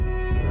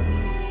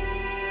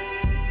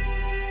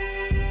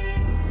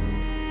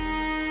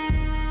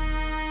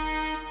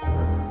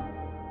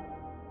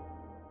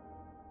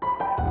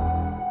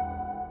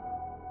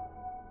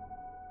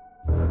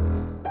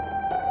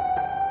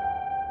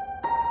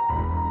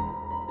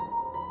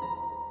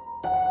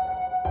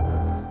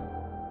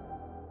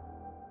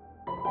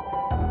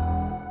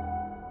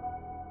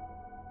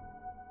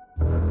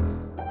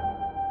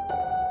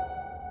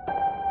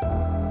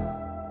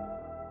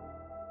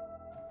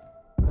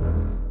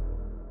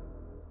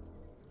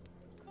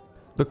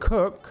the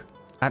cook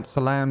at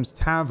Salam's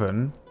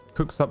Tavern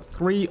cooks up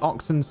 3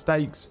 oxen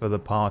steaks for the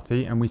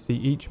party, and we see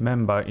each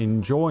member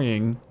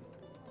enjoying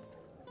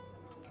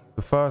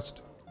the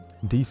first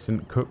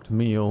decent cooked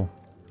meal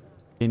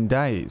in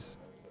days.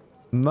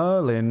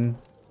 Merlin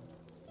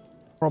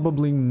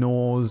probably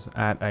gnaws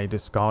at a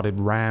discarded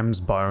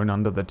ram's bone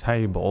under the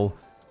table,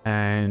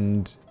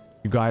 and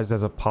you guys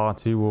as a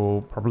party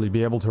will probably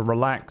be able to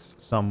relax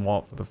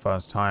somewhat for the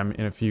first time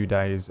in a few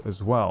days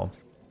as well.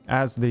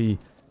 As the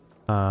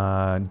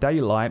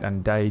daylight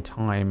and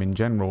daytime in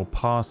general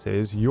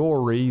passes,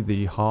 Yori,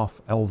 the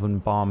half-elven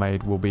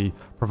barmaid, will be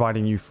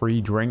providing you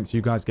free drinks.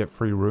 You guys get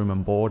free room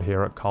and board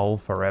here at Cole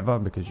forever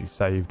because you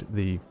saved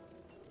the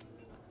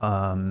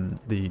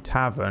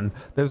tavern.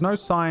 There's no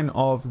sign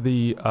of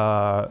the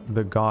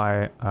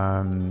guy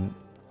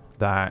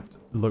that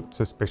looked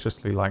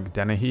suspiciously like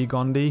Dennehy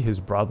Gondi,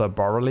 his brother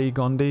Borreley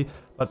Gondi,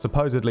 but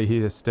supposedly he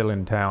is still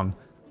in town.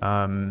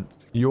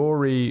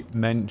 Yori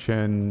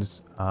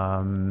mentions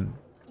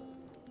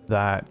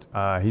that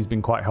he's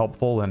been quite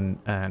helpful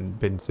and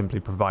been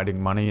simply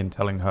providing money and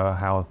telling her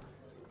how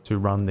to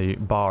run the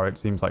bar. It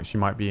seems like she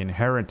might be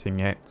inheriting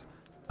it.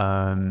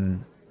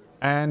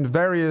 And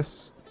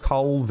various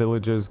Cole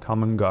villagers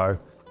come and go.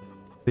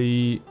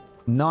 The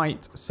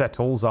night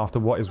settles after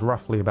what is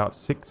roughly about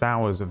 6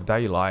 hours of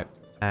daylight,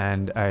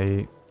 and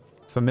a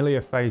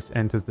familiar face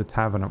enters the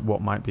tavern at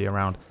what might be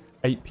around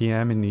 8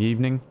 p.m. in the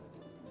evening.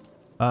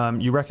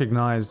 You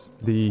recognize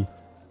the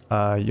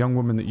young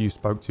woman that you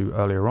spoke to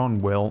earlier on,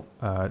 Will,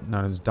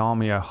 known as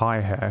Damia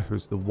Highhair,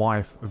 who's the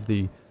wife of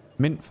the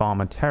mint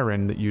farmer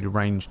Terran that you'd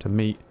arranged to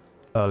meet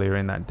earlier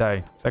in that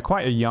day. They're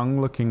quite a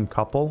young-looking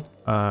couple.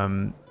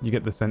 You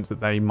get the sense that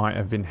they might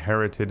have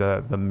inherited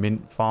the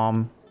mint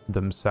farm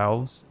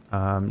themselves.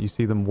 You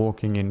see them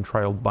walking in,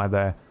 trailed by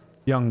their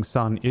young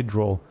son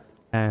Idril,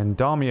 and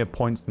Damia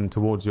points them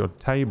towards your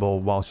table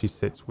while she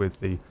sits with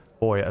the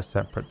boy at a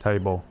separate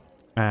table.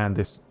 And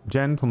this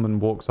gentleman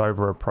walks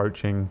over,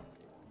 approaching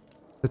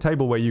the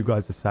table where you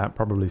guys are sat,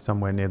 probably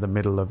somewhere near the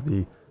middle of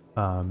the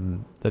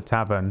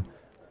tavern.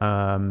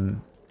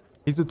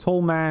 He's a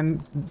tall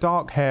man,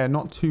 dark hair,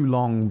 not too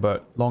long,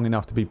 but long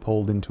enough to be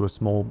pulled into a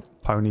small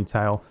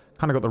ponytail.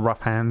 Kind of got the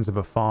rough hands of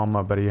a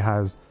farmer, but he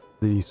has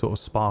the sort of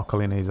sparkle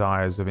in his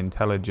eyes of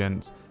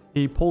intelligence.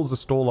 He pulls the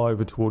stool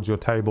over towards your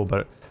table,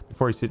 but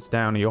before he sits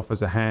down, he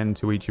offers a hand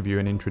to each of you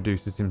and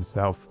introduces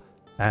himself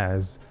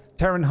as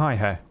Terran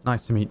Highhair.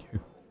 Nice to meet you.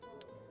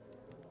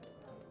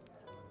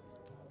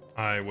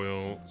 I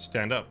will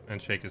stand up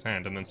and shake his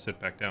hand and then sit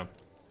back down.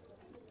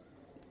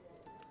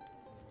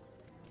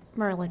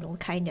 Merlin will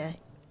kind of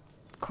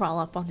crawl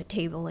up on the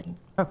table and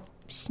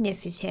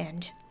sniff his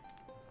hand.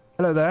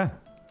 Hello there.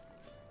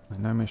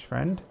 My gnomish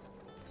friend.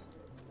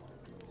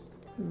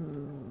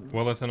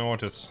 Willithan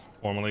Ortis,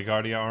 formerly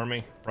Guardia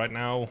Army. Right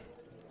now,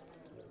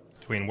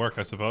 between work,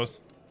 I suppose.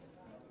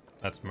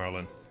 That's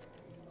Merlin.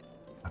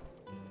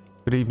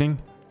 Good evening.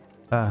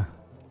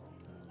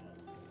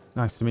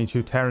 Nice to meet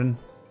you, Terran.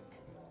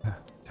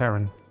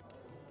 Terran.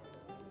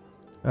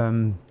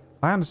 I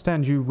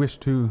understand you wish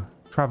to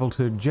travel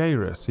to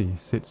Jairus, he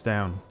sits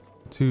down,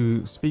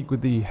 to speak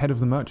with the head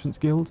of the Merchants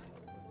Guild?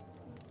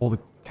 Or the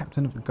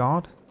captain of the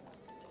guard?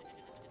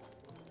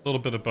 A little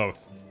bit of both.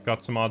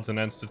 Got some odds and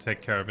ends to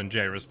take care of in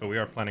Jairus, but we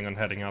are planning on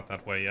heading out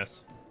that way,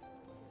 yes.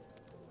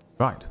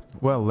 Right.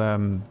 Well,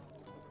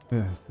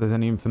 if there's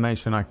any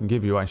information I can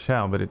give you, I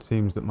shall, but it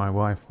seems that my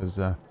wife has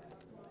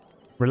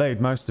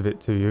relayed most of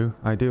it to you.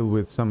 I deal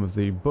with some of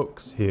the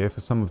books here for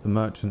some of the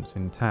merchants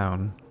in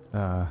town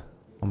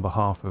on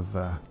behalf of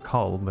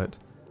Cull, but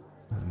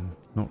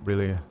not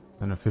really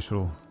an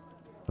official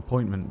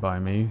appointment by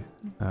me.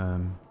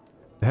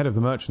 The head of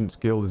the Merchants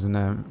Guild is a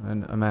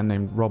man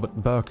named Robert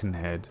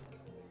Birkenhead.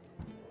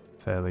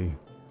 Fairly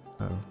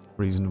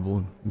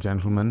reasonable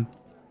gentleman.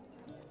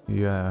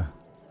 He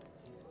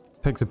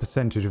takes a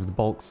percentage of the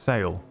bulk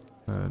sale,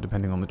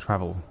 depending on the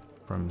travel,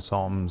 from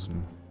Soms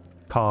and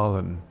Carl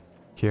and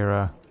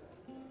Kira.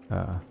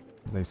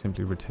 They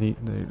simply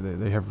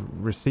they have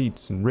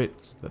receipts and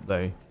writs that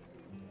they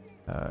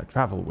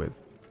travel with.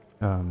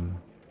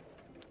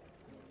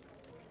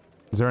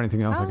 Is there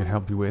anything else I could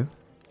help you with?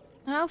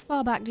 How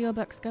far back do your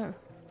books go?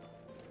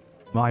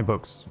 My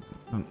books,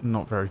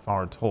 not very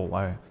far at all.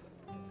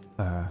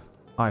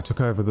 I took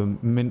over the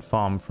mint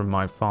farm from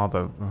my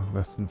father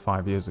less than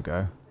 5 years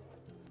ago.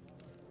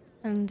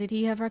 And did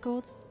he have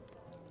records?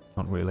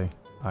 Not really.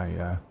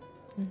 I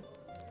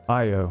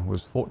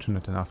was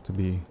fortunate enough to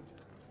be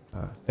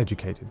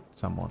educated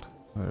somewhat,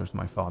 whereas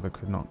my father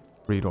could not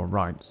read or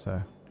write,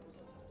 so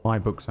my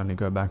books only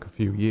go back a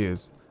few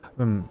years.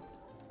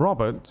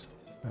 Robert,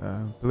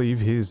 I believe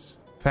his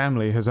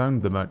family has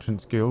owned the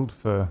Merchants Guild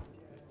for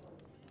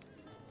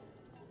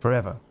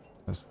forever,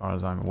 as far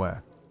as I'm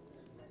aware.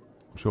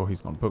 I'm sure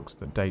he's got books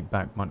that date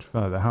back much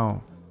further.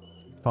 How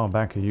far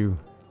back are you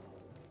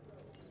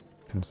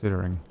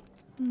considering?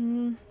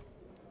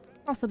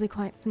 Possibly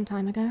quite some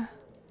time ago.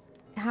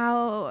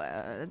 How,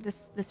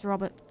 this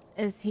Robert,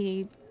 is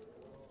he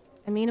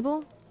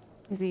amenable?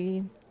 Is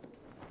he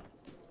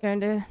going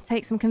to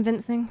take some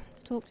convincing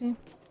to talk to?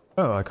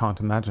 Oh, I can't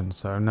imagine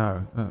so,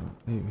 no.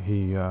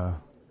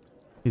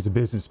 He's a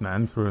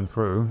businessman through and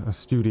through, a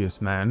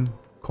studious man,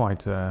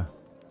 quite, a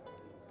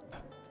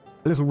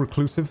little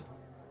reclusive.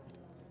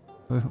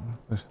 But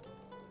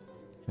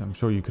I'm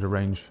sure you could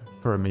arrange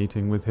for a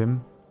meeting with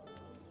him.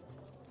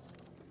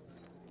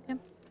 Yep.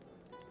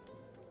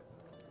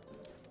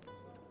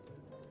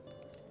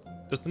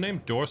 Does the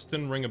name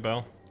Dorston ring a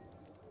bell?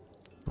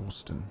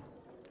 Dorston,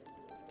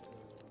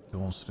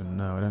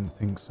 no, I don't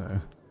think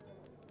so.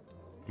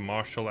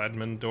 Marshall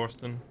Edmund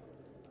Dorston?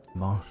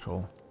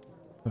 Marshall.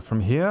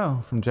 From here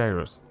or from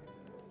Jairus?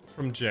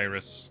 From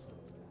Jairus.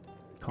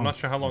 I'm not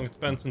sure how long it's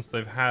been since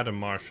they've had a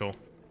marshal.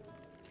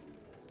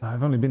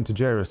 I've only been to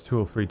Jairus 2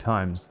 or 3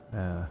 times.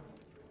 As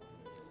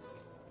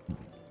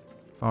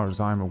far as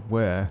I'm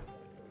aware,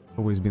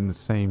 always been the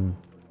same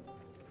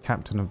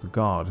captain of the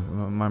guard.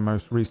 My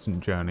most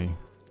recent journey,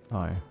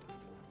 I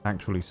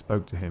actually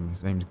spoke to him.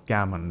 His name's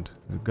Gammond,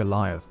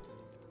 Goliath.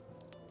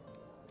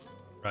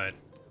 Right.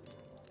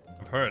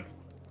 I've heard.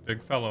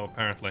 Big fellow,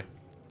 apparently.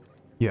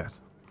 Yes,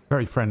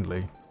 very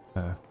friendly,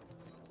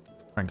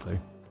 frankly.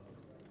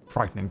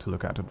 Frightening to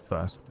look at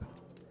first.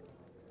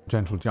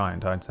 Gentle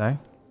giant, I'd say.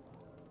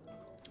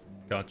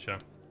 Gotcha.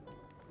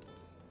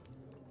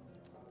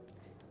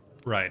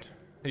 Right.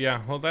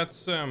 Yeah, well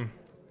that's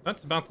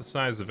about the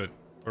size of it.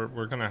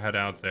 We're gonna head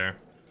out there.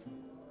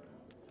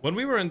 When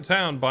we were in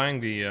town buying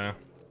the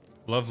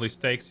lovely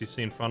steaks you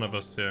see in front of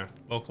us, the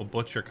local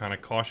butcher kind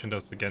of cautioned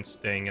us against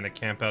staying in a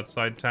camp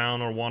outside town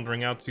or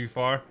wandering out too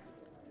far.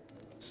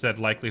 Said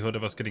likelihood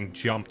of us getting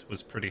jumped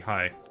was pretty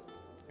high.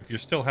 If you're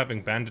still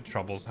having bandit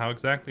troubles, how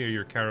exactly are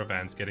your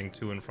caravans getting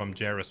to and from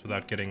Jairus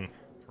without getting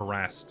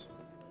harassed?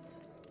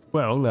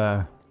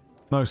 Well,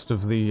 most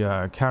of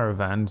the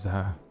caravans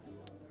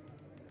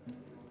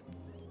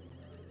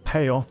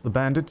pay off the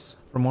bandits,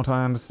 from what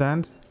I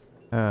understand.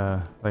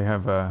 They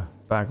have a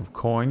bag of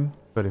coin,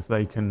 but if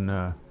they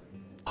can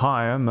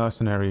hire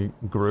mercenary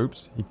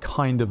groups, he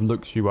kind of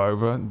looks you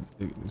over,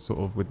 sort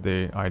of with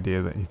the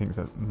idea that he thinks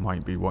that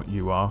might be what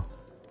you are.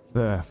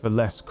 For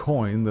less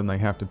coin than they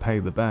have to pay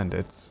the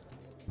bandits,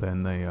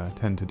 then they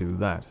tend to do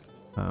that.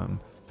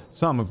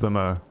 Some of them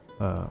are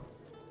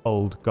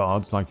old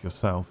guards like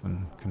yourself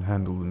and can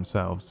handle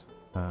themselves.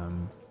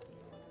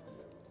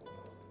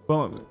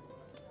 Well,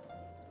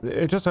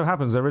 it just so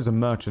happens there is a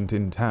merchant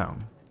in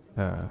town.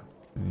 And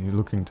you're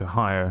looking to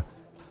hire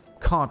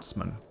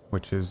cartsmen,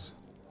 which is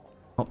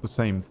not the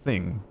same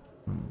thing.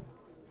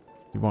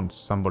 He wants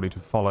somebody to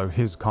follow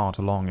his cart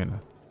along in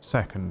a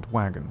second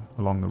wagon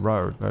along the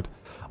road, but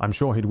I'm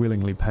sure he'd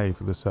willingly pay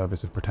for the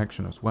service of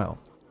protection as well.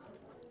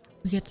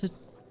 We get to...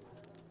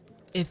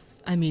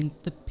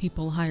 the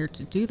people hired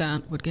to do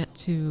that would get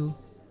to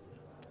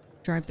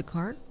drive the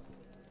cart?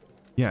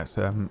 Yes,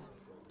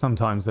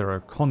 sometimes there are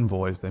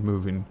convoys. They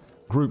move in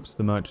groups,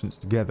 the merchants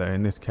together.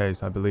 In this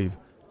case, I believe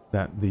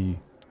that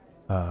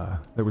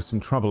there was some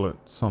trouble at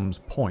Som's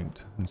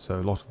Point, and so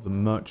a lot of the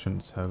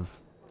merchants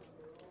have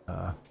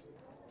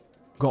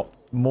got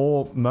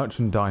more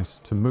merchandise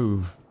to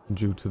move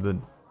due to the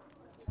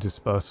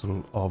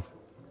dispersal of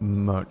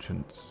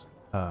merchants.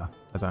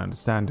 As I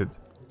understand it,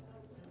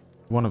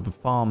 one of the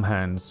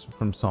farmhands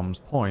from Som's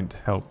Point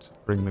helped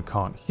bring the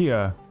cart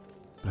here,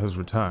 but has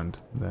returned.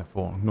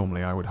 Therefore,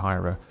 normally I would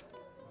hire a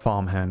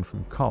farmhand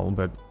from Cull,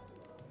 but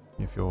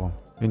if you're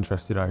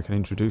interested, I can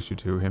introduce you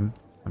to him.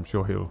 I'm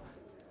sure he'll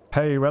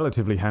pay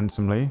relatively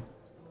handsomely.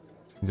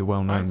 He's a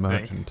well-known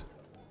merchant.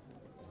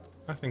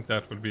 I think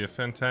that would be a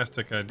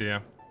fantastic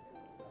idea.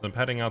 I'm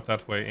heading out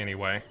that way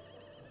anyway.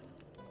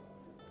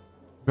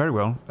 Very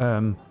well.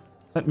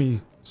 Let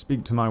me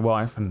speak to my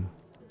wife and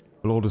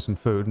we'll order some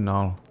food and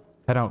I'll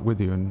head out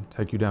with you and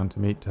take you down to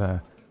meet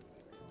the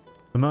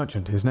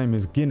merchant. His name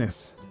is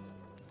Guinness.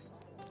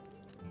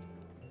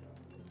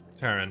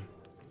 Taryn.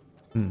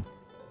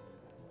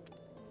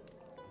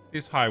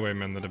 These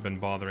highwaymen that have been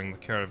bothering the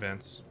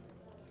caravans.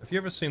 Have you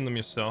ever seen them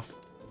yourself?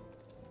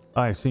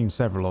 I've seen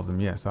several of them,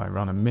 yes. I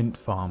run a mint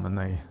farm and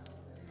they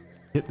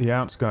hit the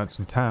outskirts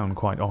of town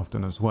quite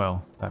often as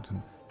well. That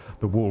and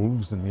the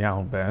wolves and the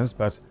owlbears,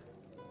 but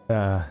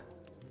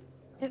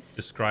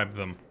Describe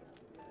them.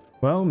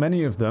 well,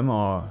 many of them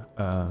are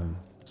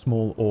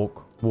small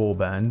orc war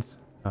bands.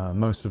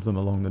 Most of them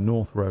along the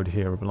North Road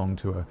here belong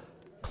to a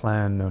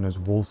clan known as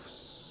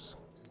Wolf's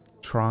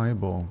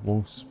Tribe or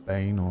Wolf's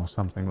Bane or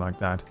something like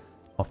that,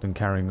 often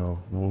carrying a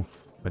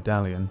wolf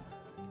medallion.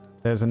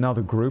 There's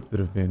another group that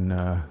have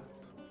been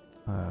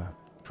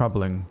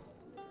troubling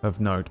of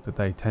note, but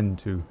they tend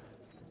to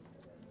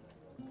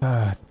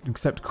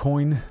accept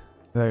coin.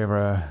 They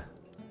are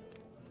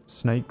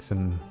snakes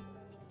and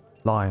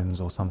lions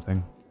or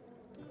something.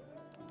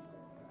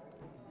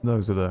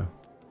 Those are the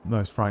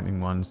most frightening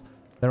ones.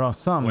 There are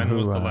some When who...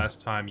 was the last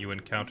time you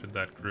encountered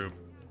that group?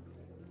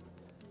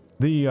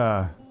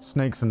 The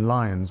snakes and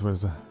lions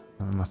was...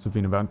 must have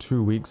been about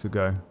 2 weeks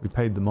ago. We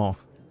paid them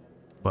off.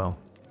 Well,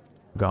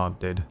 guard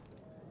did.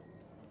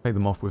 Paid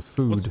them off with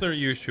food. What's their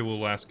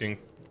usual asking?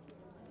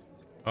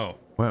 Oh.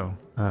 Well,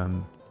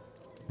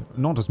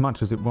 Not as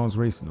much as it was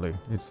recently.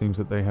 It seems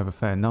that they have a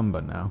fair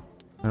number now.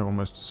 They're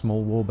almost a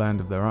small war band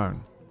of their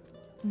own.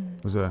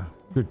 It was a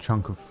good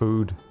chunk of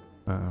food,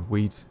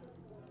 wheat,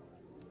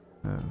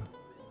 a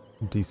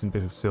decent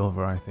bit of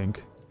silver, I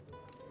think.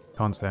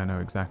 Can't say I know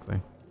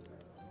exactly.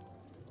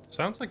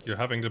 Sounds like you're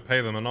having to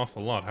pay them an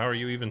awful lot. How are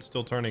you even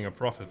still turning a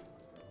profit?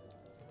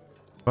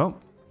 Well,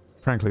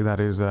 frankly, that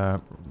is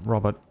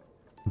Robert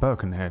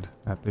Birkenhead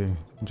at the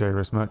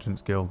Jairus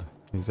Merchants Guild.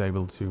 He's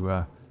able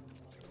to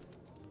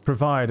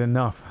provide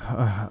enough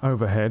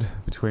overhead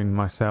between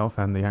myself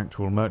and the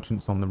actual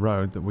merchants on the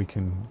road that we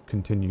can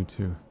continue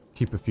to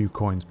keep a few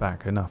coins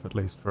back, enough at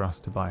least for us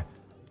to buy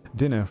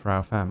dinner for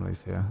our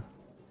families here.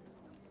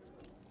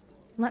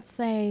 Let's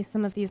say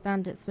some of these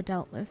bandits were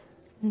dealt with.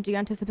 Do you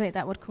anticipate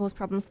that would cause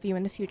problems for you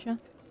in the future?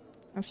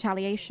 Or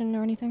retaliation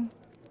or anything?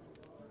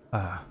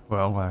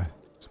 Well, I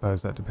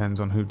suppose that depends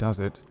on who does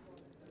it.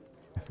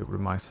 If it were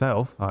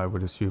myself, I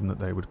would assume that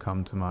they would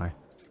come to my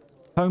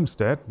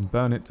homestead and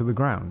burn it to the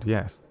ground,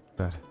 yes.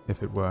 But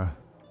if it were,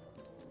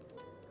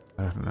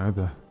 I don't know,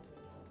 the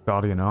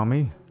Guardian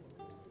Army,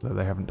 though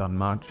they haven't done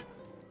much,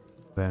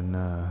 then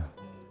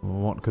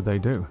what could they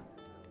do?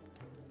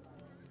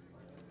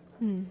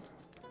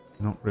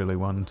 Not really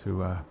one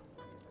to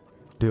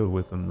deal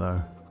with them,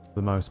 though, for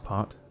the most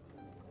part.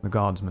 The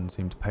guardsmen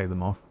seem to pay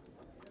them off.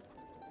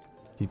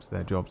 Keeps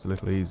their jobs a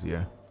little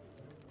easier.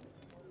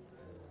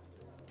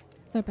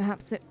 So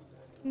perhaps it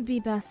would be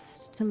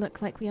best to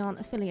look like we aren't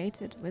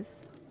affiliated with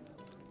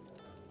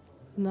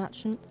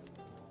merchants.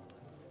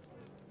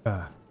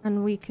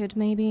 And we could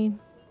maybe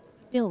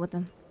deal with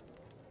them.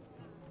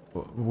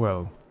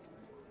 Well,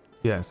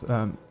 yes.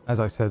 As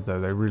I said,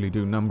 though, they really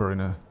do number in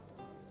a...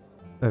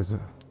 There's,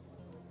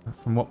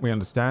 from what we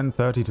understand,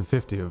 30 to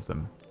 50 of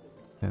them.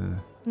 And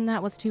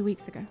that was 2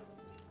 weeks ago.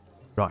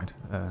 Right.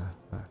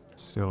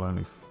 Still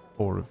only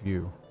 4 of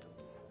you.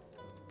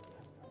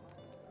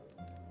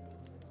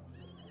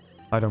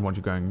 I don't want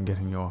you going and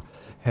getting your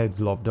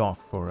heads lobbed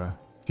off for a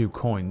few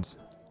coins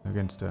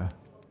against a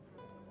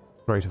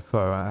greater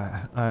foe.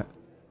 I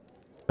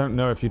don't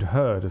know if you'd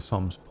heard of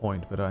Som's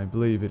Point, but I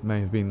believe it may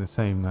have been the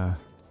same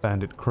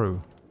bandit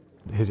crew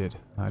that hit it.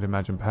 I'd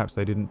imagine perhaps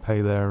they didn't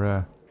pay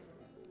their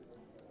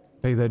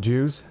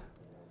dues.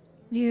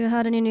 Have you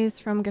heard any news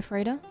from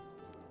Gefreda?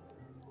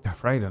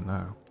 Gefreda,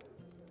 no.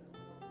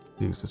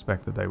 Do you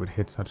suspect that they would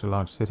hit such a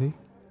large city?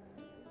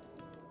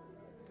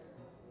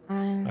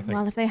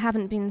 Well, if they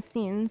haven't been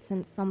seen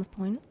since Som's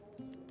Point,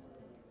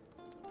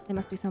 they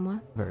must be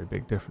somewhere. Very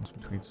big difference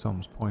between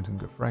Som's Point and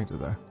Gefreda,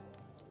 though.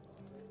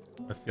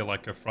 I feel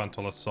like a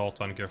frontal assault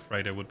on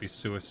Gefreda would be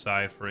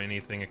suicide for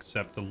anything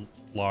except the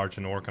large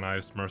and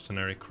organized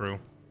mercenary crew.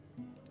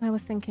 I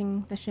was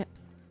thinking the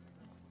ships.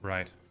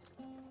 Right.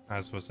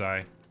 As was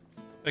I.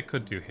 They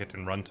could do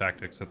hit-and-run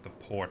tactics at the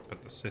port,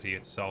 but the city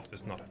itself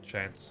is not a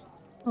chance.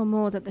 Or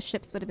more that the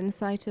ships would have been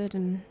sighted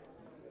and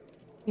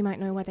we might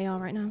know where they are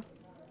right now.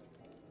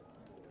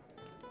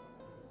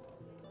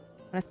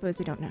 But I suppose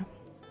we don't know.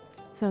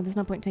 So there's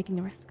no point taking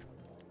the risk.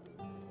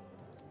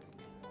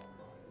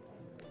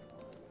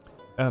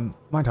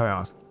 Might I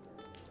ask,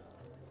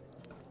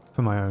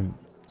 for my own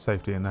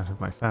safety and that of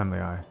my family,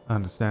 I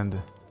understand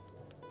that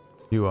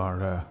you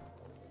are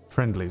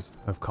friendlies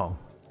of Col,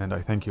 and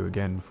I thank you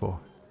again for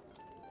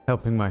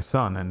helping my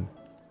son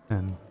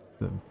and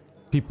the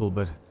people,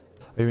 but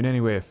are you in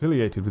any way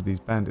affiliated with these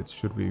bandits?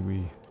 Should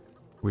we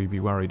be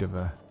worried of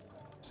a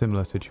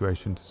similar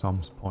situation to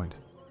Som's Point?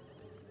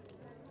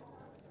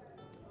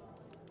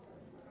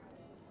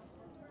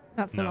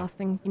 That's the last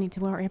thing you need to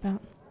worry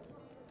about.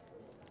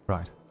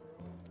 Right.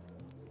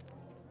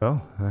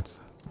 Well,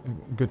 that's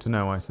good to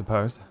know, I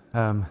suppose.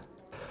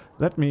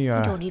 Let me,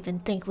 I don't even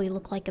think we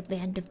look like a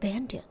band of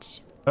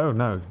bandits. Oh,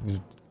 no.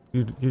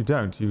 You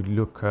don't. You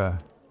look,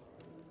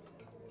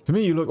 To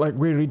me, you look like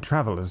wearied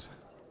travelers.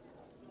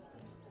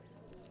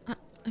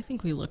 I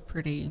think we look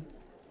pretty...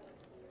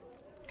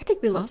 I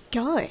think we look Tough?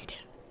 good.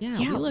 Yeah,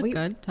 Yeah, we look we-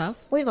 good,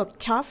 tough, We look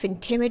tough,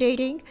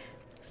 intimidating,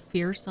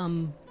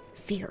 fearsome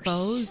fierce.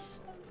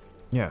 foes.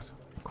 Yes,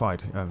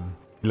 quite.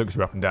 He looks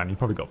you up and down. You've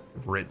probably got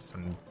ribs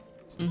and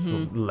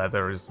your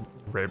leather is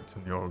ripped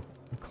and your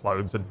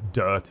clothes are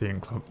dirty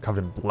and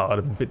covered in blood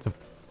and bits of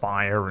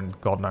fire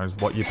and God knows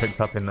what you picked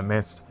up in the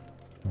mist.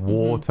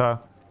 Water,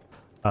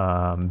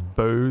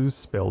 booze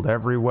spilled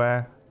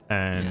everywhere.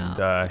 And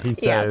he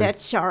says... Yeah,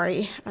 that's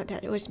sorry.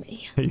 That was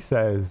me. He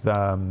says,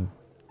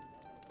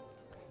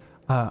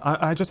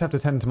 I just have to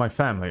tend to my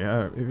family.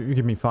 If you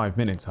give me 5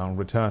 minutes, I'll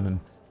return and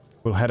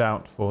we'll head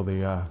out for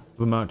the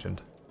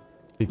merchant.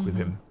 Speak with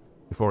him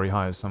before he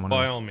hires someone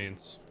By else. all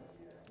means.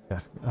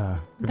 Yes. Thank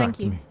Thank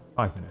you. Me.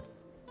 5 minutes.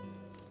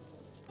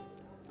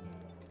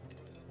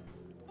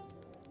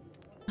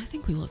 I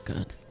think we look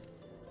good.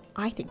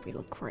 I think we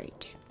look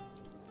great.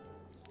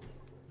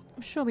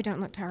 I'm sure we don't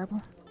look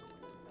terrible.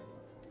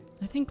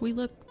 I think we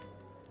look,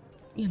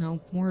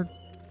 more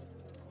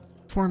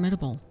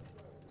formidable.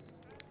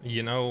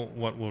 You know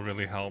what will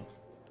really help?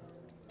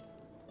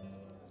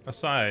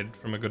 Aside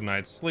from a good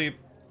night's sleep,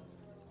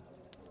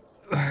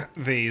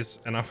 these,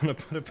 and I'm gonna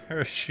put a pair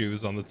of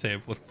shoes on the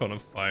table in front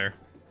of fire.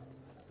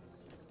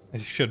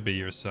 It should be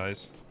your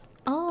size.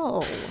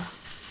 Oh,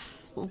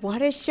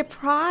 what a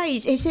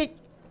surprise! Is it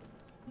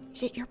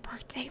your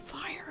birthday,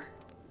 Fire?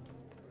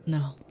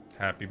 No.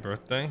 Happy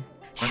birthday?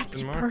 Happy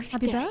Question mark? birthday!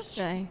 Happy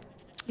birthday.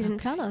 You didn't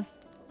tell us.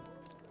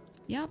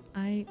 Yep,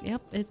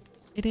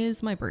 it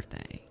is my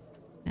birthday.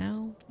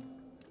 Now,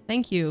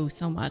 thank you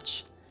so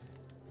much.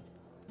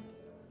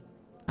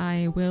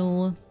 I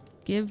will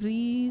give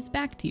these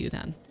back to you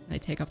then. I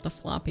take off the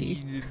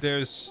floppy.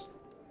 There's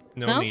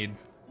no No? need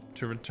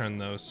to return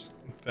those.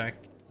 In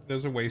fact,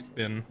 there's a waste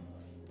bin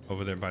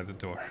over there by the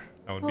door.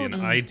 That would be an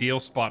ideal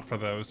spot for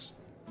those.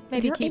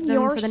 Maybe They're keep in them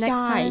your for the next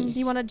time. size. Do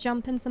you want to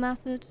jump in some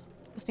acid?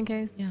 Just in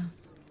case? Yeah,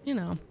 you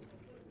know,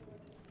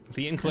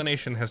 The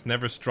inclination has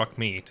never struck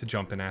me to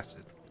jump in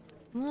acid.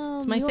 Well,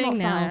 it's my you're thing not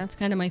now. fire. It's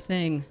kind of my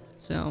thing.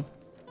 So,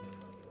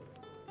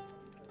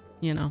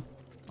 you know,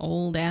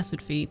 old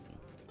acid feet,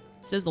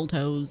 sizzle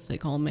toes, they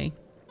call me.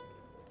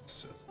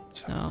 So,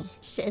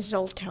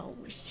 Sizzle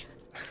toes.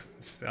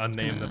 A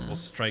name that will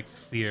strike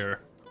fear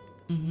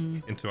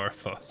into our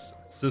foes.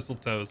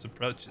 Sizzletoes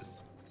approaches.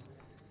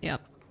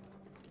 yep.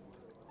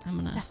 I'm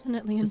gonna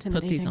Definitely just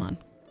put these intimidating. on.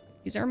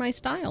 These are my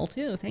style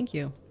too. Thank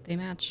you. They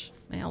match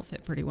my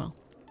outfit pretty well.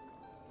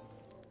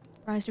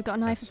 Surprised you've got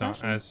an eye for So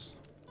fashion.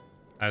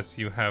 as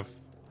you have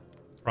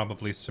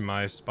probably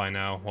surmised by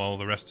now, while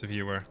the rest of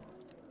you were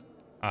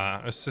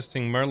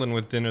assisting Merlin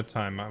with dinner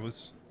time, I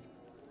was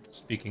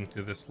speaking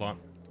to this lot,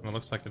 and it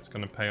looks like it's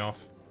going to pay off.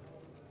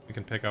 We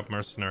can pick up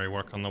mercenary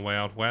work on the way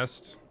out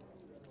west,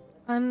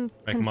 I'm make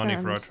concerned. money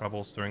for our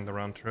troubles during the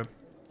round trip.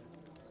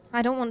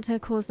 I don't want to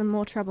cause them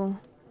more trouble.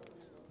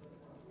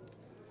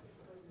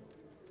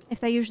 If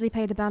they usually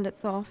pay the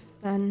bandits off,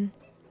 then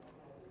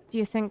do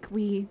you think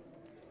we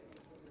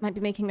might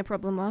be making the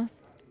problem worse?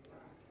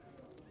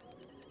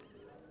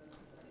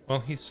 Well,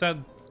 he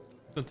said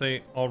that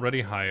they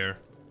already hire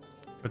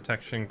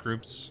protection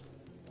groups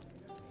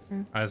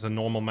as a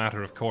normal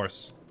matter, of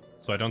course.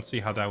 So I don't see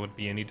how that would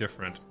be any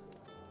different.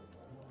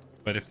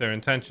 But if their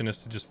intention is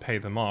to just pay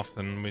them off,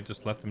 then we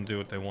just let them do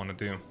what they want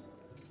to do.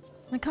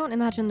 I can't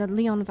imagine that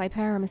Leon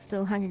Viperum is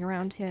still hanging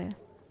around here.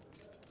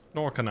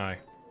 Nor can I,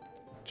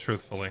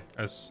 truthfully.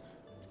 As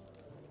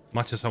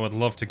much as I would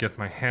love to get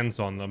my hands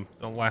on them,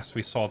 the last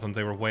we saw them,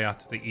 they were way out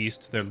to the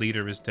east. Their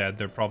leader is dead.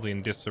 They're probably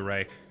in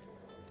disarray.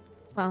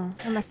 Well,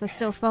 unless they're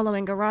still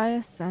following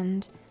Arias,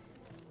 and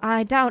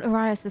I doubt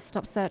Arias has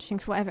stopped searching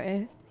for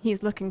whatever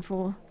he's looking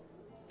for,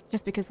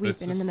 just because we've This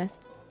been in the is-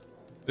 mist.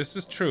 This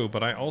is true,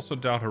 but I also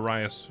doubt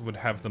Arias would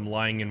have them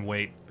lying in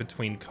wait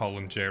between Kull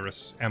and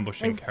Jairus,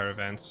 ambushing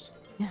caravans.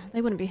 Yeah,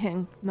 they wouldn't be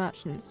hitting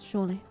merchants,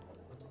 surely.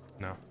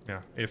 No, yeah.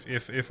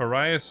 If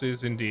Arias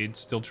is indeed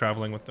still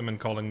traveling with them and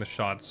calling the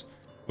shots,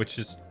 which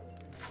is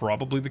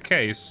probably the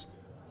case,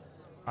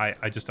 I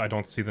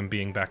don't see them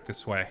being back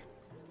this way.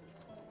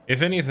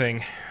 If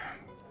anything,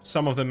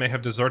 some of them may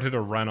have deserted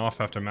or ran off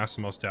after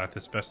Massimo's death,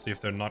 especially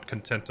if they're not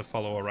content to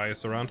follow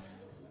Arias around.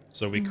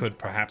 So we could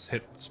perhaps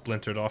hit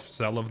splintered off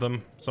cell of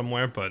them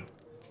somewhere, but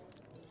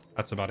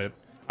that's about it.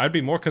 I'd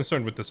be more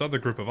concerned with this other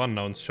group of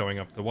unknowns showing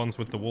up, the ones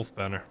with the wolf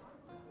banner.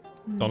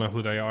 Don't know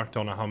who they are,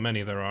 don't know how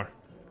many there are.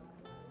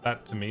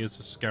 That to me is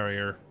a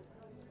scarier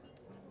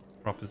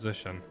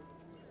proposition.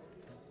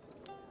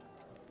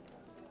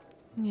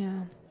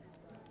 Yeah.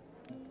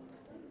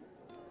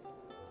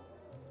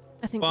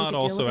 I think we But could deal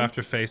also with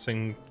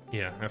them.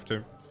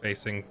 after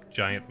facing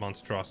giant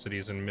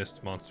monstrosities and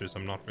mist monsters,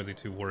 I'm not really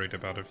too worried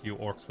about a few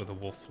orcs with a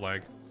wolf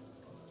flag.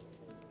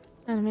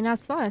 And I mean,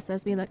 as Fire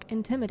says, we look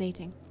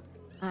intimidating.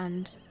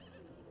 And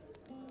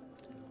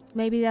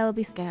maybe they'll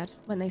be scared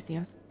when they see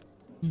us.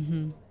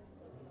 Mm-hmm.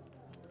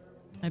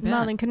 I bet.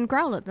 Merlin can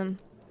growl at them.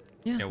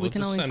 Yeah, Yeah, we we'll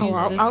can just always send- use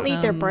Oh, this. I'll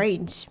eat their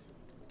brains.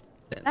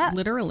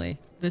 Literally,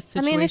 this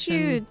I situation. mean, if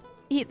you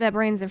eat their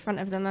brains in front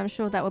of them, I'm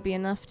sure that would be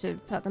enough to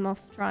put them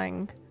off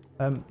trying.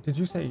 Did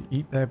you say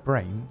eat their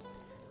brains?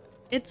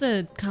 It's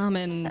a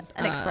common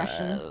An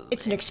expression.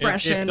 It's an It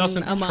expression.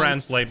 doesn't amongst-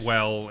 translate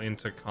well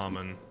into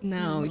common.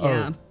 No,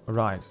 yeah. Oh,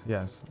 right.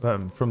 Yes.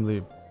 From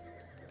the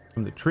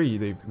tree,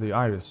 the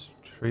iris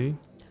tree.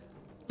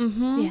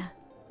 Mm-hmm. Yeah.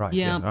 Right.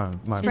 Yeah. Oh,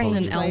 my It's an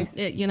Strange apologies. elf.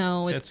 place. You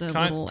know, it's a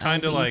little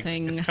kind of elfy like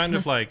thing. it's kind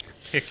of like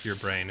pick your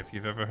brain. If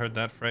you've ever heard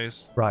that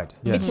phrase, Right.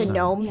 Yes. It's a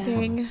gnome Yeah.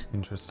 thing.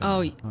 Interesting.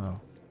 Oh,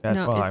 Yes,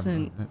 no, well, it's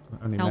I've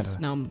only met elf her.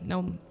 gnome.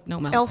 No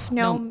elf. Elf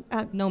gnome.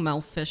 No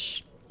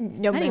melfish.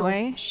 No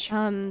Anyway, elfish.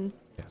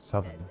 Yeah,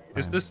 southern.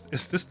 is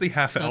this the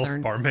half elf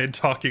Southern. barmaid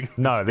talking?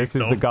 No, this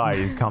is the guy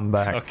who's come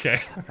back. Okay.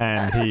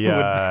 And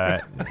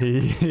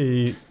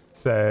he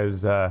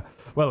says,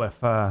 "Well,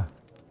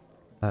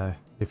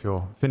 if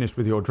you're finished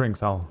with your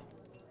drinks, I'll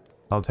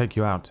take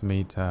you out to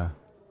meet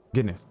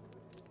Guinness."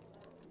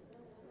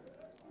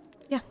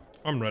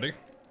 I'm ready.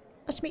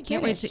 Let's meet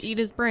Can't wait Guinness. to eat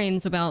his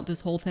brains about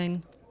this whole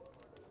thing.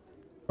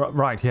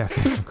 Right. Yes.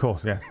 Of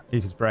course. Yeah.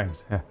 Eat his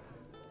brains.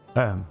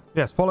 Yeah.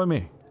 Yes. Follow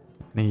me.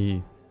 And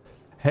he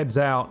heads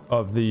out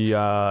of the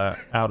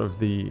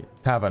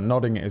tavern,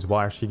 nodding at his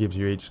wife. She gives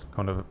you each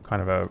kind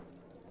of a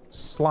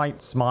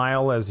slight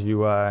smile as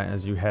you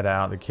head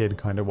out. The kid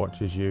kind of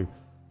watches you,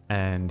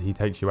 and he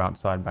takes you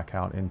outside, back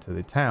out into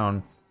the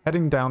town,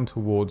 heading down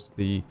towards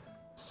the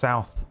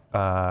south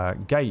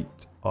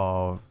gate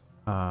of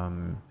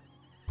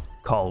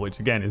Col, which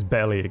again is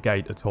barely a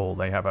gate at all.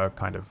 They have a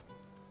kind of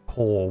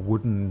poor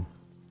wooden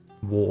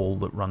wall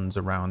that runs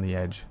around the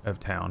edge of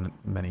town,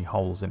 many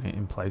holes in it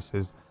in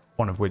places,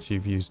 one of which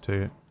you've used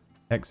to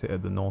exit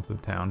at the north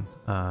of town.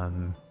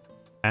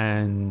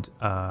 And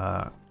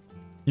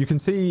you can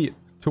see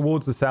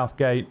towards the south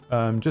gate,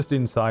 just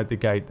inside the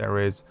gate, there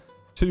is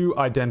 2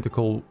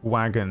 identical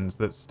wagons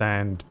that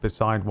stand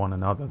beside one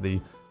another.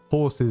 The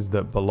horses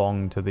that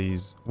belong to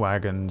these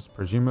wagons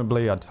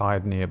presumably are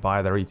tied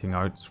nearby. They're eating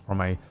oats from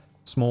a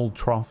small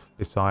trough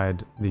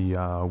beside the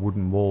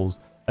wooden walls.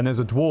 And there's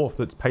a dwarf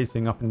that's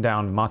pacing up and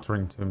down,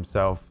 muttering to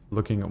himself,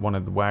 looking at one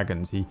of the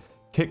wagons. He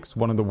kicks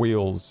one of the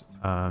wheels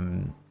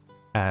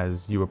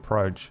as you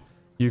approach.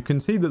 You can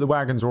see that the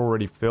wagons are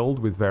already filled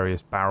with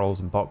various barrels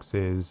and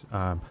boxes,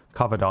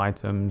 covered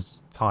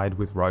items tied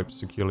with ropes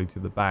securely to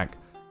the back.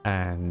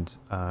 And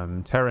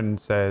Terran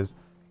says,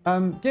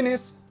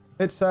 Guinness,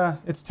 it's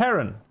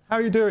Terran. How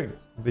are you doing?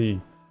 The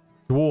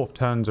dwarf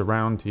turns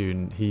around to you,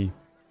 and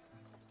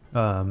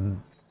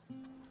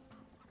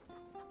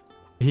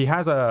he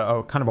has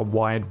a kind of a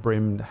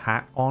wide-brimmed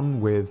hat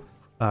on with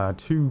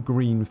 2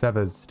 green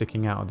feathers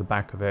sticking out of the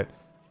back of it.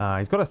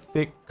 He's got a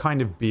thick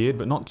kind of beard,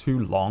 but not too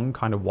long,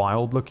 kind of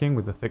wild-looking,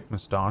 with a thick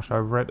moustache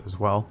over it as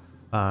well.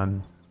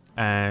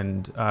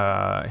 And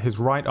his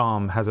right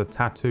arm has a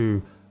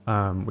tattoo,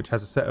 which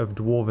has a set of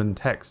dwarven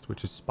text,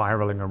 which is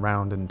spiraling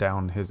around and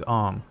down his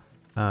arm.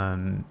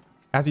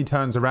 As he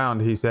turns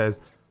around, he says,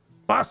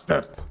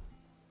 "Bastard!"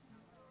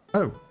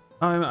 Oh,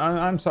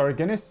 I'm sorry,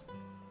 Guinness.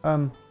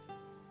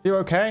 You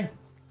okay?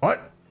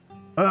 What?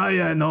 Oh,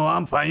 yeah, no,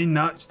 I'm fine.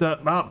 That's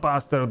that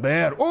bastard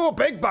there. Oh,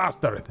 big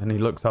bastard! And he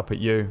looks up at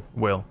you,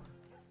 Will.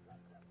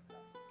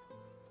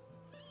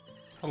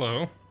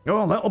 Hello.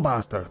 Oh, little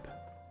bastard.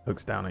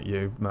 Looks down at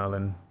you,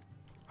 Merlin.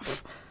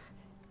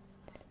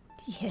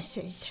 Yes,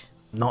 it's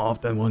Not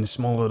often one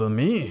smaller than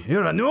me.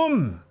 You're a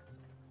gnome.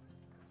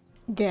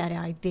 that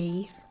I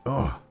be.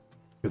 Oh,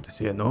 good to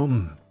see a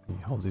gnome. He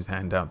holds his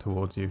hand out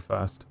towards you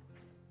first.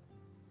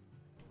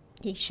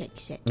 He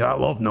shakes it. Yeah, I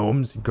love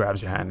gnomes. He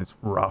grabs your hand. It's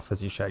rough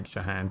as he shakes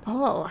your hand.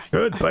 Oh.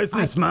 Good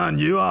businessman,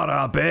 you are,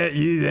 I bet.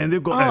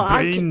 They've got the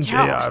brains. I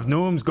can tell. Yeah, if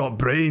gnomes got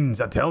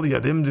brains, I tell you,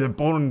 they're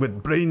born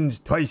with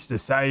brains twice the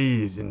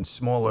size in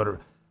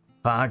smaller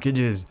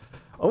packages.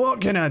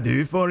 What can I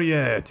do for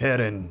you,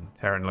 Terran?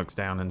 Terran looks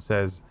down and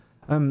says,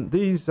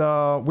 these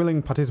are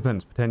willing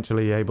participants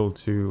potentially able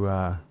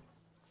to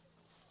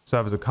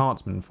serve as a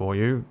cartsman for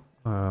you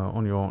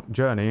on your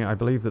journey. I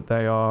believe that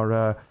they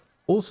are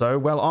also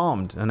well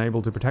armed and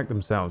able to protect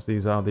themselves.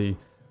 These are the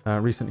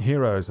recent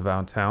heroes of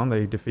our town.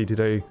 They defeated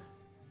a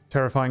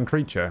terrifying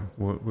creature,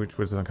 which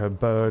was like a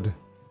bird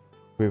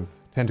with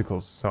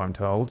tentacles, so I'm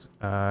told.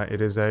 It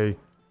is a...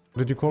 What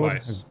did you call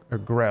it? A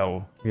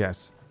grell,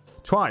 yes.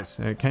 Twice.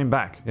 It came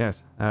back,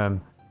 yes. It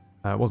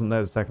wasn't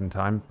there the second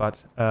time,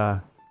 but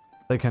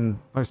they can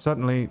most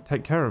certainly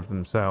take care of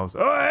themselves.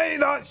 Oh, hey,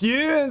 that's you,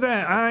 is it?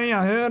 Aye,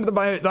 I heard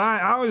about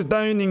that. I was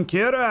down in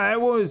Kira.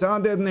 I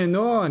didn't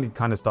know. And he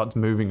kind of starts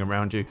moving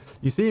around you.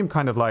 You see him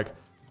kind of like...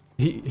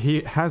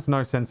 He has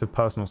no sense of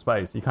personal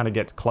space. He kind of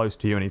gets close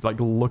to you and he's like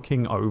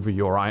looking over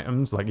your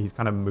items. Like he's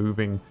kind of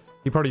moving.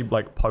 He probably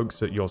like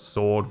pokes at your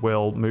sword,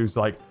 Will, moves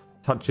like,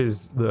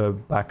 touches the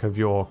back of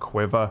your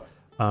quiver,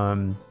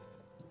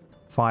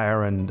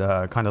 fire, and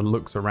kind of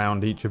looks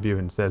around each of you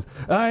and says,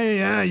 "Aye,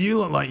 yeah, you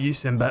look like you've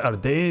seen better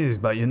days,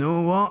 but you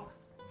know what?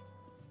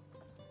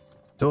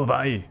 So have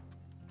I.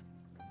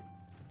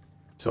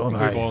 So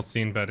have I. We've all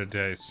seen better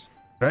days.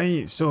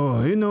 Right, so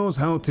who knows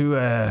how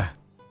to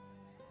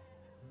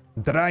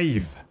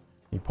drive?"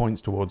 He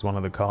points towards one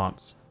of the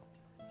carts.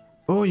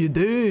 Oh, you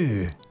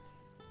do?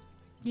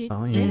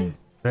 Oh, yeah.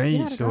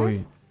 Right, so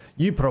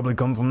you probably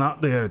come from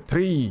that there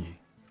tree.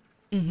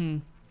 Mm-hmm.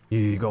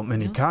 You got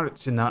many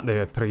carrots in that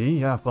there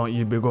tree. I thought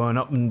you'd be going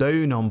up and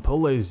down on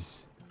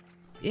pulleys.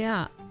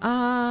 Yeah.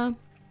 I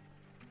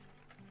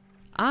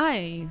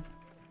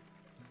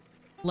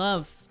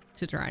love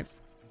to drive.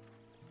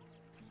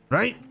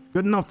 Right,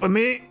 good enough for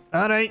me.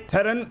 All right,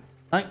 Terran,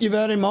 thank you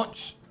very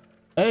much.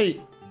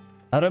 Hey,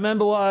 I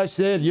remember what I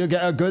said. You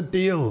get a good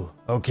deal.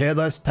 Okay,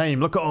 this time.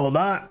 Look at all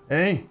that,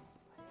 eh?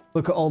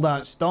 Look at all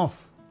that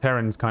stuff.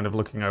 Terran's kind of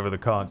looking over the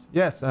cards.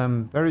 Yes,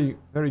 very,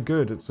 very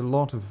good. It's a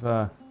lot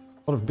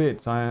of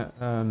bits. I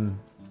don't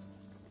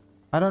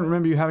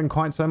remember you having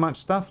quite so much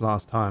stuff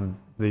last time.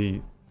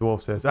 The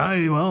dwarf says,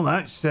 "Aye, well,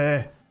 that's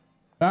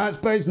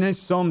business.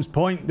 Some's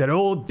point. They're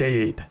all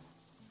dead.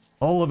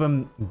 All of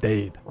them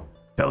dead.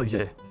 Tell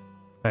you,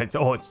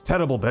 it's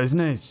terrible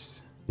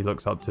business." He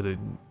looks up to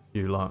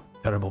you lot.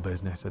 Terrible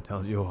business. I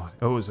tell you,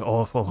 it was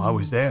awful. I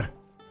was there.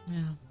 Yeah.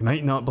 You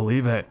might not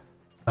believe it.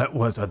 It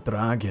was a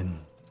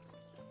dragon.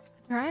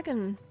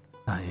 Dragon.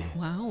 Aye.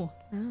 Wow.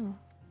 Oh.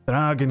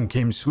 Dragon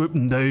came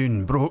swooping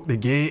down, broke the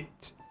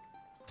gate.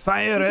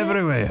 Fire Did it?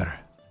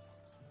 everywhere.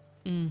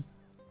 Mm.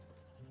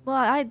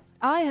 Well,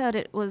 I heard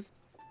it was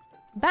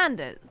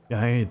bandits.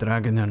 Aye,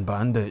 dragon and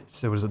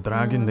bandits. There was a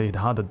dragon. They'd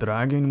had a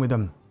dragon with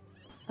them.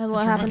 And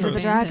what A happened to the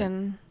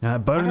dragon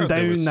dragon? It burned heard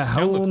there was down the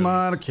whole skeletons.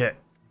 market.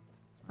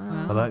 Oh.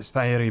 Well, that's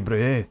fiery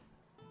breath.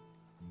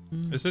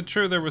 Is it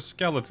true there were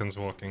skeletons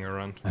walking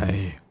around?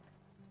 Aye.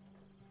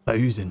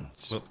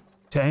 Thousands. Well,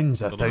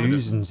 Tens of little bit of-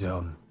 thousands of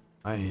them.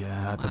 I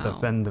had to Wow.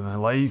 defend my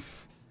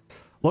life.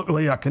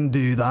 Luckily, I can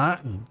do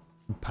that.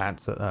 He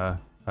pats at a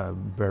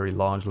very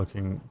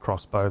large-looking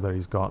crossbow that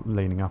he's got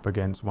leaning up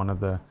against one of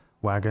the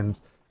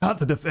wagons. Had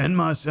to defend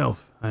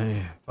myself.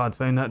 Aye, if I'd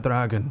found that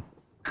dragon,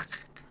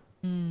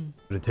 Mm,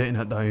 would have taken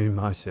it down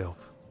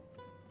myself.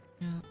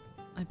 yeah,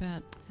 I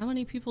bet. How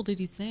many people did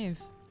you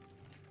save?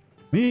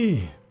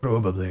 Me,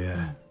 probably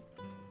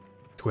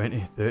 20,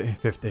 30,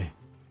 50,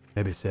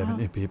 maybe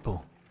 70 Wow.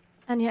 people.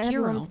 And yet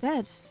Hero. everyone's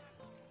dead.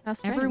 How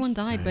strange. Everyone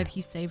died, Aye. but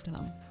he saved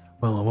them.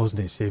 Well, I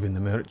wasn't saving the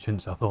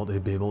merchants. I thought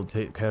they'd be able to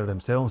take care of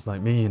themselves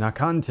like me, and I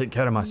can take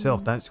care of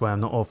myself. That's why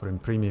I'm not offering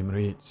premium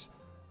rates.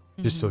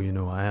 Just so you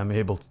know, I am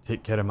able to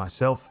take care of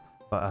myself,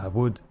 but I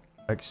would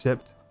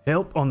accept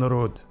help on the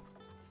road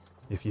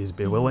if you'd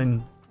be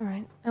willing. All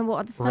right. And what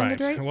are the standard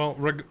Right. rates? Well,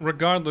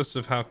 regardless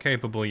of how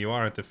capable you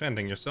are at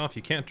defending yourself,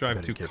 you can't drive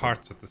Very two capable.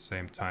 carts at the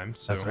same time.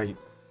 So That's right. you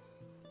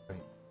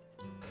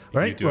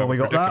Right, do well, have we a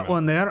got that predicament.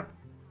 one there.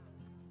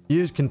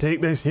 You can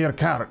take this here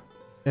cart,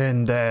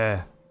 and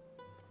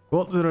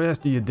what do the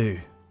rest of you do?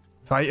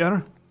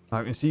 Fighter?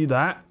 I can see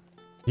that.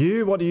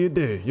 You, what do you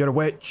do? You're a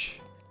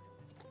witch.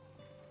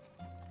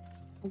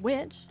 A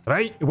witch?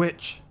 Right,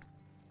 witch.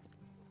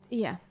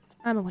 Yeah,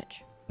 I'm a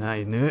witch.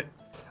 I knew it.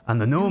 And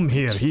the gnome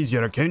here, he's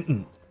your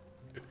accountant.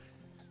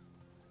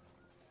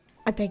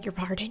 I beg your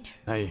pardon.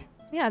 Aye.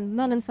 Yeah,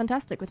 Merlin's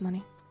fantastic with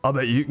money. I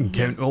bet you can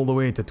count Yes. all the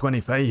way to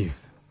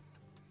 25.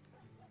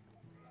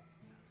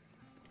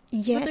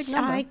 Yes,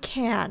 number. I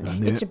can. I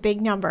knew It's it. a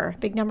big number.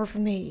 Big number for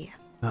me.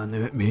 I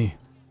knew it, me.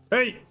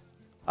 Right,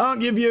 I'll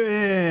give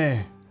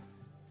you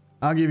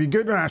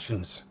good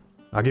rations.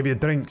 I'll give you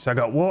drinks. I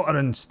got water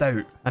and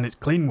stout, and it's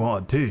clean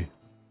water too.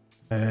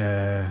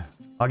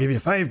 I'll give you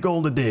 5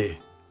 gold a day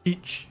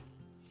each,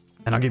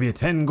 and I'll give you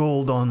 10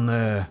 gold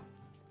on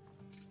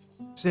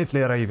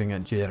safely arriving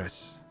at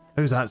Jairus.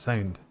 How's that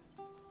sound?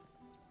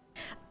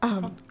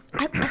 I'm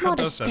how not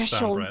a does that sound,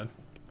 special. Red?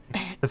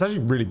 It's actually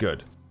really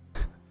good.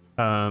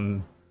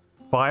 5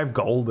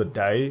 gold a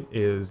day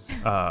is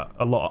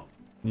a lot.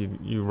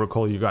 You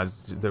recall, you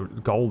guys, the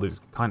gold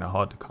is kind of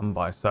hard to come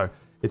by, so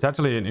it's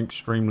actually an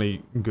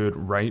extremely good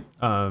rate,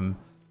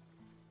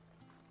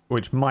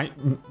 which might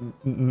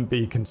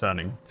be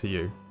concerning to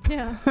you,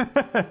 Yeah.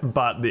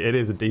 but it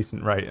is a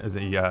decent rate. As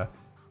he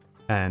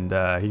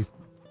he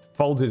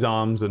folds his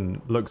arms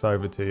and looks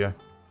over to you.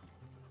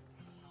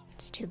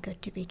 It's too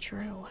good to be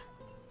true.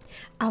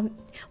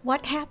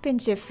 What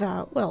happens if,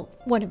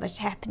 one of us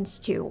happens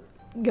to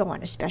go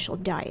on a special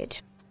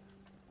diet?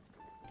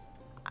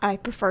 I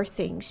prefer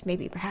things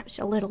maybe perhaps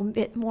a little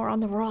bit more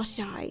on the raw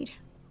side.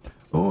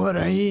 Oh,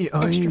 right,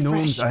 aye, Extra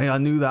gnomes. fresh. Aye, I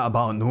knew that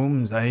about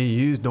gnomes. Aye,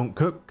 yous don't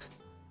cook,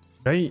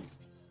 right?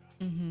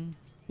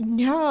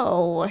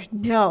 No,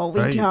 we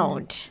Right.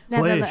 don't.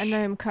 Never let a Flesh.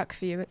 gnome cook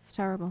for you. It's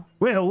terrible.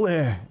 Well,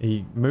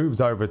 he moves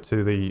over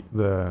to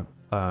the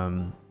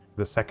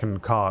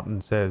second cart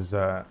and says,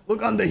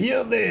 "Look under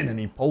here, then." And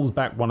he pulls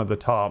back one of the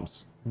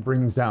tarps,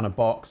 brings down a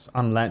box,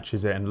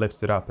 unlatches it, and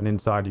lifts it up. And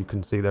inside, you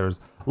can see there's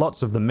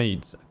lots of the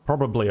meats.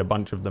 Probably a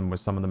bunch of them with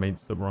some of the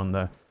meats that were on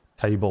the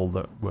table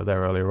that were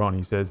there earlier on.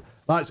 He says,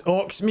 "That's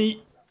ox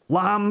meat,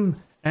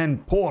 lamb,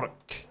 and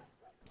pork.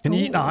 Can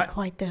you eat Ooh, that?"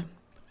 Quite the.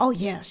 Oh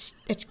yes,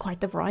 it's quite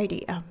the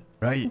variety.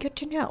 Right. Good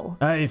to know.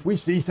 If we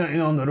see something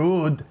on the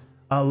road,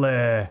 I'll,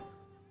 well,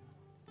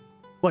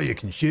 you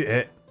can shoot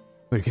it,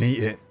 or you can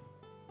eat it,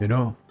 you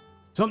know?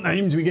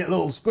 Sometimes we get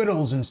little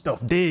squirrels and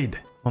stuff dead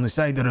on the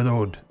side of the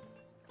road.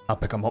 I'll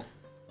pick them up,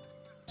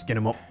 skin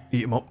them up,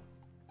 eat them up.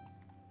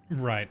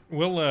 Right.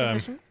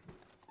 Efficient?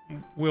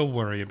 We'll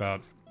worry about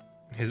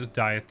his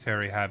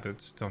dietary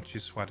habits. Don't you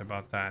sweat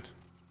about that.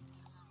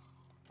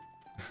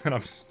 And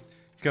I'm just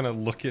gonna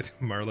look at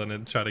Merlin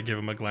and try to give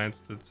him a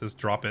glance that says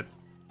drop it.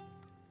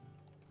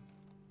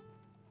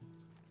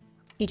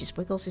 He just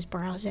wiggles his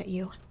brows at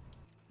you.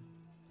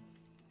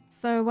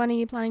 So when are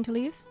you planning to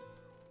leave?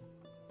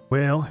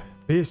 Well,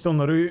 based on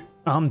the route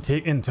I'm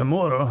taking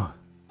tomorrow,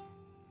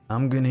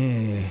 I'm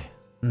gonna...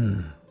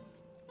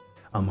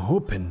 I'm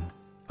hoping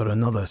for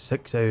another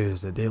 6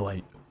 hours of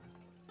daylight.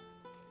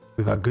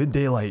 We've had good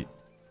daylight.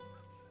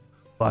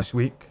 Last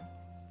week.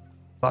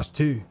 Last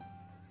 2.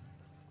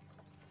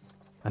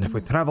 And if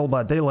we travel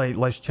by daylight,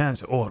 less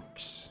chance of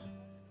orcs.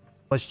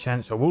 Less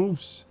chance of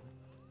wolves.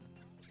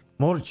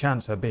 More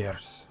chance of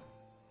bears.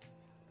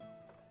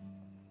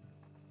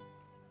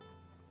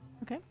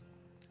 Okay.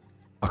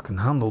 I can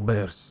handle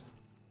bears.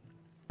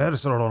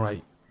 Bears are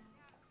alright.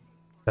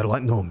 They're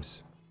like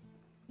gnomes.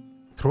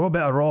 Throw a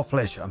bit of raw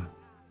flesh at them,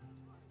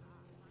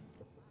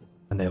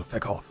 and they'll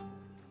fick off.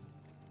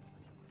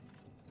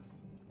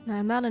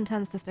 No, Merlin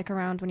tends to stick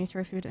around when you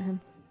throw food at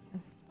him.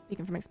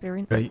 Speaking from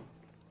experience. Right?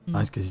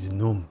 That's because he's a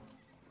gnome.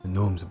 The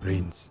gnome's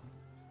brains.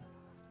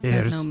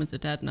 Dead gnome is a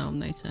dead gnome,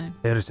 they say.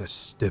 Here's a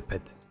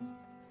stupid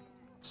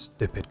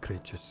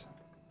creatures.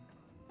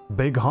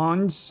 Big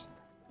horns,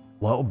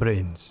 little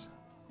brains.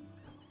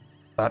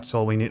 That's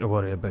all we need to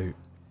worry about.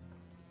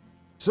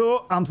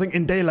 So, I'm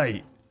thinking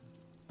daylight.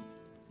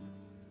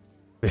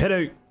 We head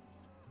out.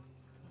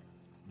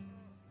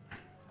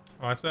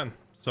 All right then.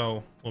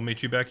 So we'll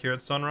meet you back here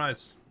at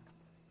sunrise.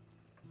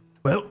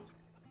 Well,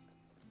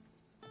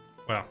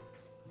 Well,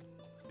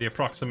 the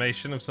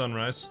approximation of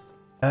sunrise.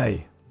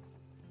 hey.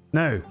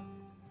 Now.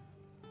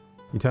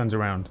 He turns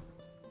around.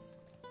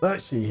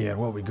 Let's see here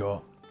what we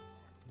got.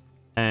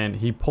 And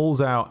he pulls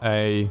out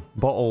a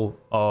bottle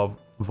of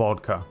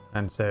vodka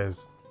and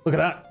says, "Look at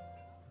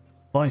that.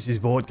 Nice is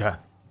vodka.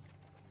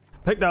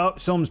 Picked that up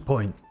Som's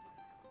Point.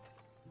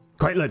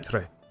 Quite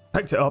literally.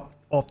 Picked it up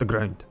off the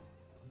ground.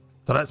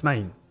 So that's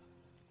mine.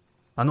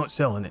 I'm not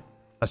selling it.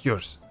 That's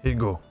yours. Here you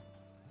go.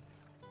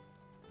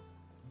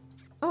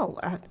 Oh,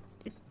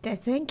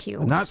 thank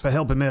you. And that's for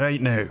helping me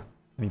right now."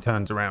 And he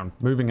turns around,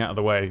 moving out of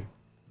the way.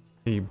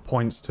 He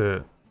points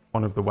to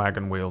one of the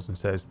wagon wheels and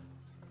says,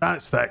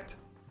 "That's fact.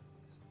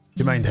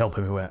 Do you mind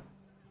helping me with it?"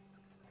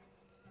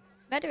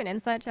 Can I do an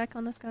insight check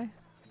on this guy?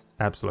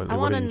 Absolutely. I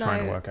What are wanna you trying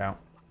to know- work out?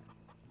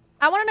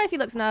 I want to know if he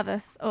looks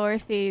nervous or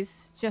if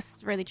he's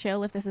just really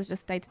chill, if this is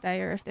just day to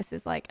day, or if this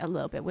is like a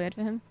little bit weird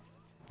for him.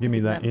 Give me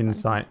He's that nervous then.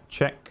 insight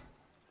check.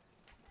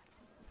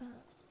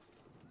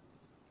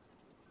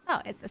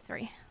 Oh, it's a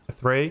 3. A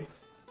 3.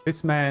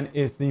 This man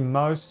is the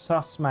most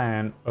sus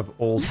man of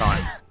all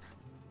time.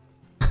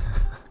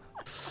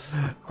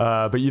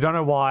 But you don't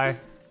know why. You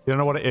don't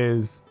know what it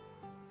is.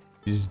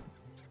 He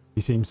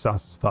seems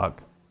sus as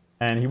fuck.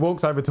 And he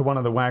walks over to one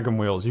of the wagon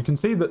wheels. You can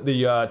see that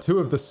the 2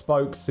 of the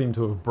spokes seem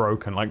to have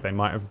broken, like they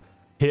might have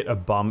hit a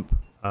bump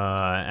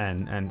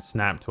and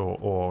snapped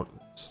or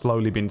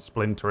slowly been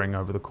splintering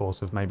over the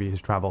course of maybe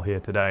his travel here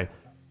today.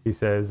 He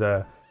says,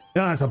 "Yeah,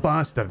 it's a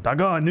bastard. I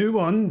got a new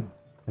one."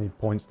 And he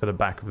points to the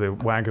back of the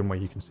wagon where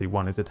you can see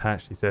one is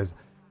attached. He says,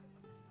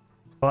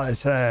 "Well,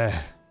 it's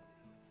a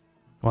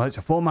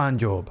 4-man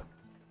job."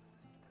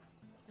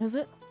 Is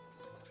it?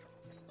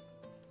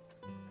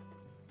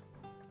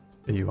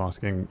 Are you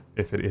asking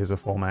if it is a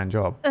 4-man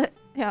job?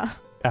 Yeah.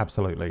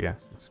 Absolutely, yes.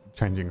 It's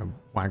changing a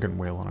wagon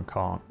wheel on a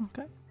cart.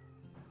 Okay.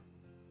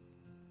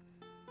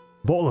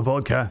 Bottle of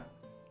vodka.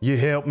 You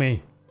help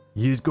me.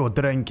 Yous go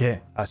drink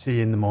it. I see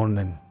you in the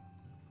morning.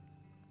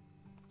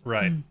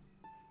 Right.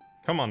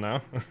 Come on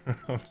now.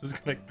 I'm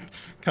just gonna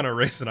kind of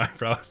raise an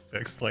eyebrow at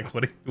Fix. Like,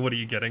 what are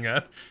you getting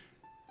at?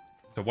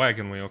 The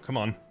wagon wheel. Come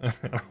on.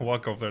 I'll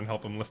walk over there and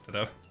help him lift it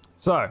up.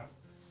 So,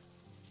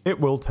 it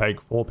will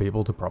take 4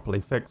 people to properly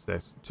fix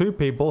this. 2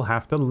 people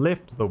have to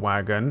lift the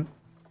wagon.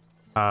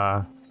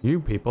 You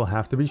people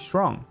have to be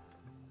strong.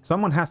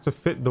 Someone has to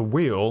fit the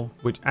wheel,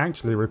 which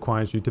actually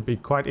requires you to be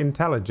quite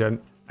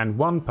intelligent, and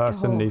 1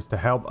 person needs to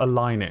help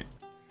align it,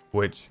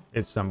 which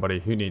is somebody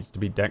who needs to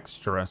be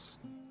dexterous.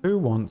 Who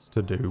wants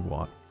to do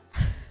what?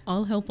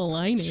 I'll help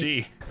align it.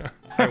 Gee,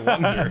 I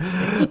wonder.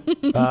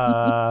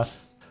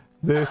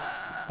 This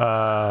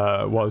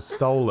was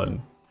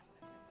stolen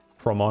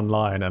from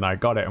online, and I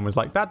got it and was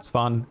like, "That's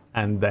fun,"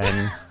 and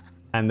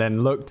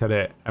then looked at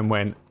it and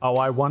went, "Oh,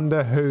 I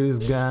wonder who's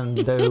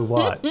gonna do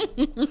what."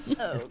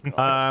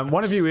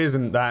 One of you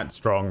isn't that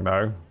strong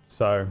though,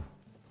 so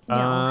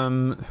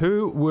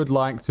who would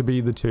like to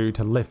be the 2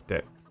 to lift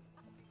it?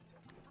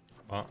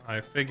 Well,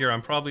 I figure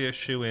I'm probably a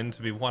shoe-in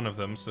to be one of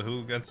them, so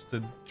who gets to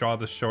draw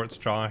the short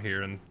straw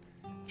here and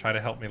try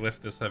to help me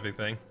lift this heavy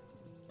thing?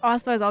 I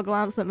suppose I'll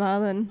glance at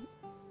Merlin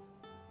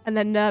and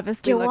then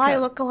nervously Do look I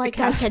at look like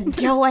the I cat. can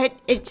do it?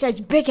 It's as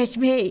big as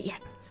me.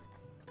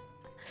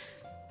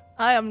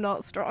 I am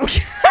not strong.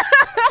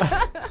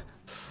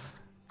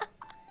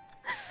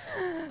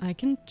 I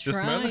can Does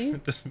try.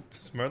 Merlin, does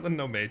Merlin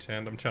know Mage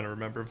Hand? I'm trying to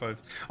remember if I've...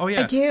 Oh,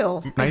 yeah. I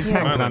do. I Mage do.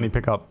 Hand can Merlin. only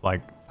pick up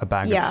like a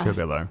bag Yeah. of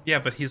sugar though. Yeah,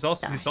 but he's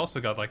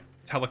also got, like,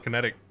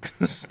 telekinetic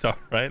stuff,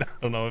 right? I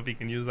don't know if he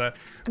can use that.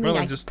 I mean,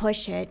 Merlin, I just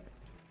push it.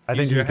 I use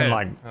think your you can head.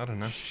 like I don't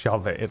know.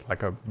 shove it. It's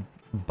like a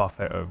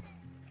buffet of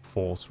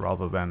force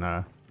rather than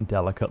a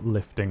delicate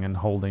lifting and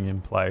holding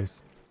in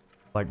place,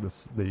 like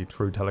the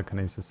true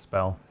telekinesis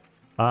spell.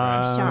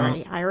 I'm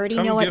sorry. I already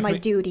come know what give my me-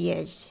 duty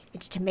is.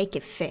 It's to make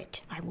it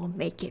fit. I will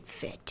make it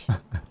fit.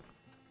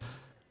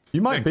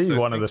 You might Thanks, be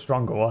one Sophie. of the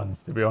stronger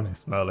ones, to be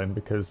honest, Merlin,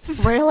 because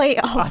Really?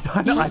 Oh,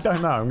 I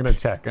don't know. I'm going to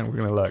check and we're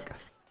going to look.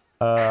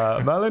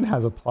 Merlin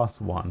has a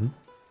 +1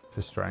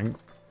 to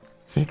strength.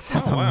 Fix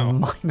has Oh, wow. a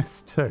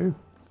 -2.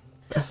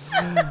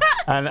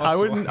 And I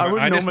wouldn't I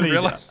didn't normally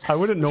realize. I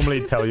wouldn't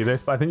normally tell you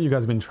this, but I think you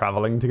guys have been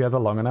traveling together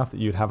long enough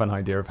that you'd have an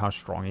idea of how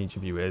strong each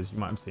of you is. You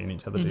might have seen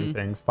each other do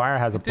things. Fire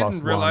has a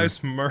Didn't +1.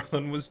 realize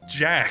Merlin was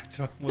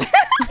jacked.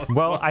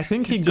 Well, I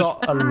think he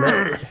got a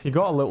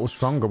little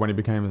stronger when he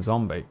became a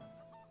zombie.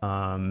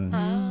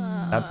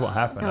 That's what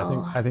happened.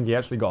 I think he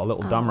actually got a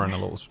little dumber and a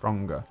little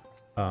stronger.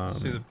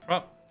 See, the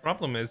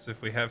problem is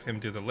if we have him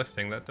do the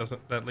lifting,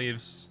 that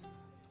leaves,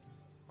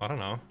 I don't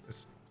know,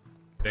 this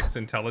Nick's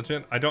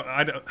intelligent. I don't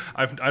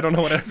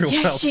know what everyone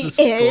Yes, she else's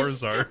is.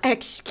 scores are.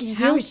 Excuse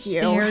How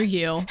you. dare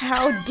you?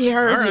 How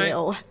dare All right.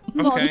 you?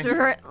 Okay.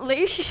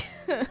 Moderately.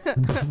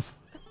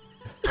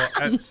 Well,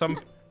 at some,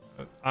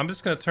 I'm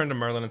just gonna turn to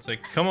Merlin and say,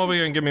 "Come over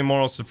here and give me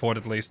moral support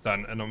at least,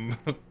 then." And I'm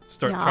gonna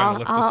start No, trying to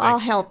lift the I'll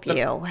thing. help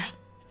you.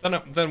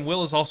 Then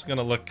Will is also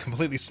gonna look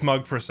completely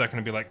smug for a second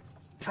and be like,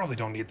 "Probably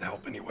don't need the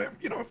help anyway.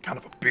 You know, I'm kind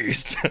of a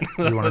beast."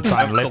 You want to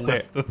try and Have lift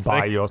the it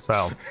by thing.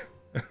 yourself.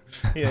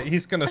 Yeah,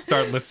 he's gonna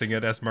start lifting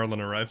it as Merlin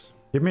arrives.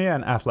 Give me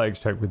an athletics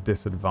check with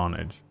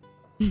disadvantage.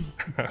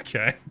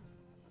 Okay.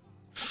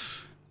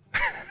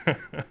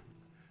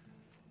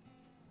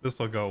 This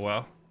will go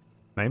well.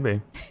 Maybe.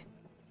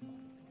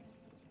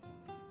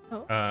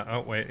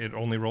 Oh wait, it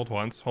only rolled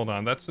once. Hold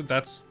on, that's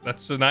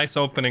a nice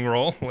opening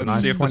roll. Let's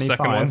nice see if the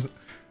second 25. one.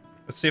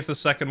 Let's see if the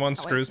second one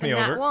screws me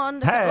That over.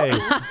 one. Hey!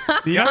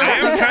 Do you know I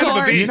am kind of a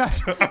course.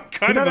 beast. I'm You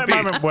kind know of a that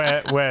beast.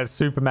 moment where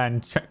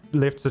Superman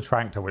lifts a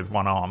tractor with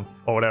one arm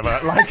or whatever?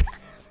 Like,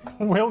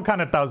 Will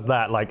kind of does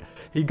that. Like,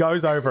 he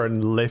goes over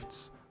and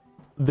lifts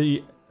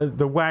the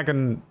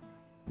wagon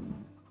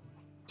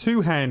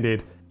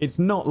two-handed. It's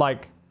not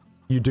like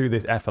you do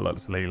this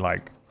effortlessly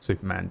like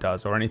Superman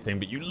does or anything,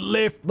 but you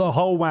lift the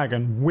whole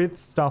wagon with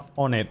stuff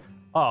on it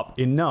up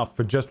enough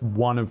for just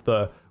one of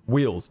the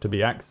wheels to be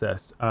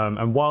accessed.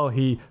 And while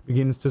he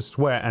begins to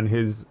sweat and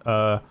his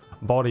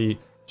body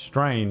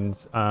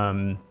strains,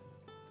 one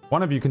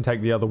of you can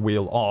take the other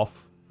wheel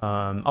off.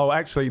 Oh,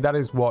 actually, that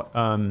is what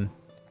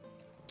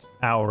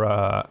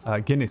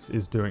our Guinness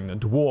is doing. The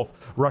dwarf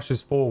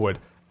rushes forward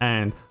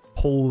and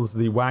pulls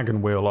the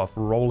wagon wheel off,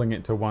 rolling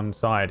it to one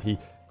side. He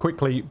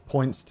quickly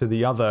points to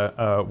the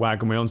other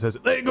wagon wheel and says,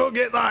 "There, go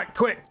get that,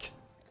 quick!"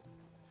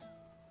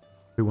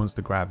 Who wants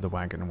to grab the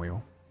wagon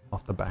wheel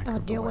off the back I'll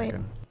of the do it.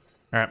 wagon?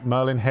 All right,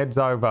 Merlin heads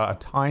over. A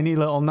tiny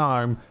little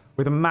gnome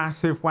with a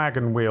massive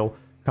wagon wheel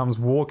comes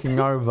walking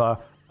over.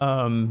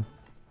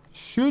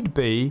 Should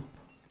be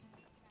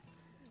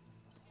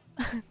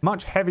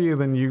much heavier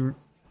than you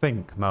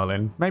think,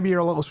 Merlin. Maybe you're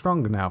a little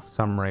stronger now for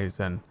some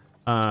reason.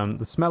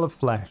 The smell of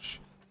flesh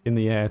in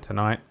the air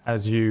tonight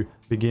as you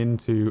begin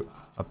to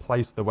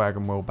place the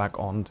wagon wheel back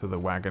onto the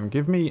wagon.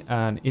 Give me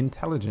an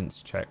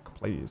intelligence check,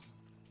 please.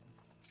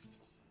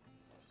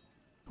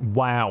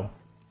 Wow.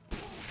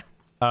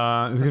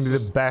 This is going to be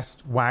the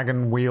best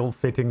wagon wheel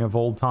fitting of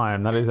all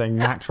time. That is a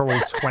natural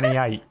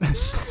 28.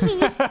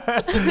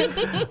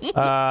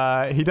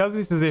 He does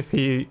this as if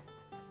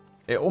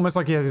almost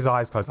like he has his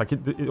eyes closed. Like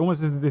it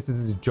almost as if this is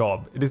his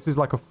job. This is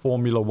like a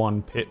Formula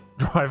One pit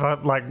driver,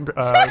 like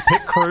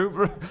pit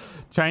crew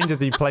change as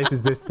he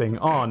places this thing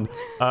on.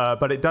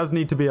 But it does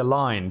need to be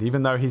aligned,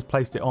 even though he's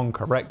placed it on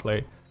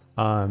correctly.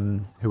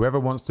 Whoever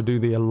wants to do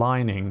the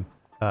aligning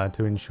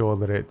to ensure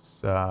that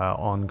it's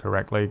on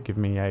correctly, give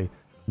me a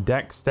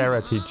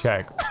dexterity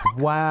check.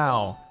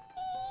 Wow.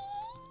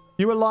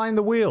 You align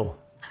the wheel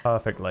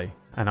perfectly,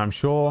 and I'm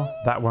sure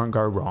that won't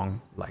go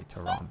wrong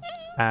later on.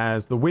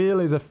 As the wheel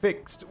is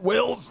affixed,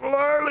 Will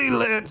slowly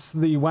lets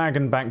the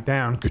wagon back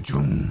down.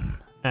 Ka-choom.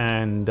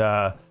 And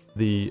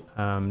the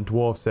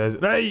dwarf says,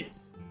 "Hey,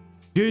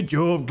 good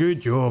job,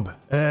 good job.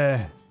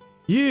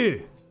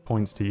 You,"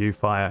 points to you,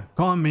 Fire.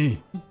 "Come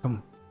me.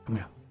 Come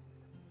here."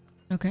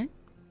 Okay.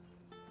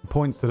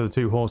 Points to the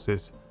two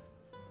horses.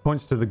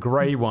 Points to the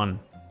grey one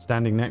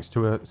standing next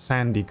to a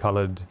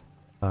sandy-coloured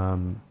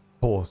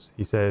horse.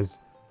 He says,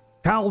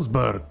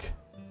 "Carlsberg,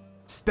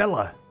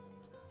 Stella."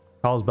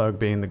 Carlsberg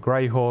being the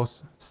grey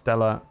horse,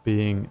 Stella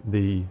being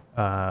the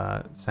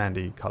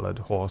sandy-coloured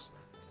horse.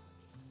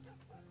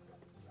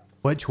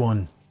 Which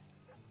one?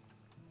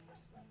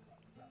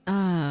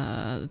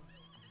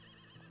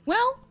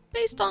 Well,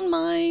 based on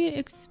my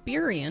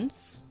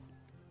experience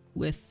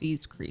with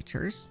these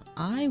creatures,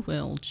 I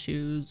will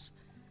choose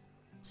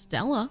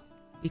Stella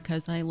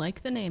because I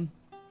like the name.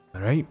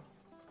 All right,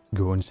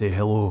 go and say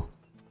hello.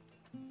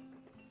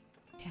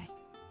 Okay.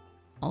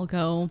 I'll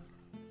go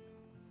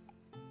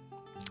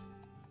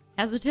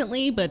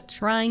hesitantly, but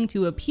trying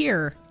to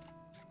appear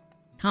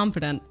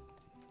confident.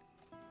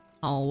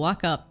 I'll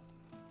walk up.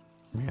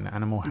 Give me an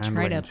animal Try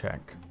handling to-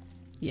 check.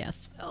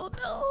 Yes. Oh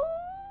no.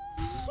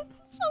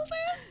 So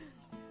bad.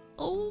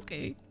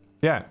 Okay.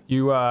 Yeah,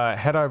 you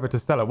head over to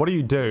Stella. What do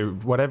you do?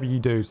 Whatever you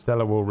do,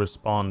 Stella will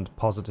respond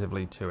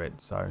positively to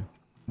it. So,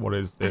 what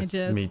is this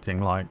just-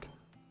 meeting like?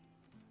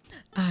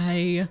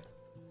 I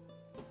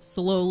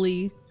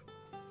slowly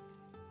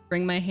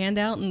bring my hand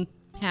out and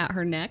pat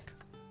her neck.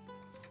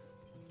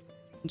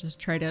 Just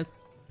try to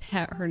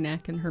pat her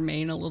neck and her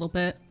mane a little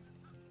bit.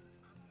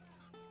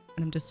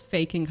 And I'm just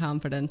faking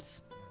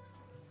confidence.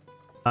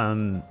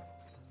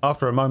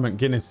 After a moment,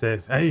 Guinness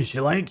says, "Hey, she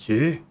likes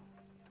you.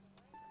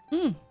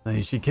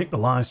 Hey, she kicked the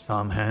last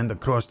farmhand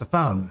across the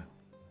farm."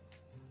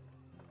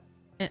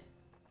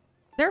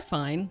 They're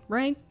fine,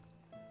 right?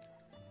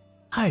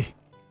 Hi,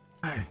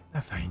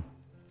 they're fine.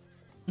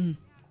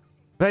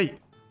 Right,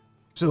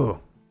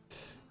 so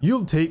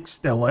you'll take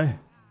Stella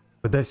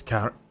with this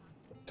cart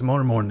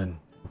tomorrow morning,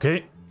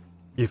 okay?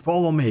 You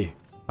follow me.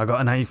 I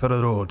got an eye for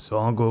the road, so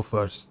I'll go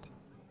first.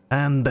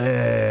 And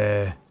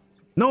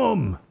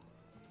Gnome!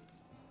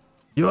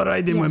 You're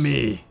riding with Yes.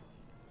 me.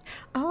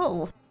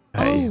 Oh.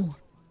 Hey, Oh,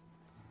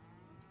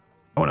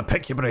 I want to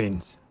pick your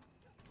brains.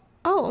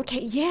 Oh,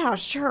 okay. Yeah,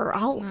 sure.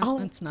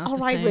 It's not I'll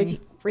the ride same.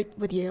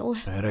 with you. All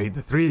right,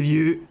 the three of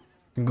you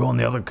can go on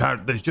the other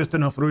cart. There's just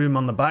enough room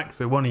on the back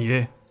for one of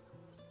you.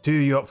 Two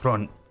of you up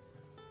front.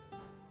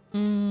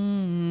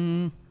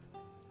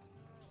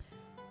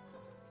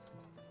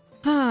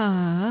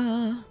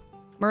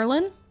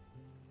 Merlin?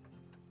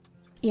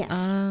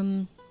 Yes.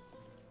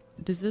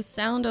 Does this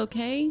sound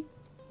okay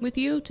with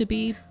you to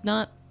be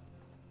not?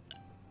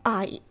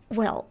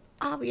 Well,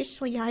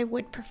 obviously I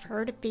would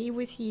prefer to be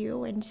with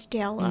you and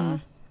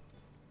Stella.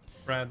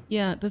 Brad,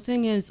 Yeah, the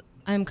thing is,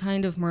 I'm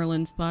kind of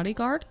Merlin's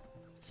bodyguard,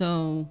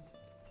 so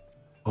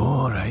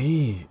All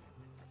right.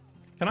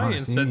 can I I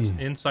see.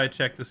 inside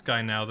check this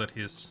guy now that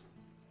he's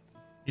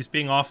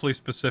being awfully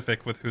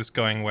specific with who's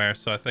going where?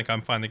 So I think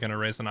I'm finally going to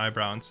raise an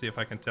eyebrow and see if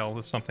I can tell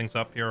if something's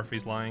up here or if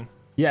he's lying.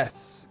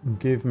 Yes,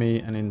 give me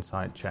an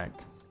insight check.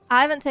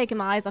 I haven't taken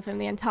my eyes off him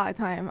the entire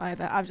time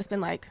either. I've just been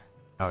like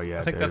Oh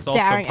yeah, I think dude. that's also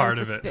staring at part him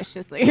of it.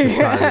 suspiciously.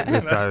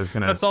 This guy is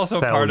gonna that's also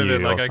sell part of you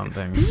it, like, or I-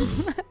 something.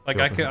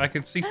 Like I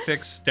can see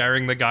Fix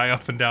staring the guy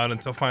up and down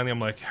until finally I'm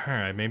like, all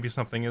right, maybe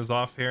something is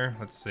off here.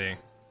 Let's see.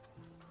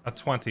 A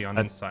 20 on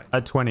insight.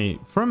 At 20,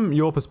 from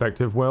your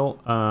perspective, Will,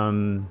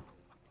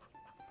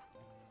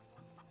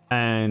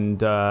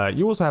 and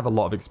you also have a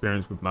lot of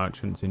experience with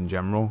merchants in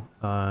general.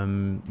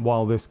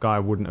 While this guy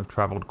wouldn't have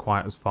traveled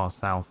quite as far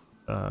south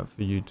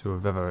for you to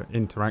have ever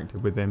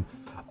interacted with him,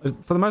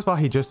 for the most part,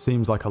 he just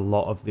seems like a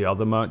lot of the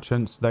other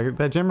merchants. They're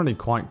generally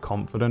quite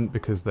confident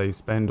because they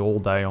spend all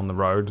day on the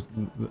road.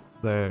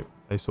 They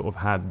sort of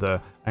had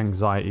the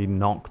anxiety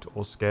knocked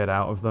or scared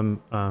out of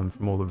them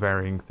from all the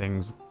varying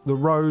things. The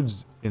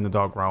roads in the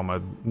Dark Realm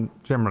are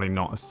generally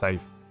not a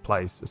safe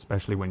place,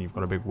 especially when you've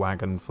got a big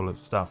wagon full of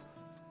stuff.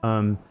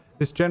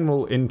 This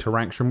general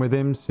interaction with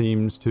him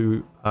seems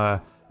to,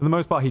 for the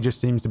most part, he just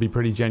seems to be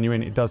pretty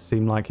genuine. It does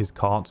seem like his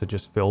carts are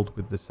just filled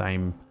with the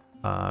same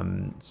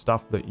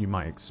stuff that you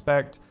might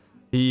expect.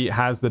 He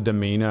has the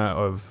demeanor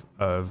of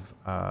a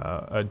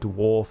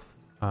dwarf.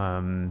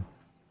 Do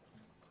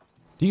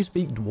you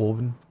speak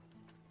Dwarven?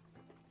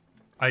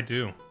 I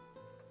do.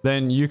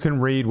 Then you can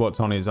read what's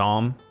on his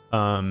arm.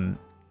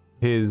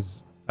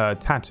 His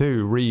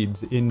tattoo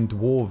reads in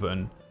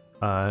Dwarven.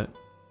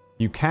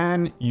 You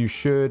can, you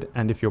should,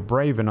 and if you're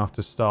brave enough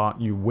to start,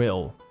 you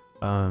will.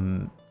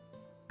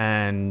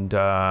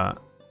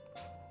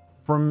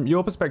 From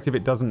your perspective, he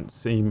doesn't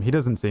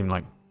seem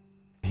like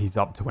he's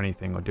up to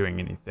anything or doing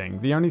anything.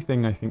 The only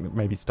thing I think that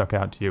maybe stuck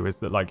out to you is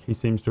that like he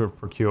seems to have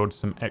procured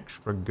some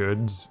extra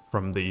goods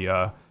from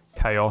the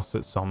chaos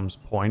at Som's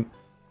Point.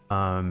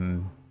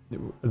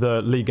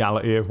 The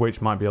legality of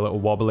which might be a little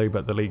wobbly,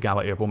 but the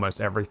legality of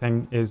almost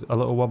everything is a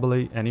little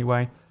wobbly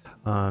anyway.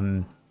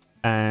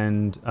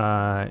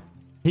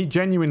 He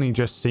genuinely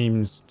just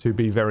seems to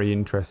be very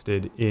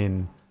interested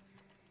in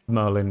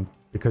Merlin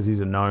because he's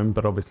a gnome,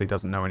 but obviously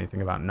doesn't know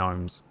anything about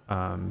gnomes.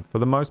 For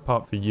the most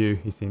part, for you,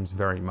 he seems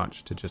very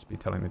much to just be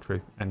telling the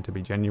truth and to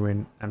be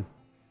genuine and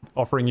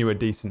offering you a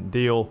decent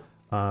deal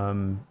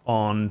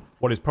on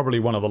what is probably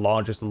one of the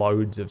largest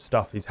loads of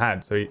stuff he's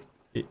had. So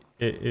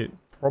it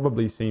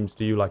probably seems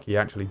to you like he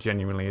actually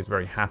genuinely is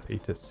very happy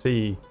to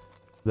see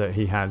that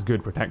he has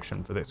good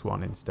protection for this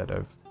one instead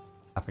of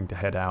having to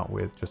head out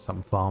with just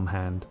some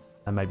farmhand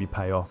and maybe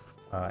pay off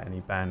any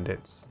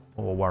bandits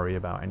or worry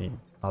about any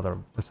other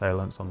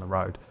assailants on the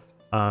road.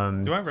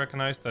 Do I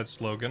recognize that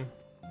slogan?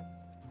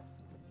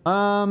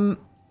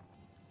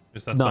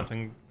 Is that No.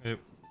 something?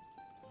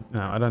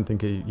 No, I don't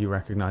think you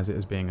recognize it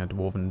as being a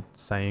dwarven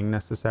saying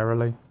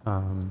necessarily.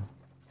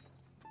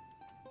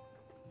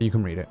 You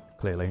can read it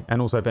clearly,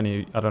 and also I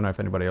don't know if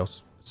anybody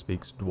else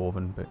speaks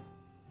dwarven,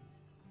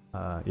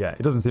 but yeah,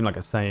 it doesn't seem like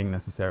a saying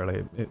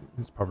necessarily.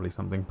 It's probably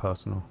something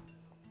personal.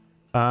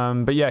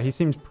 But yeah, he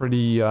seems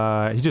pretty.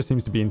 He just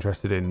seems to be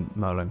interested in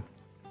Merlin.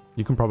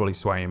 You can probably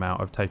sway him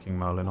out of taking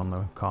Merlin on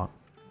the cart.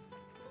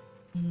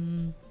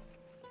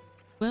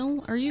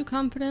 Well, are you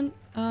confident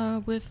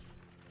with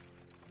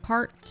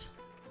cart?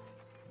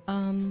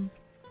 You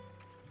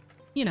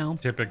know.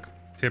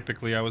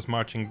 Typically, I was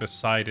marching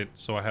beside it,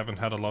 so I haven't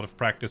had a lot of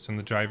practice in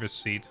the driver's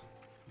seat.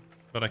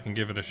 But I can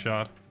give it a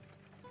shot.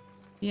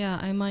 Yeah,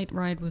 I might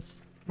ride with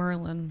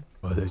Merlin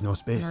Well, there's no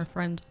space. and our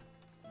friend.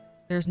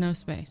 There's no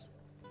space.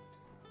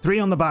 3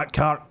 on the back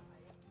cart,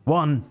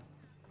 1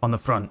 on the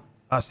front.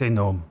 I say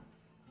no.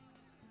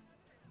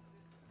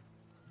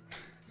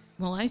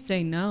 Well, I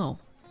say no.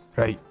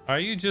 Right. Are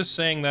you just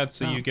saying that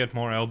so Oh. you get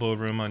more elbow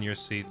room on your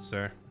seat,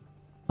 sir?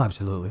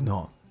 Absolutely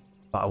not.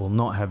 But I will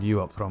not have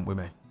you up front with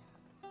me.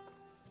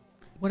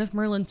 What if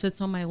Merlin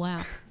sits on my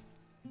lap?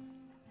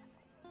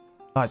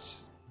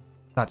 That's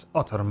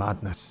utter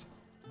madness.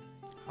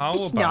 How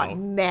It's about not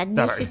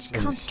madness, That it's is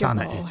comfortable.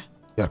 insanity.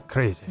 You're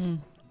crazy.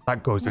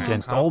 That goes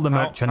against How- all the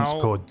how- merchants'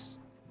 how- codes.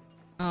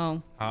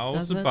 Oh. how's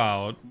Does it?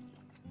 about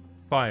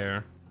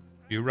Fire?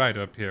 You ride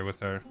up here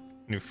with our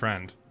new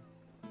friend,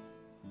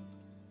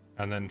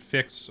 and then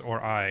Fix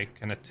or I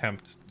can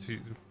attempt to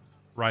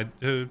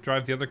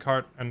drive the other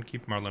cart and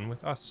keep Merlin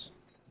with us.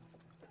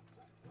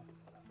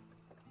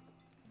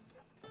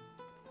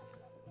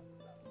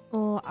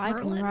 Or I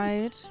can Merlin?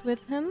 ride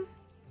with him.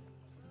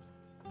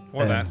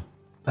 Or that.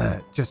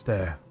 Just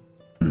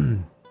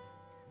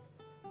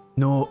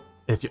no,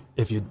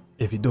 if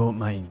you don't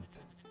mind,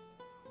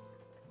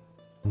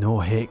 no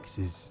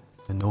hexes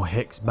and no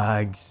hex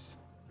bags.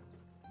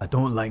 I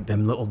don't like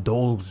them little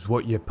dolls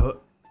what you put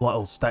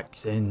little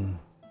sticks in.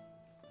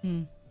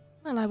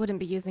 Well, I wouldn't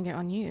be using it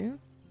on you.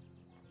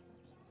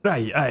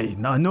 Right, aye,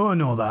 no,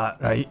 know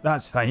that, right?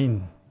 That's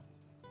fine.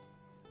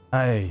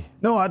 Aye,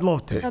 no, I'd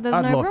love to. Oh, there's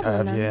I'd no love to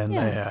problem have you then, in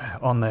yeah.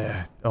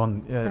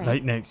 right.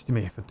 Right. Next to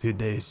me for 2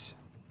 days.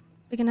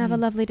 We can have a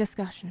lovely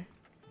discussion.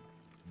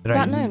 Right,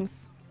 About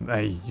gnomes.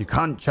 Aye, you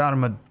can't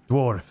charm a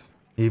dwarf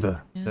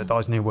either. Yeah. That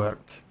doesn't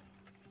work.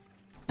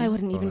 I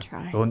wouldn't even So,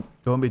 try.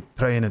 Don't be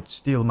trying to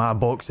steal my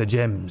box of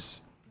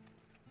gems.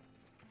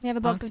 You have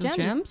a box, of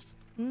gems?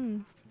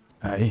 Mm.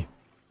 Aye,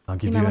 I'll You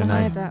give might you want an to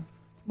eye. hide that.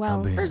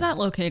 Well, be- Where's that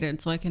located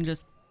so I can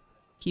just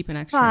keep an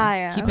extra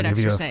Fire. keep I'll it give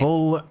you extra a safe?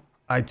 full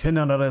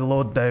itinerary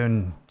load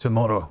down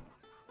tomorrow.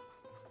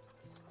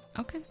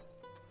 Okay.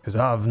 Because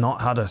I've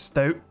not had a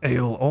stout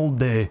ale all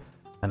day,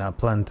 and I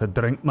plan to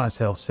drink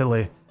myself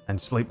silly and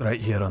sleep right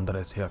here under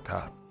his hair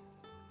cart.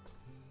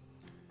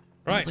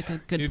 Right. like a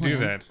good you plan. do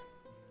that.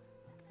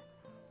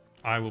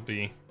 I will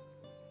be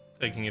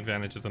taking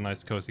advantage of the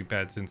nice cozy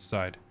beds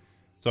inside.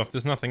 So if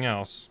there's nothing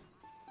else,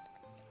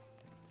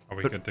 are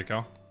we good to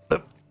go?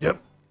 Yep.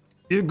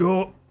 You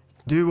go.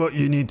 Do what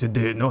you need to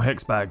do. No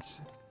hex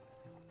bags.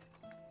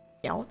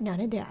 No, none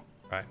of that.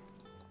 Right.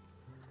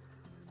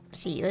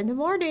 See you in the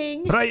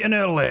morning. Bright and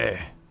early.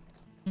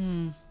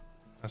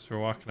 As we're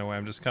walking away,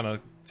 I'm just kind of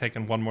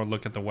taking one more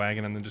look at the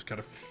wagon and then just kind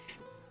of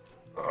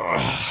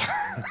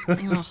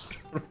Ugh.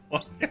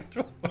 walking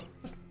towards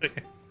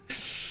it.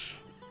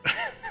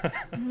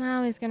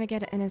 now he's going to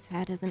get it in his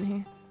head, isn't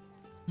he?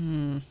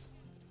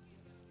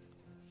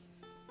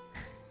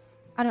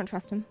 I don't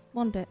trust him.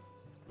 One bit.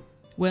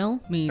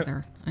 Will? Me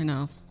either. I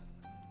know.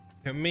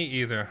 Yeah, me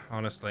either,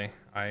 honestly.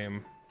 I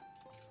am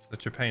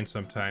such a pain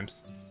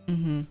sometimes.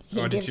 Mm-hmm. He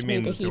Or did gives you me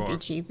mean the the dwarf?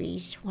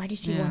 heebie-jeebies. Why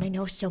does he Yeah. want to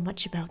know so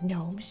much about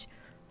gnomes?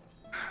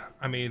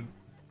 I mean,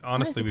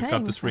 honestly, he we've got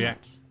paying this so much?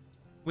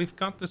 We've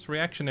got this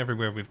reaction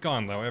everywhere we've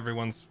gone, though.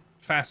 Everyone's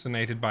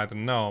fascinated by the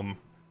gnome.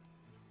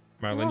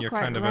 Merlin, You're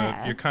quite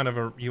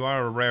rare. you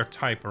are a rare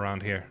type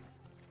around here.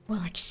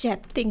 Well,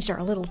 except things are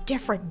a little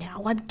different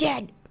now. I'm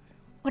dead.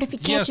 What if he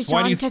Yes, catches why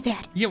do on you to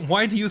that? Yeah,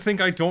 why do you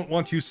think I don't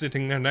want you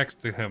sitting there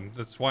next to him?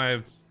 That's why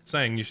I'm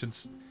saying you should,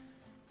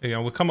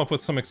 we'll come up with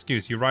some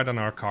excuse. You ride on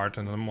our cart,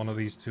 and then one of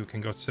these two can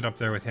go sit up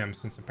there with him,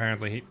 since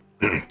apparently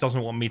he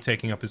doesn't want me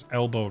taking up his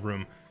elbow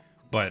room.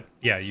 But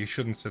yeah, you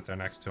shouldn't sit there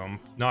next to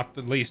him. Not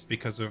the least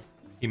because of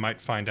he might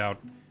find out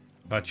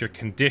about your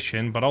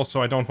condition, but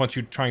also I don't want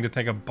you trying to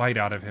take a bite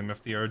out of him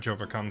if the urge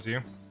overcomes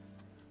you.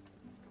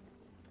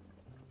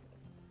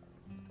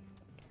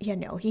 You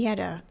know, he had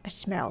a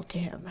smell to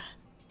him.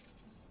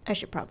 I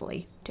should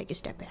probably take a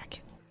step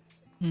back.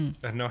 And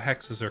no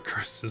hexes or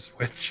curses,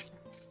 witch.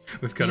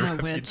 We've got Yeah, a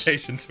witch.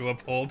 reputation to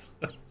uphold.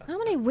 How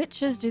many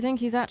witches do you think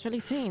he's actually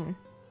seen?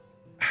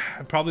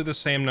 Probably the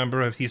same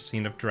number of he's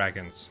seen of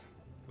dragons,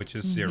 which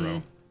is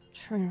 0.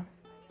 True.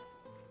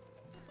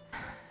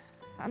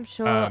 I'm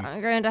sure Um,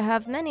 I'm going to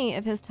have many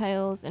of his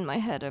tales in my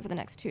head over the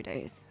next 2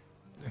 days.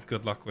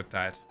 Good luck with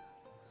that.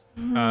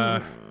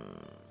 Hang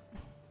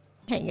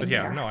in But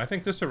yeah, there. no, I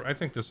think this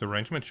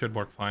arrangement should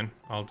work fine.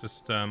 I'll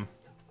just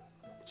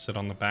sit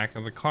on the back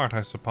of the cart,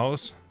 I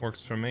suppose.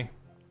 Works for me.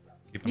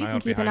 Keep an You eye can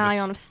out keep an behind eye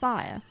us. on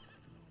fire.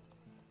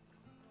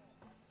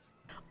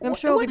 I'm What-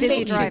 sure we'll what be busy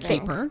makes you driving.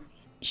 think- Keep her.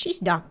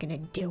 She's not gonna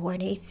do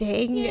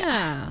anything.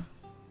 Yeah.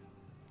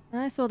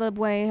 I saw the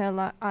way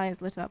her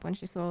eyes lit up when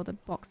she saw the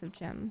box of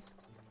gems.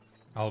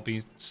 I'll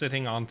be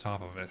sitting on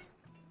top of it.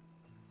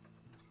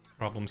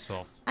 Problem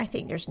solved. I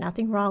think there's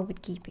nothing wrong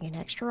with keeping an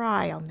extra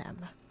eye on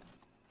them.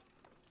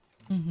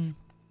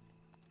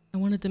 I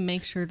wanted to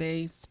make sure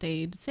they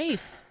stayed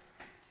safe.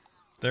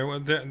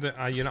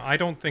 I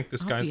don't think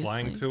this guy's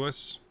lying Obviously. to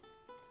us.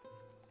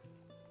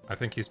 I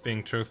think he's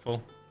being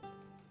truthful.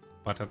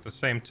 But at the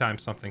same time,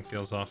 something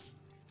feels off.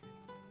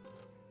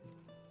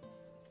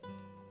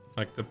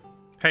 Like, the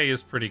pay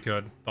is pretty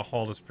good. The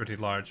haul is pretty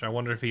large. I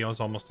wonder if he was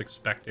almost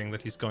expecting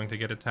that he's going to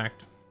get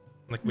attacked.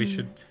 Like, we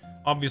should...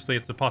 Obviously,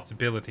 it's a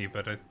possibility,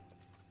 but I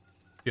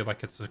feel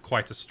like it's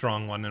quite a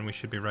strong one, and we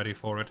should be ready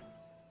for it.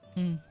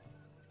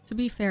 To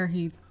be fair,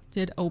 he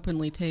did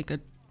openly take a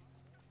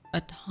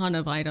ton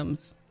of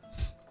items.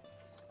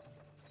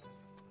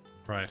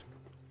 Right.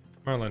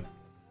 Merlin,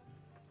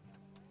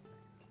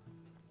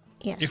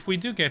 Yes. if we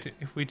do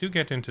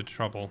get into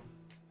trouble,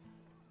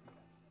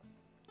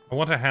 I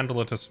want to handle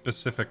it a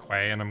specific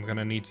way, and I'm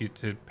gonna need you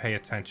to pay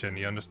attention.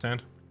 You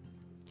understand?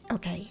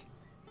 Okay.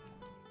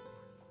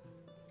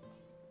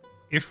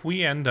 If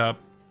we end up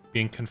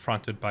being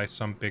confronted by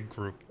some big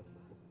group,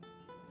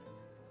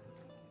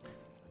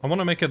 I want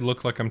to make it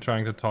look like I'm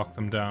trying to talk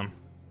them down.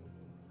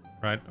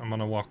 Right? I'm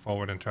gonna walk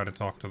forward and try to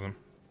talk to them.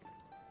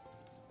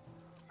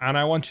 And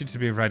I want you to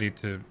be ready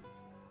to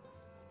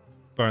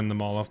burn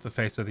them all off the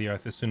face of the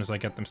earth as soon as I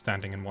get them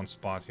standing in one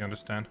spot. You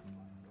understand?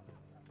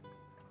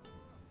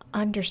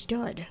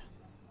 Understood.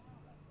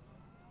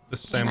 The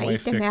same I way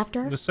eat them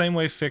after? The same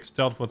way Fix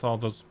dealt with all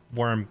those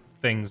worm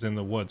things in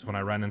the woods when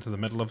I ran into the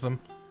middle of them.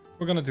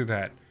 We're gonna do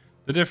that.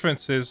 The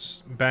difference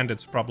is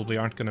bandits probably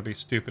aren't gonna be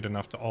stupid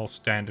enough to all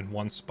stand in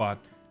one spot.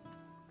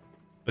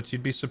 But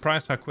you'd be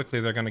surprised how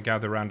quickly they're gonna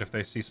gather around if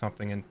they see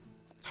something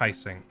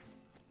enticing.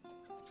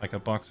 Like a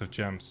box of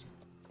gems.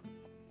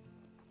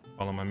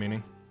 Follow my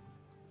meaning?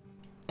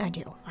 I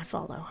do. I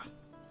follow.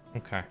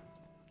 Okay.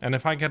 And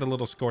if I get a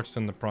little scorched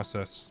in the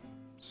process,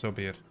 so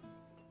be it.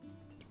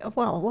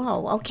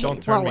 Whoa, okay.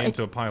 Don't turn me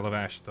into a pile of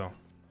ash, though.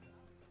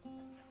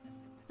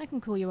 I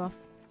can cool you off.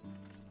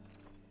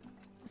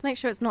 Just make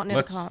sure it's not near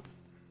the carts.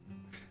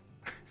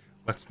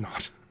 Let's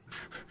not.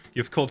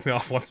 You've cooled me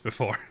off once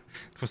before.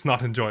 It was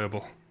not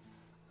enjoyable.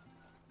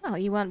 Well,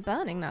 you weren't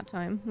burning that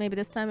time. Maybe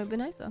this time it'd be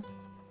nicer.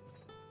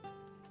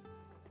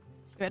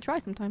 Give it a try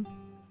sometime.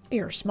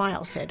 Your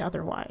smile said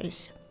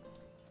otherwise.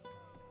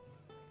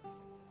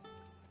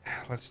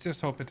 Let's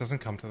just hope it doesn't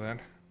come to that.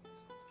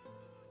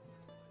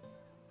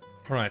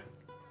 Alright.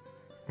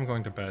 I'm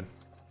going to bed.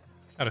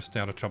 Gotta stay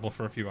out of trouble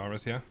for a few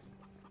hours, yeah?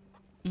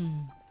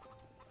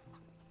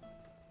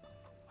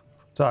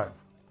 So,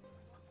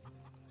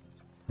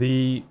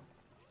 the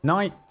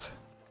night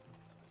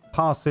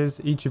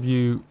passes, each of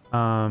you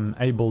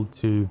able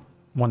to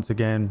once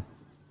again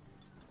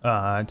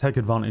take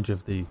advantage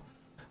of the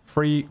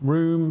free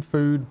room,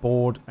 food,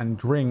 board, and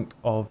drink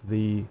of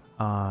the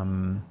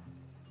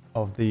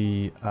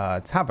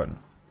tavern.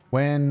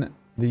 When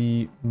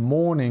the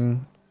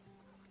morning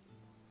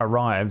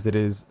arrives, it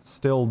is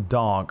still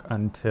dark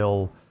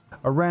until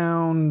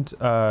around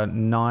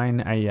 9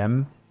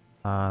 a.m.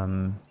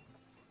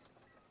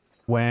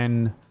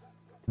 When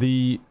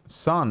the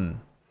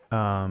sun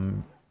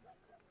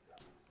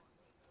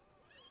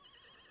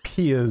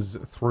peers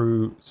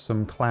through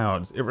some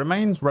clouds. It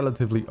remains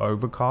relatively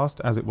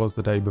overcast as it was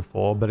the day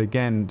before, but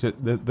again,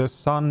 the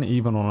sun,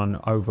 even on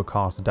an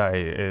overcast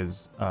day,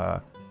 is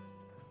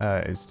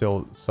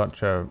still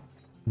such a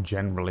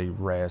generally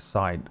rare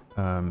sight,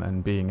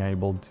 and being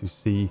able to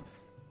see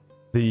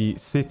the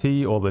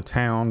city or the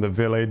town, the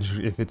village,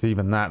 if it's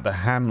even that, the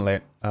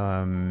hamlet,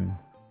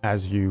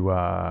 as you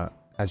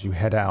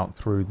head out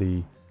through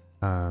the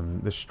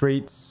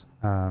streets,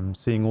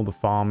 seeing all the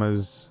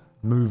farmers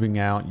moving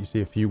out. You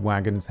see a few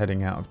wagons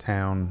heading out of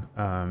town,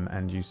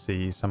 and you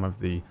see some of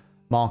the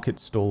market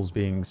stalls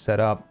being set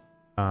up.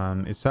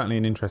 It's certainly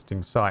an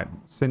interesting sight.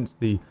 Since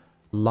the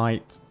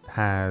light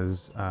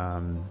has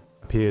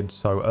appeared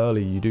so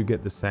early, you do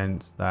get the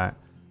sense that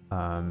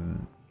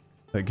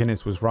that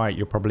Guinness was right.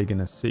 You're probably going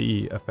to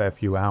see a fair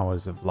few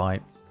hours of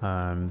light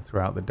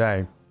throughout the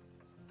day.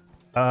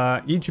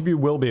 Each of you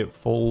will be at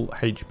full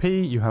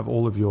HP. You have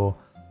all of your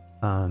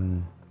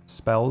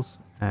spells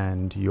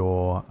and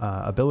your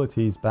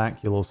abilities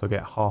back. You'll also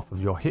get half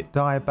of your hit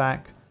die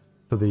back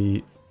for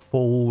the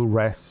full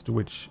rest,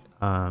 which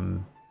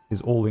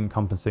is all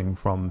encompassing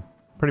from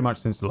pretty much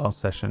since the last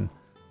session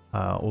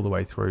all the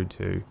way through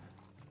to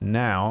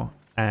now.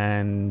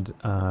 And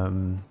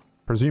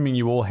presuming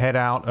you all head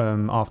out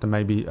after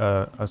maybe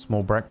a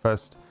small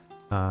breakfast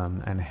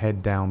and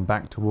head down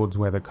back towards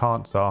where the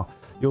carts are,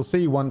 you'll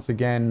see once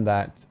again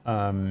that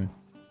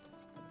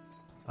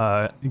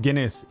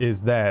Guinness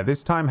is there.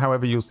 This time,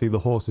 however, you'll see the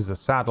horses are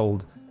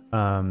saddled,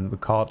 the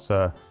carts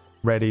are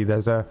ready.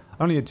 There's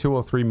only 2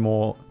 or 3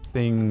 more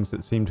things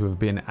that seem to have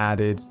been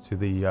added to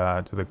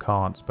the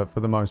carts, but for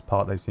the most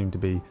part, they seem to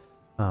be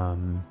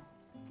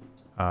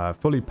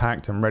fully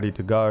packed and ready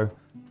to go.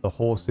 The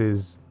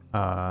horses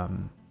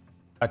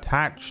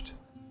attached,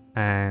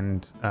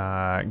 and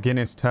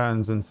Guinness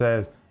turns and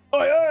says,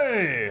 "Oi,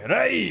 oi,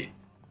 right!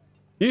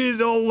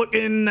 Yous are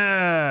looking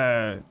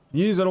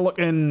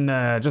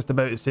just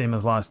about the same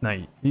as last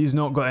night. Yous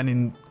not got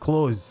any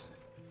clothes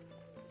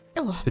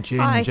Oh, to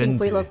change I think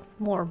we into. look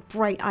more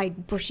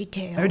bright-eyed,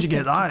 bushy-tailed. How'd you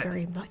get Thank that? you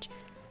very much.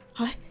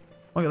 Huh?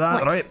 Look at that,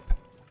 What? right?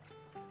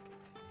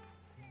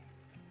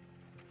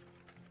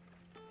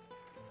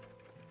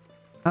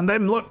 And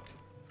then look,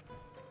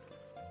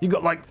 you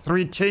got like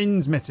 3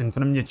 chains missing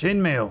from your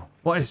chainmail.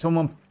 What if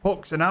someone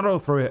pokes an arrow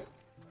through it?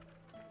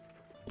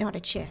 Not a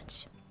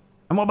chance.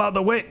 And what about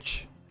the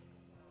witch?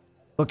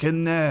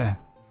 Looking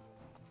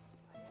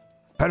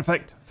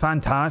perfect,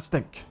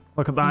 fantastic.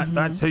 Look at that.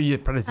 That's how you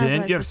As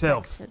present I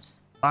yourself. suspected.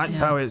 That's Yeah.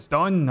 how it's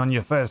done on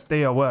your first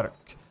day of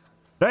work.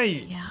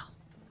 Right. Yeah.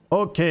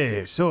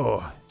 Okay,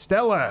 so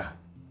Stella,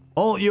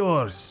 all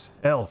yours,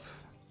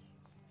 elf.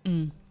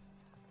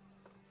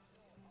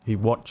 He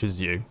watches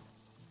you.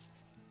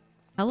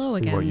 Hello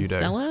See again, what you do.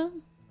 Stella.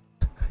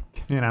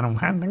 Give me an animal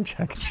handling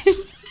check.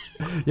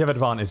 You have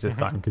advantage this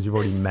time because you've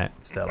already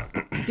met Stella.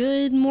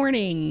 Good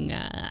morning.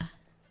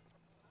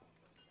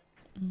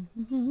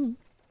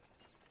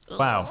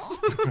 Wow.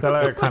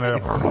 Stella kind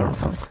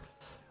of.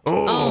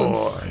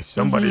 Oh,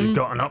 somebody's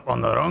gotten up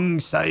on the wrong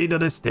side of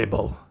the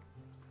stable.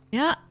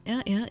 Yeah.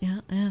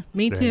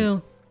 Me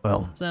too.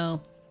 Well,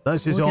 So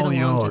This is We'll all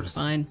get along yours. just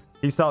fine.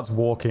 He starts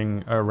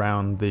walking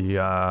around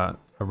the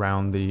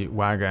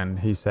wagon.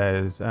 He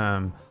says,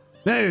 "Now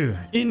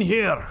in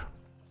here,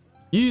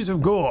 yous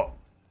have got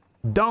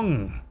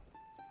dung,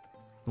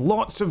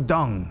 lots of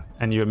dung,"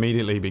 and you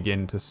immediately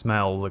begin to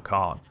smell the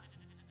cart.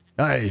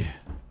 Aye,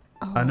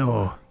 I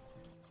know,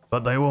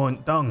 but they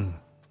want dung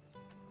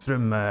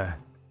from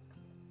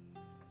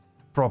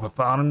proper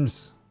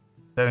farms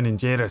down in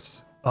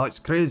Jerris. Oh, it's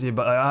crazy,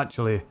 but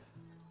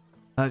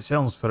that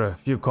sells for a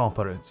few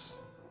copper. It's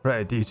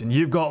pretty decent.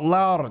 You've got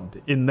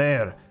lard in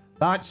there.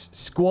 That's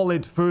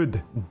squalid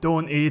food.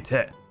 Don't eat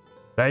it.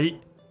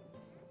 Right?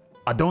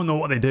 I don't know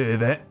what they do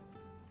with it.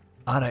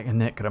 I reckon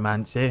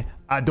necromancy.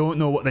 I don't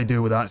know what they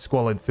do with that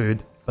squalid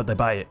food, but they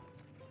buy it.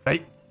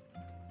 Right?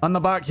 On the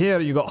back here,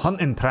 you got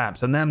hunting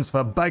traps, and them's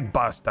for big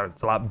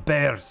bastards like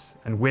bears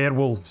and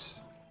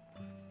werewolves.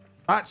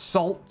 That's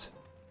salt.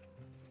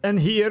 In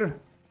here,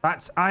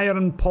 that's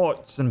iron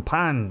pots and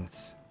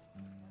pans.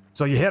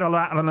 So you hear a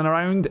rattling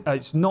around,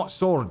 it's not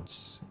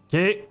swords,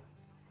 okay?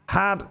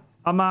 Had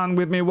a man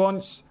with me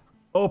once,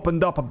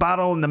 opened up a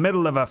barrel in the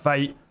middle of a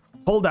fight,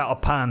 pulled out a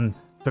pan,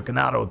 took an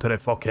arrow to the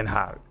fucking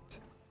heart.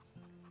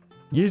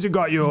 You've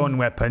got your own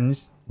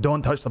weapons,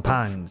 don't touch the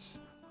pans.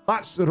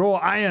 That's raw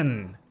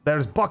iron.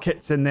 There's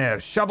buckets in there,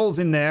 shovels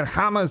in there,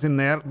 hammers in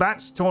there.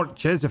 That's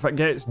torches if it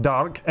gets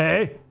dark,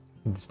 eh?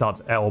 He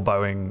starts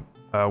elbowing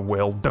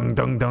Will, dung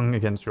dung dung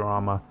against your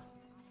armor.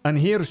 And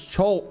here's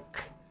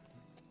chalk.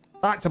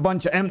 That's a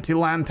bunch of empty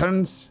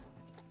lanterns.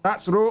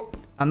 That's rope,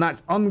 and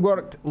that's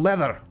unworked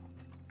leather.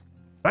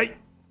 Right?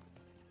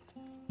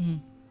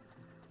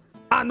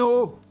 I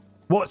know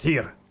what's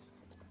here.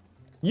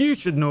 You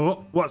should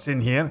know what's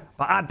in here,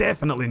 but I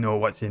definitely know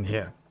what's in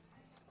here.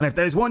 And if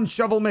there's one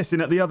shovel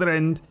missing at the other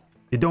end,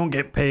 you don't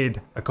get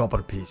paid a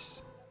copper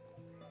piece.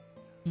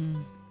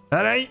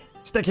 Alright?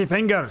 Sticky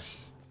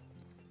fingers.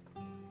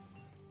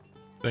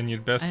 Then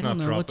you'd best I not don't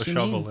know drop what the you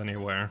shovel mean.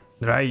 anywhere.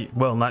 Right,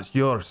 well, that's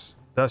yours.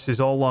 This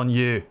is all on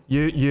you.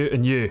 You,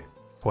 and you.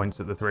 Points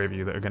at the three of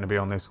you that are going to be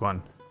on this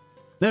one.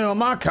 Now, on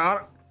my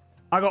cart,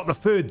 I got the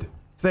food.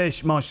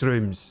 Fish,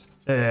 mushrooms,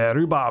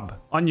 rhubarb,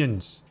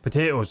 onions,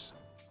 potatoes.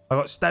 I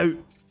got stout.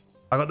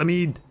 I got the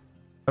mead.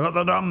 I got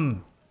the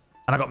rum.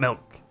 And I got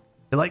milk.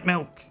 You like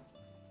milk?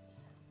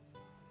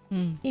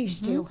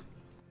 Used to.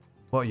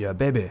 What are you, a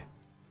baby?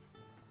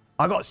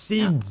 I got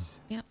seeds.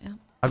 Yep.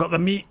 I got the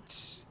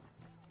meats.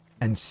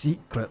 And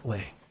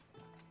secretly,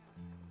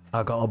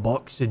 I got a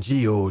box of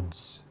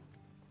geodes.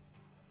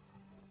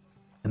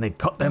 And they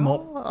cut them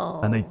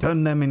up and they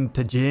turn them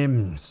into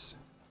gems.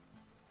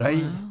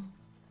 Right?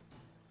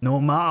 No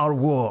matter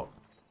what,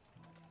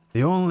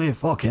 the only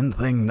fucking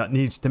thing that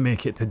needs to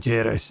make it to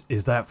Jerris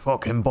is that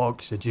fucking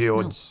box of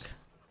geodes.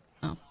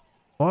 Oh.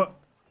 What?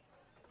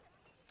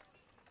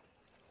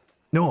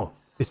 No,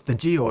 it's the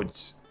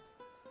geodes.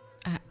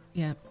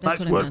 Yeah, That's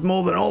what I worth meant.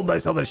 more than all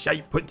this other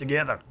shite put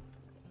together.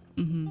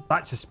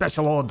 That's a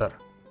special order.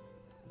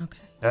 Okay.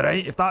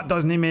 Alright, if that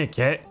doesn't make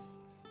it,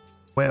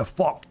 we're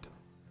fucked.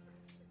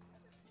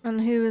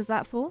 And who is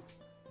that for?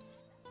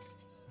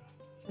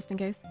 Just in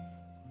case.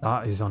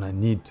 That is on a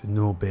need to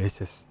know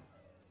basis.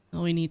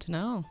 Well, we need to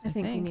know. I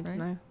think we need right? to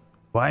know.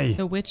 Why?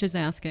 The witch is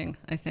asking.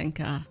 I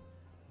think.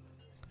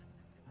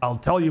 I'll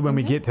tell you when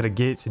we get to the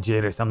gates of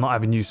Jerris. I'm not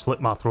having you slit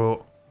my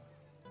throat.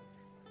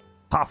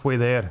 Halfway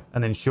there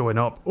and then showing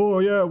up. Oh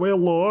yeah, we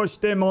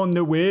lost him on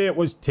the way. It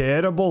was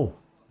terrible.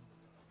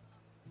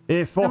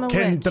 A fucking witch,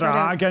 I don't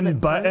dragon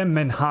slit bit him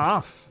in throats.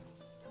 half.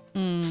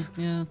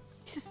 Yeah.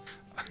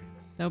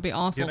 That would be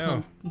awful. You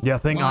know. You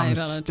think Lie I'm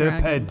about a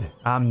stupid? dragon.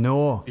 I'm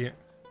no. Yeah,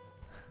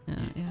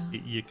 Yeah.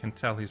 you can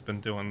tell he's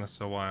been doing this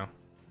a while.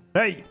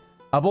 Right.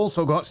 I've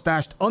also got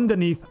stashed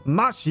underneath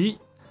my sheet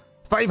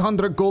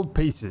 500 gold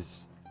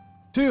pieces,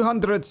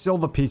 200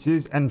 silver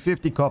pieces, and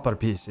 50 copper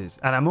pieces.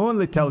 And I'm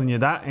only telling you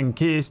that in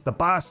case the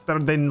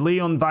bastard in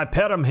Leon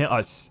Viperum hit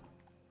us.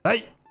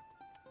 Right?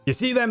 You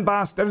see them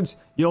bastards?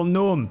 You'll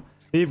know them.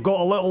 They've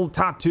got a little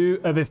tattoo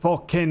of a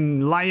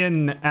fucking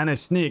lion and a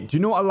snake. Do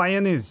you know what a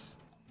lion is?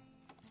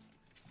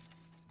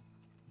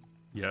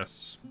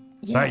 Yes.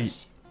 Yes.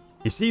 Right.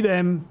 You see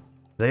them?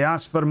 They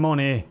ask for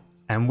money,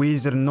 and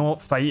we's are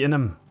not fighting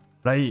them.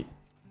 Right?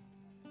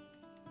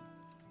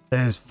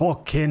 There's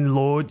fucking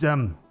loads of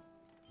them.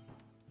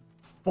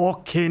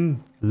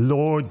 Fucking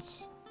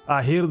loads.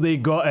 I hear they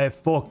got a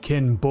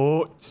fucking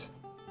boat.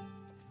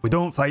 We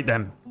don't fight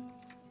them.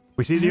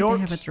 We see I the heard orcs,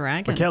 they have a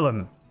dragon. we kill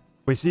them.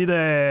 We see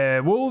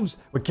the wolves,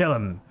 we kill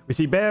them. We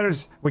see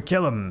bears, we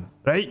kill them.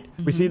 Right?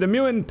 We see the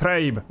Muin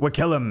tribe, we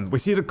kill them. We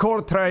see the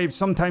core tribe,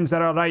 sometimes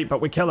they're alright, but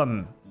we kill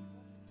them.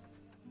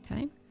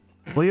 Okay.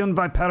 Leon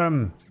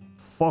Viperum,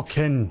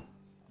 fucking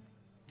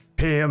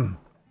pay him.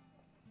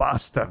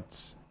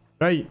 Bastards.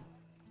 Right.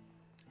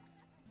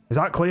 Is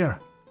that clear?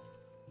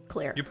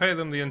 Clear. You pay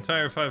them the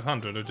entire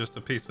 500 or just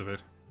a piece of it?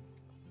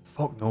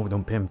 Fuck no, we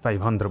don't pay him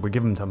 500. We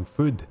give him some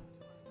food.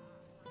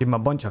 Give him a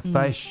bunch of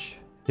fish.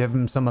 Give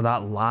him some of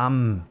that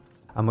lamb.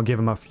 And we give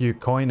him a few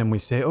coin and we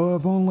say, oh,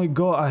 I've only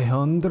got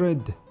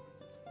 100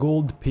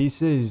 gold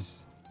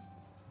pieces.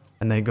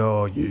 And they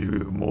go,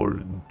 you more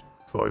than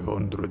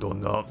 500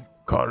 on that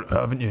cart,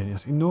 haven't you? And you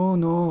say,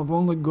 no, I've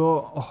only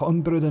got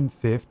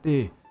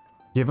 150.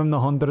 Give him the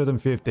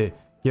 150.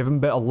 Give him a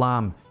bit of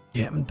lamb.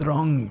 Get him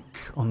drunk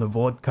on the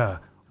vodka,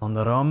 on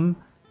the rum,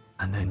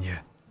 and then you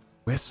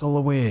whistle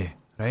away,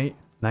 right?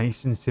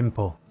 Nice and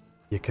simple.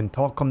 You can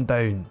talk them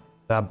down.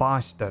 They're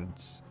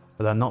bastards,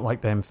 but they're not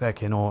like them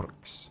feckin'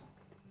 orcs.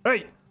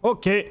 Right,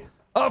 okay,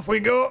 off we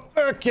go.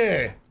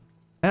 Okay.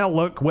 Now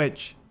look,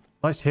 witch.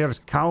 This here's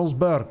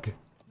Carlsberg.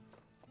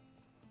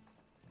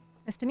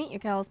 Nice to meet you,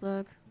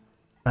 Carlsberg.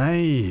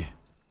 Hey.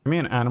 Give me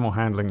an animal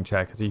handling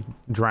check as he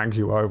drags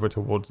you over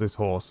towards this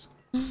horse.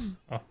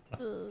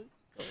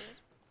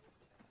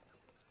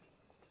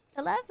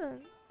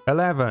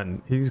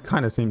 11. He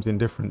kind of seems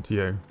indifferent to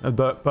you.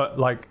 But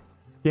like,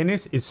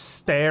 Guinness is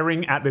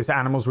staring at this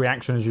animal's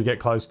reaction as you get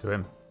close to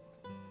him.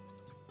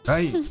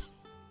 Right.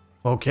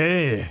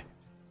 Okay.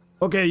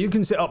 Okay, you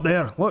can sit up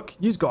there. Look,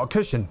 you've got a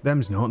cushion.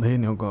 Them's not. They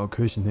not got a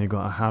cushion. They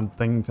got a hard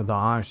thing for the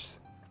arse.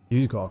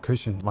 You've got a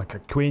cushion like a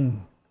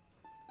queen.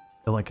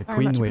 You're like a Very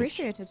queen much witch.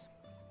 appreciated.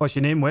 What's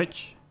your name,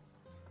 witch?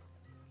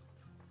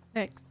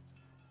 Fix.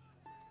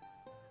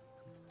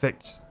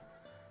 Fix.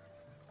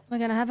 We're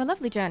gonna have a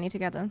lovely journey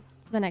together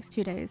for the next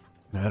 2 days.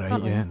 Alright,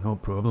 Aren't we? yeah, no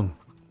problem.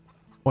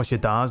 What's your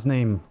dad's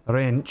name?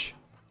 Wrench.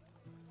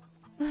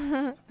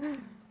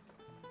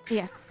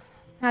 Yes.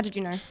 How did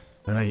you know?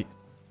 Right.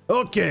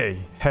 Okay.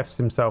 Hefts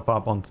himself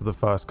up onto the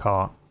first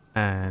cart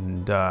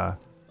and does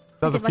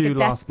a Give like few a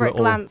last desperate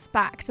little. glance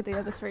back to the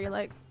other three,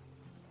 like.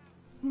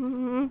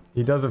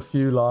 He does a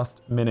few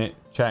last minute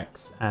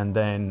checks and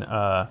then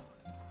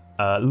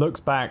looks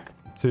back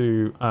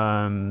to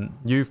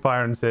you,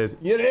 Fire, and says,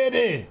 "You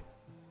ready?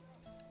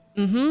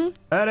 Mm-hmm.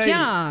 All right.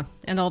 Yeah,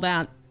 and all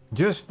that.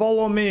 Just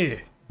follow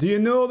me. Do you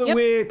know the Yep.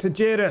 way to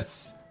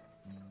Jairus?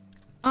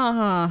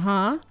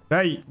 Uh-huh.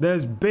 Right,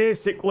 there's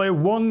basically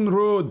one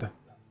road.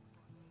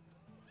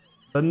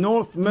 The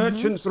North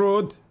Merchants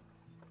Road.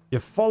 You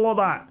follow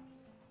that.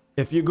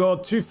 If you go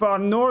too far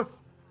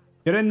north,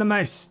 you're in the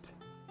mist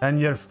and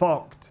you're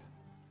fucked.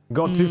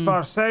 Go too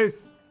far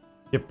south,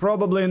 you're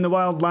probably in the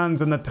wildlands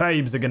and the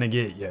tribes are gonna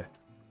get you.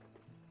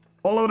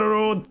 Follow the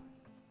road,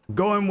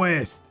 going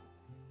west.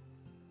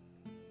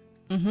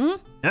 Mm-hmm.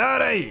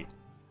 Alright.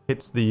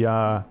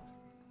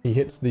 He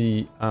hits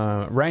the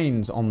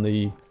reins on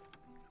the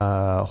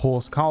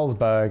horse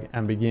Carlsberg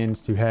and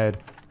begins to head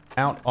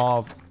out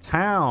of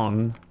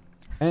town.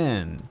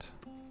 And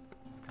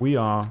we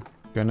are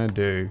gonna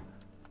do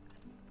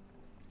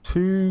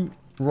 2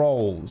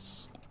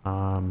 rolls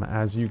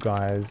as you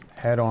guys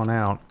head on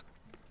out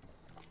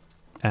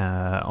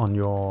on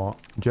your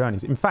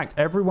journeys. In fact,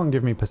 everyone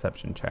give me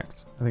perception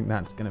checks. I think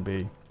that's gonna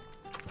be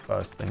the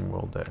first thing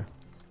we'll do.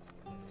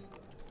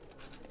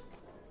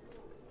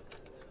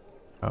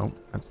 Oh,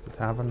 that's the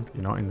tavern.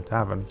 You're not in the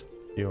tavern.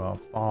 You are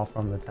far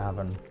from the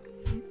tavern.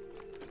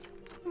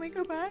 Can we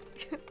go back?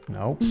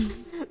 Nope.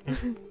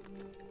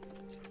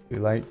 Too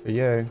late for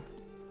you.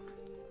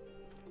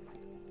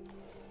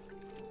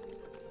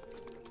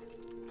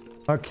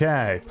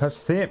 Okay,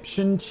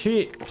 perception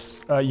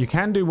checks. You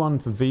can do one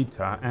for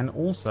Vita, and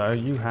also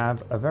you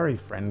have a very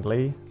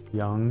friendly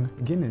young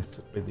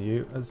Guinness with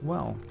you as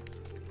well.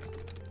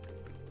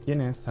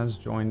 Guinness has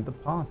joined the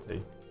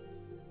party.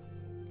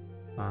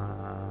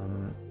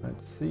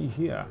 Let's see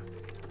here.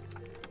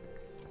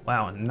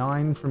 Wow, a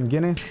 9 from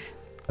Guinness,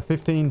 a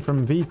 15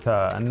 from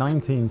Vita, a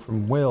 19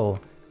 from Will,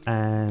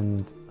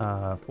 and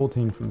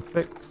 14 from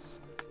Fix,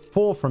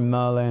 4 from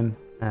Merlin,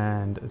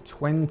 and a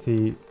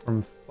 20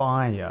 from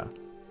Fire.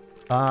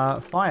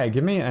 Fire,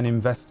 give me an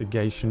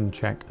investigation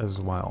check as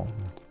well.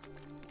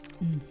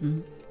 Mm-hmm.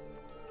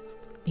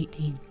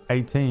 18.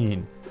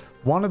 18.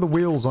 One of the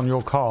wheels on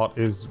your cart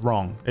is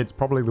wrong. It's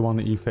probably the one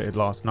that you fitted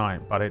last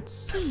night, but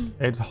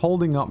it's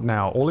holding up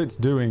now. All it's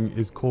doing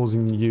is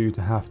causing you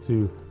to have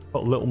to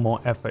put a little more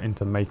effort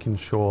into making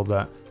sure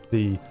that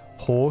the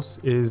horse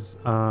is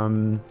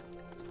on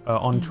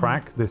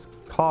track. This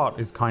cart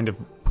is kind of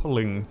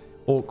pulling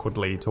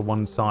awkwardly to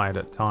one side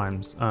at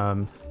times.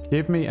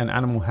 Give me an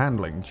animal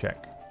handling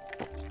check.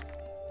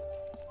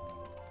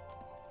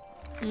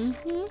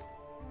 Mm-hmm.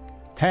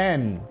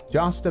 10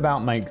 just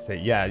about makes it.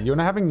 Yeah, you're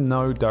having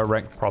no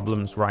direct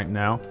problems right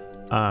now,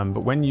 but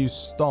when you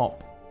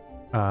stop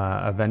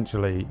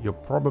eventually, you're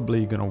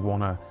probably going to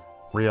want to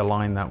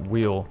realign that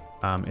wheel.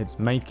 It's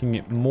making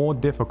it more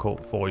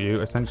difficult for you.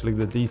 Essentially,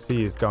 the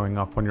DC is going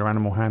up on your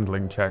animal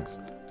handling checks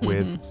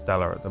with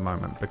Stella at the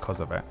moment because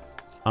of it.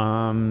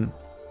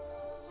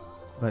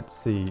 Let's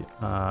see,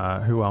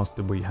 who else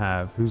did we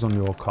have? Who's on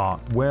your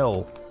cart?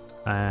 Will,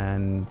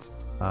 and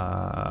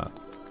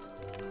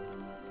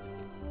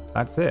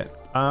that's it.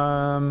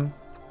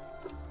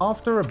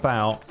 After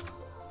about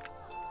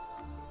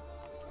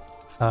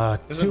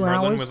Isn't 2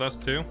 Merlin hours. with us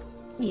too?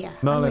 Yeah. I'm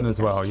Merlin with as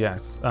you guys well, too.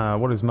 yes.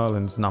 What is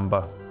Merlin's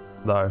number,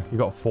 though? He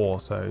got 4,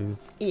 so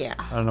he's... Yeah.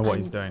 I don't know what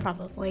he's doing.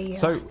 Probably.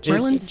 So, just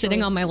Merlin's enjoy-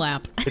 sitting on my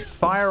lap. It's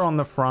Fire on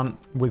the front,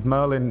 with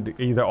Merlin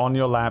either on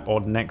your lap or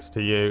next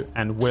to you,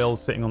 and Will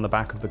sitting on the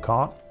back of the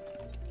cart.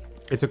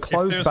 It's a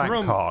closed there's back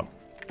room- cart.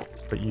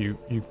 but you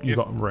If-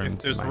 got room. If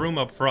to there's make- room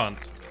up front,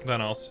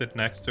 then I'll sit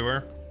next to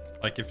her.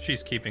 Like if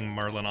she's keeping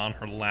Merlin on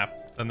her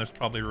lap, then there's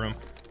probably room.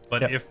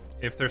 But Yep.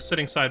 if they're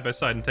sitting side by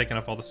side and taking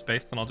up all the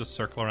space, then I'll just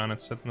circle around and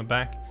sit in the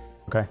back.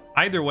 Okay.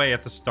 Either way,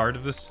 at the start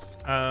of this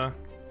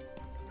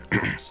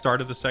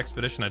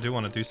expedition, I do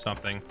want to do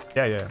something.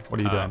 Yeah. What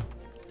are you doing?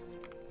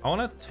 I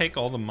want to take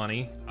all the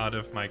money out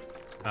of my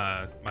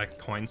my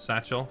coin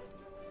satchel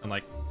and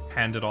like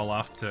hand it all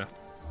off to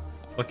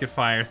look at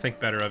Fire, think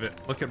better of it.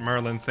 Look at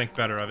Merlin, think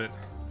better of it.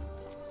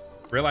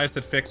 Realize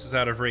that Fix is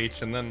out of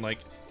reach, and then like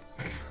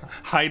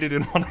hide it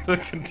in one of the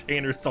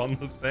containers on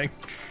the thing.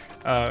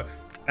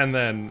 And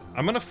then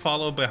I'm gonna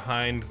follow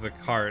behind the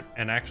cart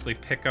and actually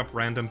pick up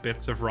random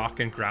bits of rock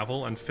and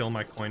gravel and fill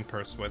my coin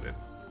purse with it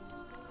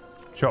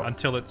Sure.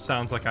 until it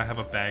sounds like I have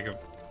a bag of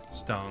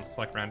stones,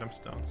 like random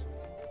stones.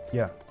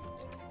 Yeah.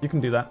 You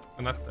can do that.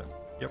 And that's it.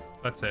 Yep,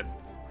 that's it.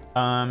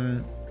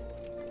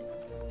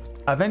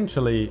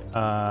 Eventually,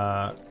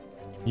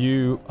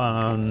 you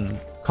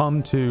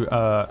come to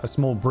a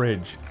small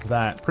bridge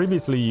that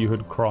previously you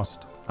had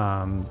crossed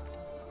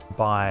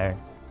by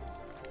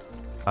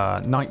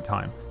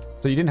nighttime,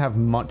 so you didn't have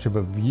much of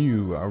a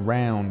view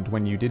around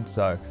when you did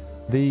so.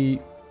 The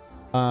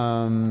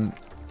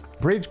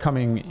bridge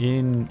coming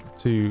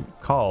into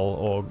Kull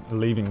or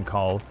leaving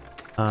Kull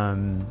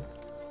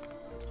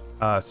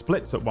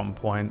splits at one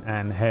point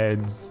and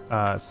heads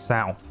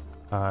south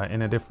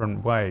in a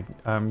different way.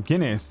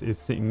 Guinness is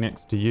sitting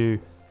next to you,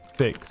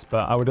 Fix,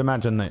 but I would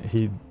imagine that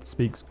he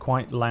speaks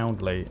quite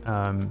loudly.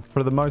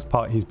 For the most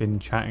part, he's been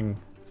chatting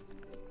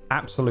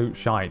absolute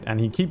shite, and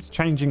he keeps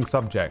changing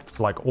subjects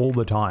like all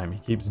the time. He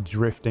keeps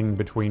drifting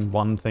between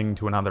one thing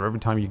to another. Every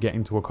time you get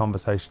into a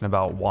conversation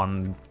about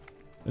one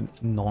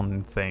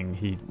non-thing,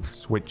 he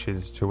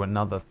switches to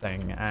another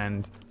thing,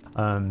 and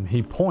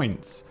he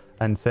points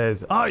and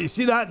says, "Oh, you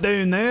see that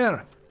down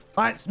there?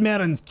 That's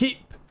Merrin's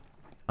Keep."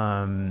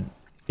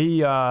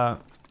 He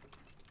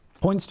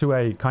points to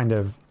a kind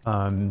of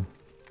a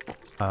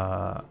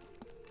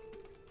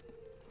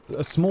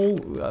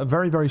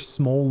very, very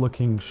small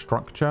looking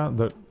structure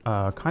that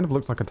kind of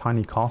looks like a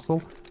tiny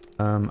castle.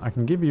 I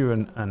can give you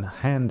an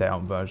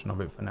handout version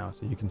of it for now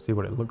so you can see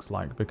what it looks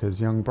like,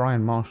 because young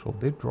Brian Marshall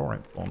did draw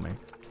it for me.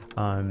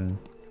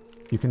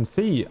 You can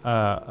see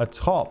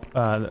atop,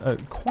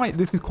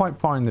 this is quite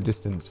far in the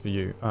distance for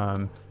you.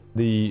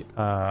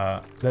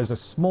 There's a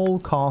small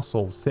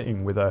castle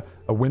sitting with a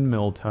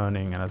windmill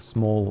turning and a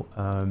small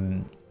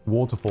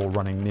waterfall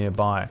running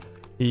nearby.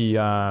 He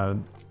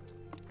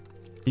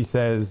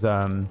says,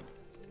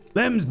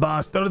 "Them's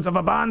bastards have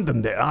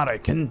abandoned it, I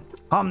reckon.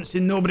 Haven't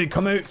seen nobody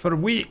come out for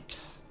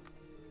weeks."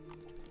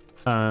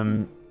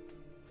 What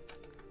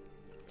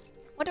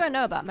do I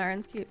know about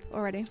Merrin's Keep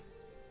already?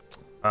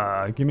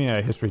 Give me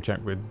a history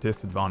check with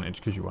disadvantage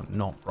because you are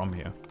not from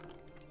here.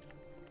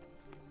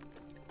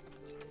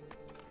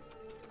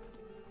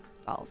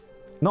 12.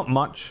 Not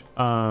much.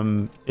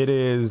 It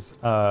is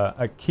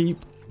a keep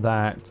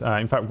that,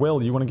 in fact,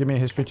 Will, you want to give me a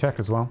history check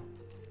as well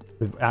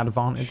with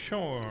advantage?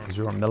 Sure. Because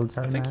you're a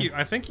military man.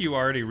 I think you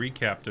already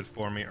recapped it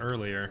for me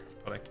earlier,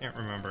 but I can't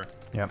remember.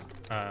 Yep.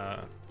 A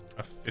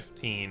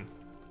 15.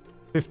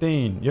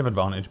 15. You have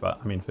advantage, but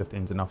I mean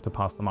 15's enough to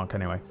pass the mark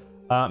anyway.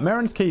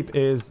 Merrin's Keep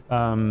is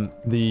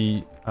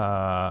the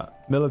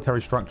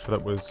military structure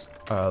that was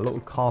a little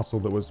castle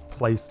that was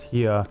placed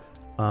here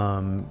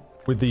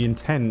with the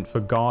intent for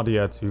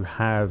Guardia to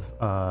have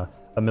a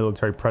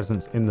military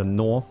presence in the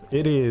north.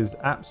 It is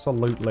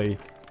absolutely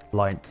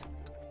like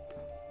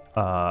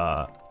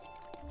not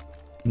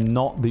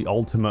the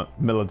ultimate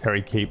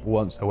military keep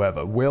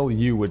whatsoever. Will,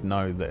 you would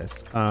know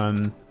this.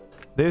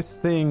 This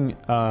thing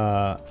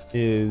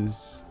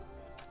it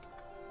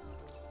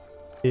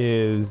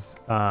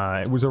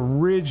was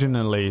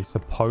originally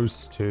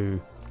supposed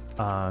to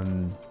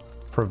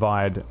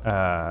provide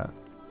the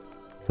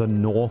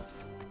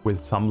north with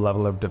some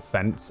level of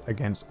defense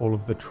against all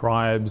of the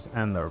tribes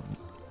and the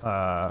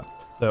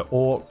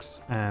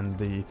orcs and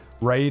the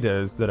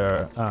raiders that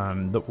are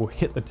that will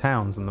hit the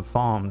towns and the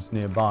farms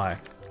nearby.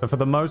 But for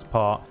the most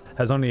part,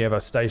 has only ever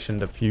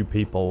stationed a few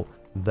people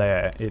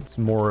there. It's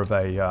more of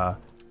a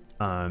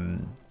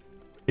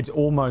it's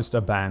almost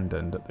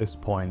abandoned at this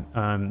point.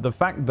 The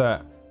fact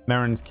that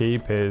Merrin's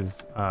Keep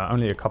is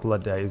only a couple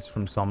of days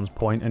from Som's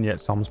Point, and yet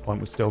Som's Point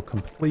was still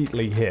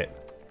completely hit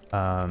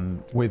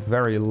with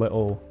very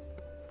little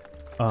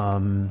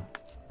of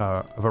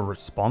a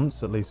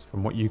response, at least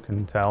from what you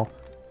can tell,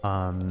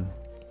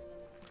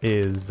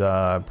 is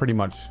pretty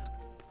much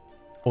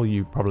all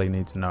you probably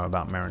need to know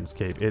about Merrin's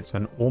Keep. It's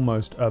an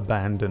almost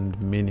abandoned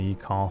mini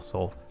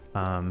castle.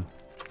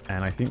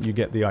 And I think you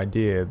get the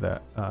idea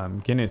that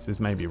Guinness is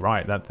maybe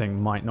right. That thing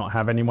might not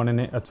have anyone in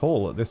it at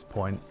all at this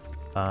point.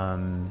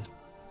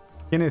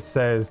 Guinness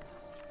says,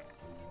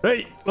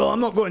 "Right, well,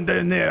 I'm not going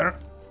down there,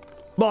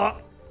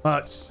 but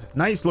it's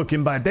nice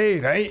looking by day,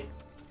 right?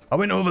 I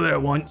went over there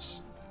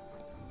once."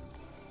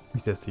 He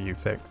says to you,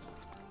 Fix.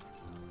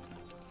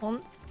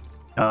 Once?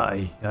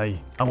 Aye. I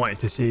wanted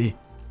to see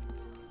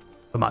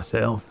for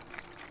myself.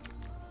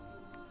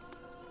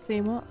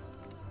 See what?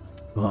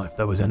 Well, if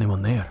there was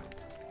anyone there.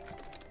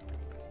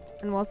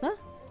 And was there?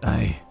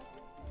 Aye.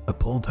 A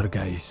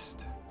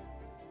poltergeist.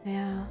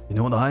 Yeah. You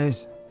know what that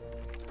is?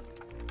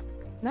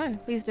 No,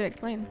 please do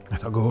explain.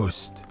 It's a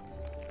ghost.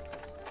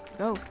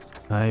 Ghost.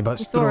 Aye, but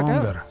You saw a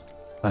stronger. ghost?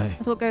 Aye.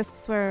 I thought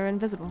ghosts were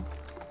invisible.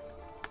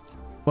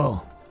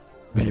 Well,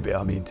 maybe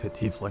I mean to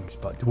tieflings,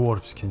 but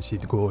dwarves can see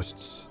the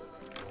ghosts.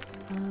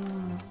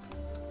 Oh.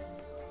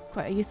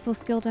 Quite a useful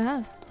skill to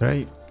have.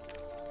 Right.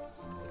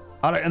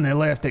 I reckon they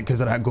left it because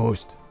of that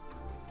ghost.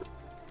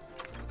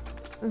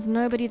 There's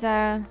nobody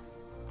there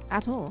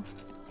at all.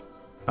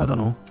 I don't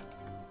know.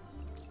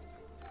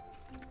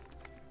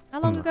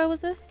 How long ago was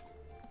this?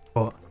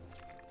 What?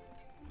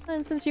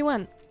 And since you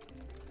went?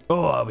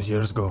 Oh, that was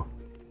years ago.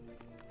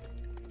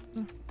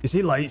 You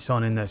see lights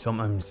on in there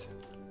sometimes.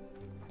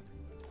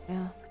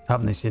 Yeah.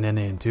 Haven't seen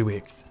any in 2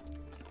 weeks.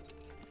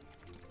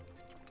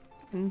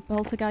 And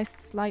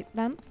poltergeists light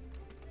lamps?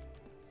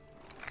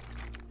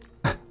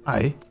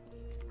 Aye,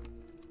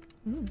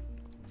 Hmm.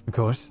 of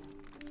course.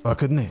 Why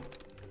couldn't he?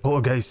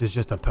 Poltergeist is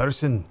just a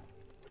person.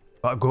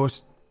 But a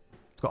ghost,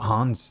 it's got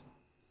hands.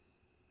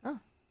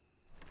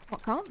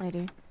 What can't they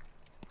do?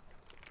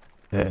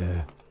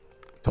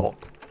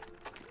 Talk,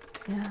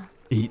 Yeah.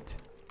 eat,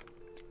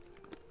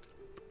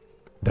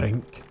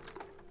 drink.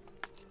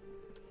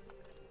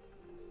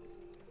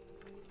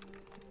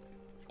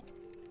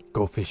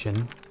 Go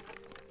fishing.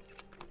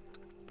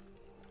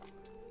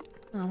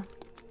 Well,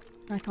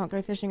 I can't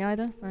go fishing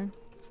either, so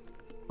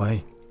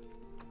Why?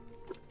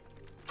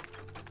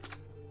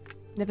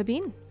 never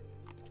been.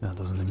 That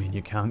doesn't mean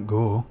you can't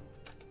go.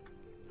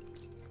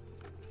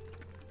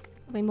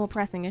 There'll be more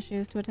pressing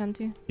issues to attend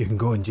to. You can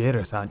go in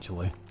Jairus,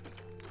 actually.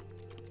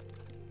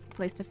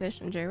 Place to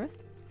fish in Jairus.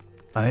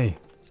 Aye.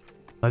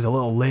 There's a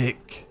little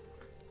lake,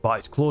 but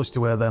it's close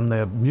to where the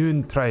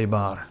Immune tribe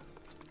are.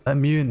 The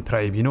Immune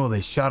tribe, you know, they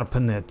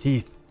sharpen their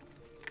teeth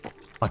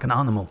like an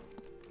animal.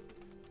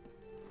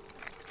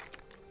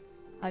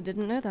 I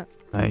didn't know that.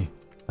 Aye.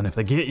 And if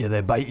they get you,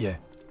 they bite you.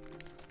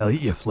 They'll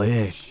eat your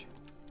flesh.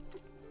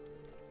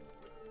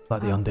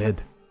 Like the Wow, undead.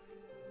 that's-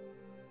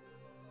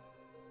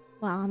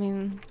 Well, I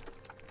mean,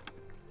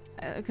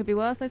 it could be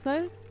worse, I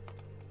suppose.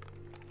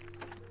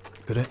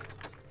 Could it?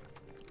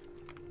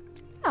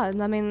 Yeah,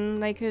 I mean,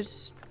 they could,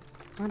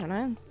 I don't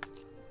know,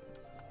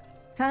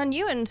 turn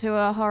you into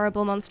a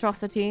horrible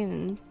monstrosity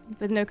and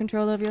with no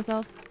control over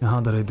yourself. How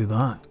did I do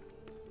that?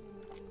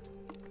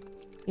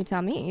 You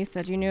tell me. You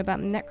said you knew about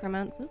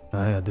necromancers.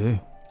 Aye, I do.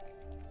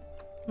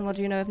 And what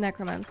do you know of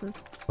necromancers?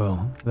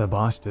 Well, they're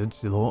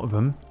bastards, a lot of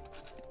them.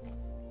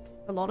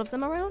 A lot of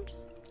them around?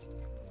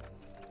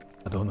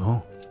 I don't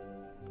know.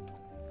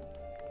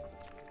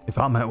 If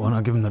I met one,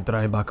 I'd give him the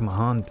dry back of my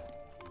hand.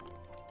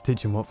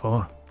 Teach him what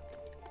for.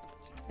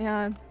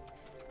 Yeah,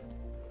 it's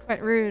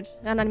quite rude.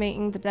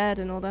 Animating the dead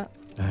and all that.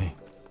 Aye.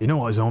 You know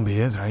what a zombie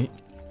is, right?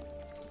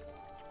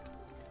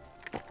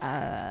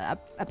 A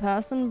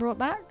person brought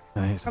back?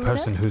 Aye, it's a From the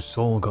person whose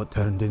soul got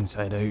turned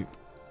inside out.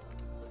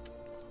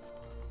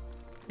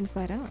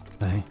 Inside out.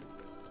 Aye.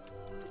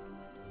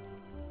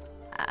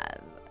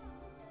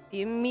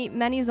 You meet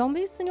many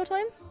zombies in your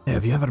time? Hey,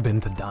 have you ever been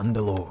to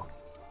Dandelo?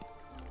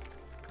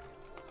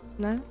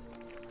 No?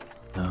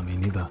 No, me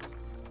neither.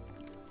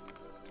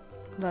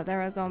 But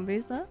there are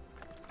zombies there?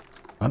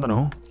 I don't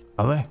know.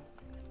 Are they?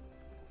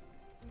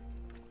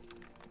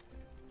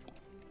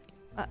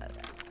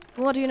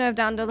 What do you know of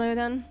Dandelo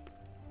then?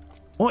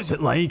 What's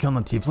it like on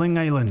the Tiefling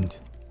Island?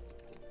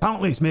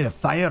 Apparently it's made of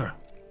fire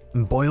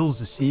and boils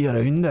the sea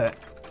around it.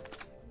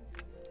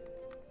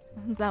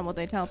 Is that what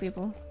they tell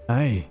people?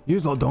 Aye, you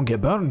lot don't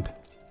get burned.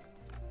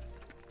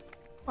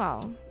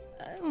 Well,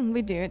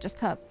 we do. It just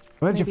hurts.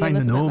 Where'd you maybe a find the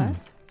little bit gnome?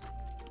 less.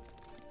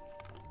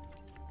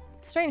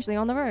 Strangely,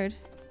 on the road.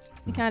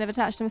 He kind of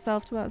attached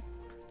himself to us.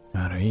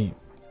 Alright.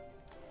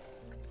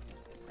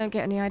 Don't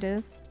get any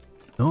ideas.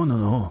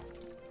 No.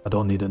 I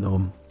don't need a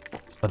gnome.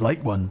 I'd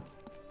like one.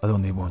 I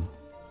don't need one.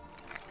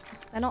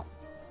 They're not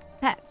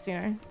pets, you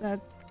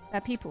know.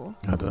 They're people.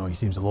 I don't know, he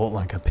seems a lot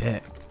like a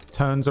pet.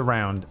 Turns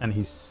around and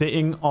he's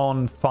sitting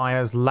on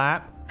Fire's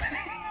lap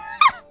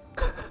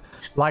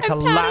like a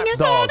lap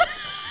dog,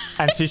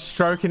 and she's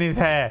stroking his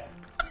hair.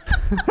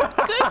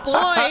 Good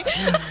boy.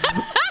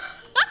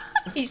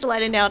 He's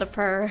letting out a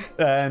purr.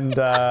 And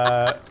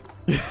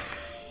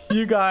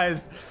you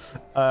guys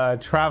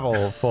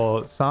travel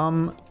for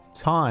some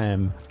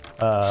time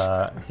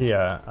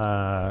here.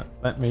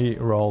 Let me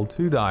roll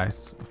 2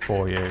 dice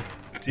for you.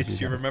 Did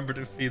you remember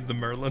to feed the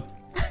Merlin?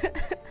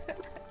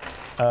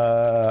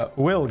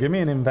 Will, give me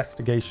an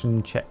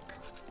investigation check.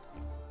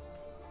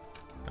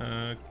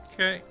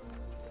 Okay.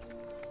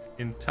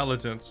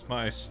 Intelligence,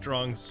 my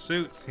strong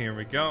suit. Here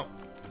we go.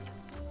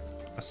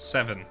 A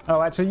 7.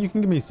 Oh, actually, you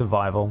can give me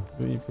survival.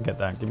 You forget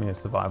that. Give me a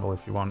survival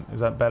if you want. Is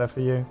that better for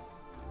you?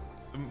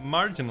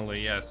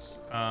 Marginally, yes.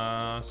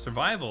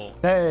 Survival.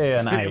 Hey,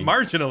 an 8.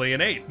 Marginally,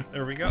 an 8.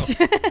 There we go.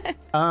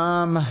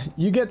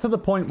 You get to the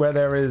point where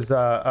there is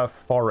a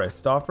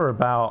forest. After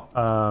about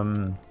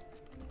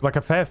like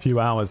a fair few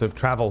hours of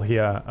travel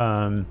here,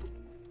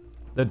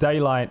 The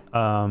daylight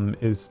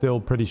is still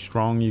pretty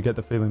strong. You get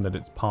the feeling that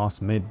it's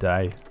past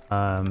midday.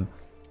 And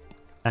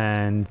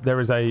there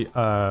is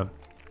a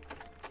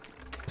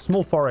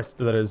small forest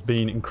that has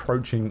been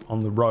encroaching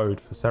on the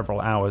road for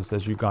several hours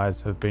as you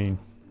guys have been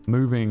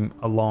moving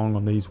along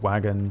on these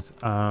wagons.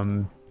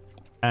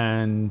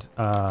 And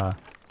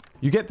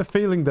you get the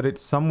feeling that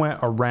it's somewhere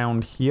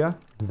around here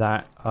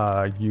that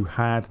you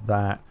had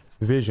that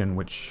vision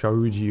which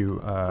showed you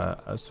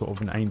a sort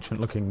of an ancient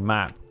looking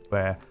map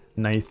where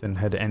Nathan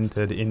had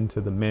entered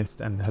into the mist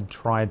and had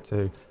tried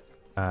to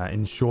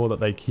ensure that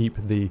they keep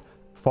the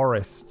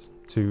forest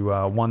to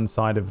one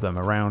side of them.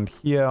 Around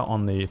here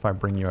on the, if I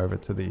bring you over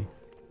to the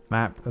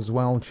map as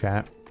well,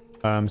 chat,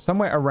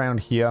 somewhere around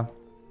here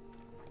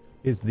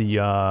is the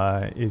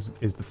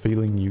is the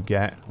feeling you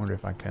get. I wonder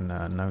if I can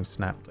no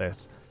snap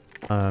this.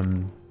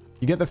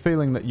 You get the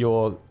feeling that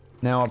you're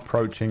now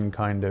approaching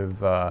kind of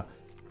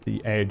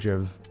the edge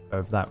of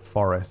that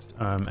forest,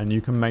 and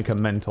you can make a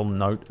mental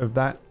note of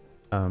that,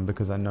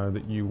 because I know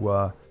that you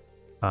were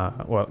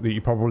well, that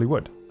you probably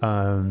would.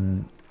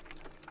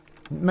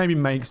 Maybe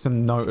make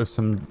some note of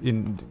some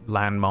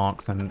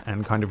landmarks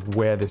and kind of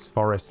where this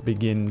forest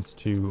begins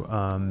to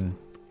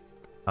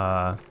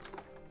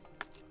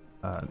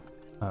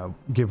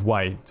give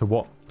way to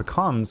what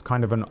becomes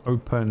kind of an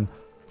open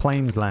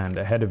plains land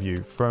ahead of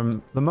you.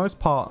 From the most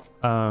part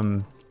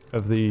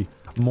of the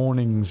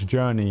morning's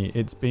journey,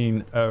 it's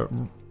been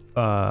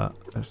a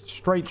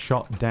straight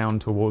shot down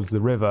towards the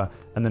river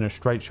and then a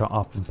straight shot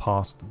up and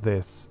past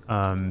this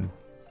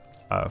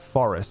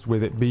forest,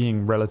 with it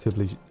being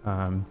relatively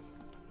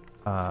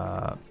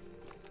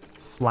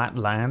flat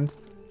land.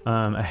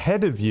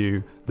 Ahead of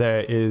you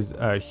there is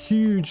a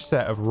huge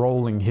set of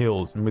rolling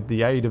hills, and with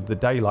the aid of the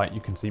daylight you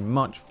can see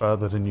much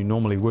further than you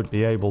normally would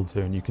be able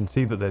to, and you can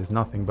see that there's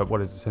nothing but what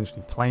is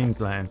essentially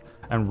plains lands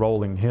and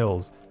rolling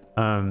hills.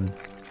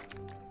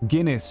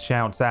 Guinness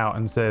shouts out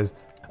and says,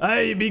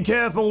 "Hey, be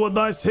careful with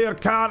this here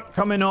cart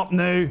coming up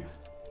now.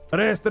 The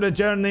rest of the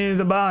journey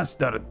is a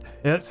bastard.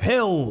 It's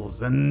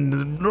hills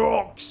and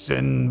rocks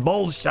and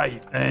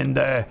bullshit, and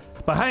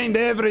behind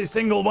every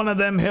single one of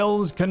them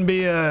hills can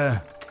be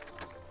a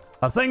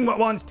thing that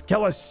wants to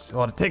kill us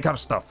or take our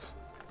stuff.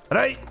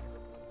 Right?"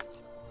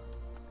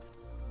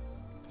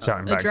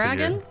 Shouting back A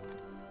dragon? to you.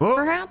 What?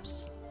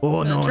 Perhaps?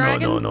 Oh, A no,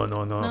 dragon?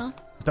 no.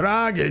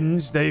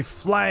 Dragons, they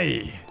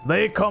fly.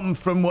 They come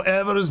from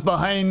whatever is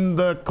behind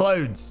the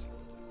clouds.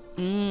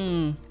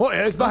 What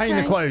is behind the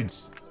Okay.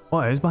 clouds?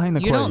 What is behind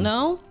the You clouds? don't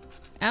know?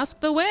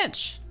 Ask the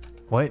witch.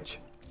 Which?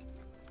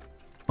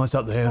 What's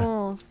up there?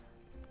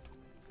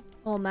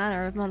 All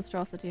manner of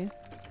monstrosities.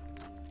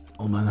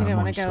 Oh man, We that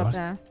don't want to go up monstrous.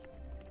 there.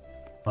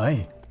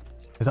 Why?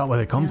 Is that where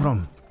they come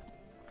from?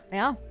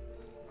 Yeah.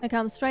 They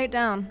come straight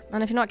down,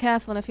 and if you're not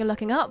careful and if you're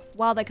looking up,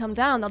 while they come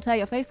down, they'll tear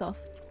your face off.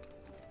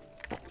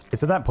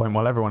 It's at that point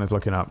while everyone is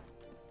looking up.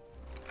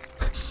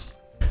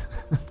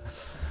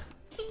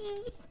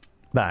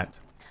 That.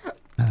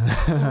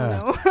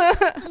 No.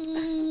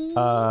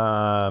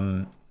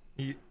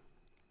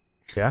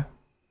 Yeah?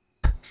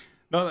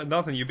 No,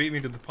 nothing. You beat me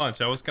to the punch.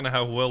 I was gonna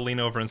have Will lean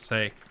over and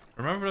say,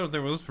 "Remember,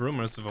 there was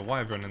rumors of a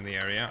wyvern in the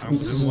area. I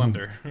wouldn't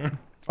wonder."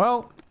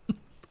 Well,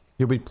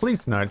 you'll be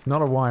pleased to know it's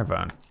not a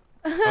wyvern.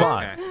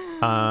 But,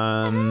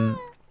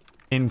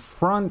 in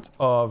front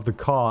of the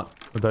cart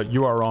that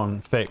you are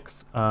on,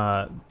 Fix,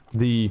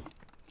 the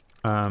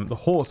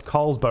horse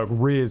Carlsberg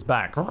rears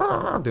back,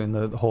 doing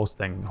the horse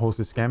thing.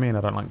 Horses scare me and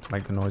I don't like to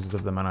make the noises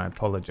of them, and I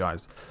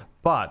apologize.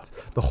 But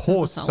the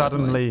horse solid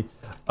suddenly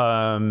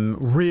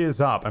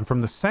rears up, and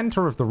from the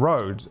center of the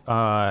road,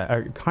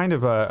 a kind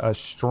of a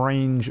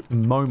strange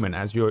moment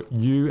as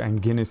you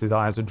and Guinness's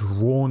eyes are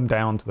drawn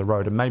down to the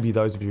road, and maybe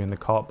those of you in the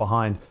cart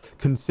behind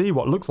can see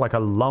what looks like a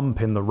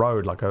lump in the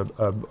road, like a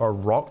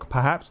rock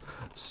perhaps,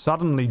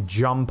 suddenly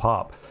jump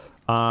up.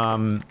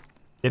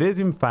 It is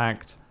in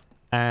fact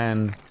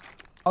an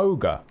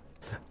ogre,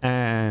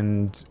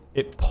 and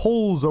it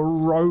pulls a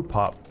rope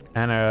up,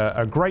 and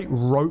a great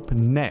rope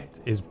net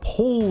is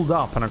pulled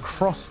up and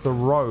across the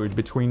road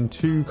between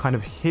two kind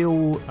of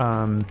hill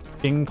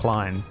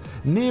inclines.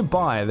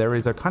 Nearby there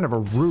is a kind of a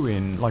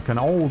ruin, like an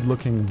old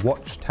looking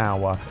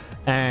watchtower,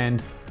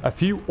 and a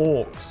few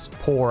orcs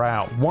pour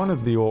out. One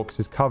of the orcs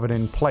is covered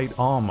in plate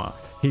armor.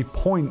 He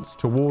points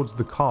towards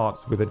the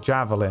carts with a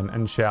javelin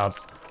and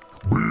shouts,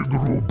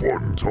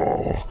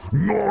 Bigrubunta,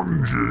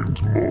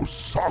 non-gent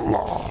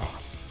mosala.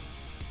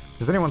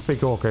 "Does anyone speak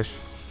Orcish?"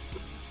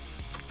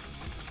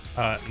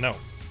 No.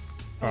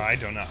 Or I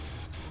don't know.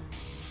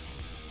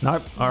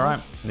 Nope. All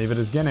right. Leave it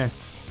as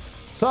Guinness.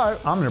 So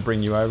I'm going to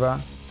bring you over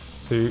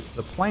to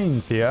the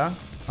plains here.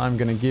 I'm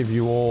going to give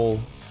you all.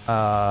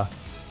 A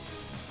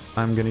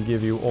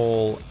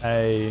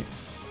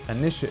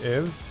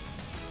initiative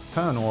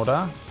turn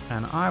order,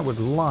 and I would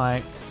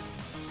like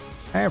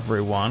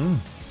everyone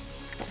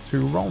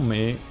to roll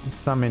me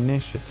some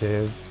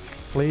initiative,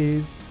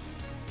 please.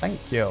 Thank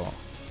you.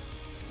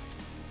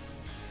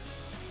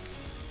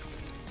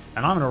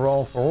 And I'm going to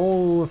roll for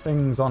all the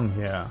things on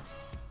here.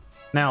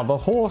 Now, the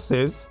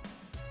horses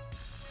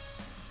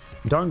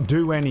don't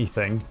do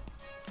anything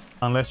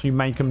unless you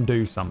make them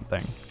do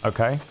something,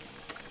 okay?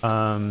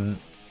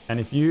 And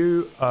if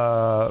you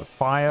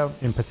fire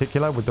in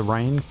particular with the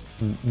reins,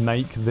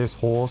 make this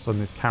horse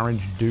and this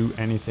carriage do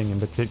anything in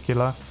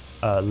particular,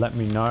 let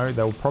me know.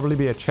 There will probably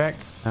be a check,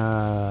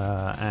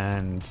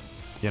 and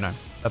you know,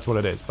 that's what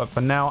it is. But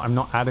for now, I'm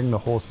not adding the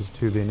horses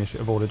to the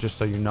initiative order, just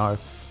so you know,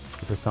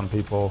 because some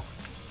people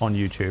on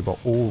YouTube are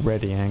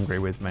already angry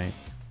with me.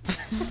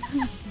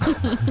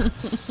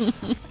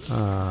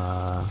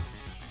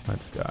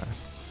 Let's go.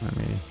 Let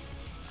me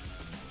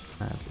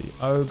add the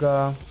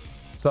ogre.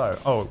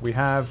 So, we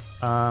have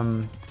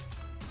an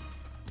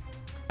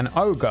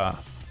ogre,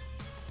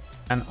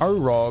 an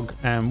orog,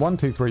 and 1,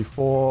 2, 3,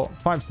 4,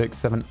 5, 6,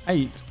 7,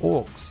 8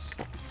 orcs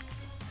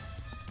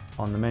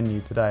on the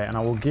menu today. And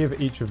I will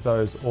give each of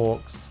those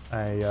orcs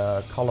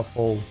a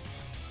colorful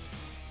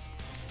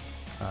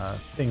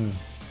thing,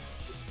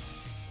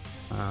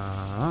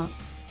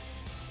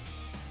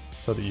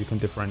 so that you can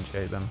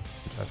differentiate them,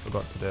 which I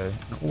forgot to do,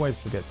 and always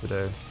forget to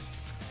do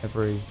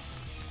every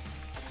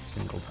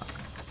single time.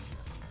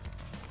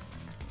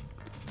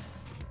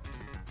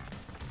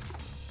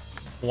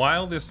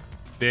 While this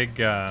big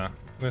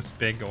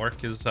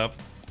orc is up,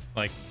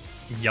 like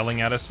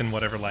yelling at us in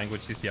whatever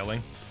language he's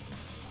yelling,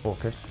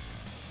 Orcish.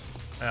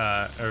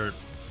 or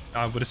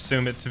I would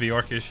assume it to be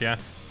Orcish, yeah.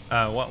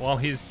 While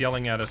he's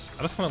yelling at us,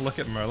 I just want to look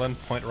at Merlin,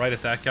 point right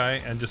at that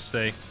guy, and just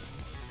say,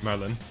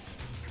 Merlin.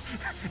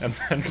 and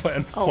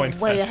point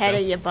way at ahead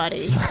him. of you,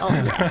 buddy. Oh,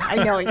 yeah.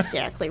 I know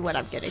exactly what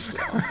I'm going to do.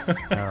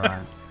 All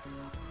right.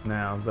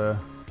 Now, the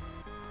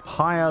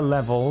higher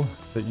level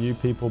that you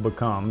people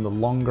become, the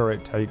longer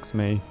it takes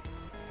me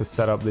to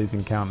set up these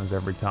encounters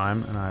every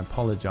time, and I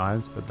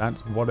apologize, but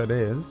that's what it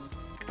is.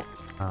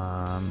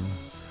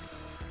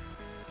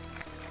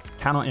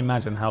 Cannot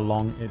imagine how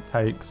long it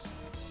takes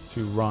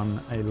to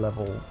run a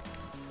level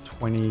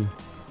 20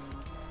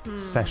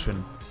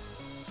 session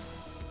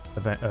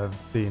of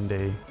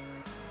D&D.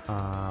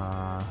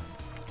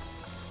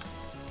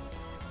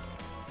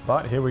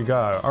 But here we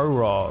go.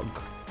 Orog,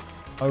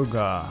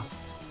 ogre,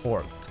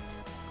 orc.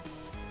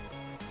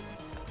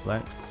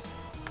 Let's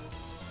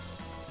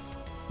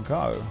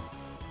go.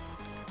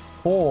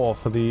 4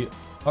 for the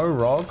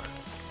orog,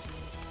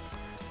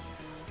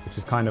 which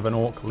is kind of an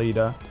orc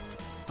leader.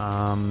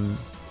 4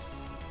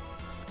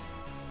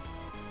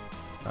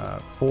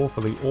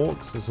 for the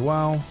orcs as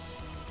well,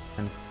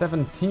 and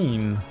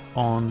 17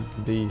 on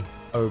the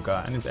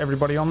ogre. And is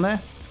everybody on there?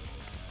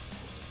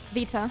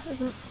 Vita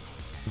isn't.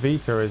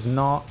 Vita is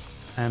not,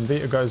 and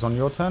Vita goes on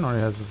your turn, or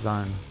he has his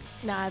own?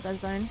 Nah, as a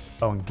zone.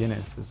 Oh, and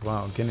Guinness as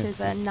well. Which Guinness is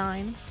a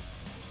 9.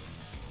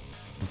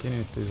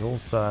 Guinness is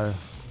also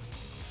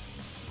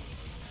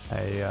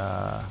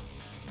a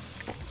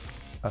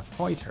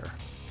fighter.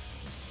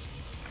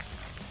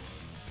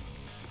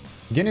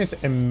 Guinness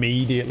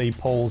immediately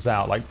pulls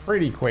out, like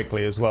pretty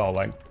quickly as well.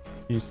 Like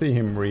you see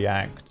him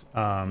react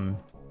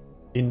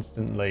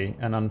instantly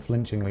and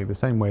unflinchingly, the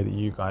same way that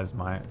you guys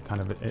might kind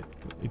of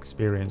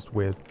experienced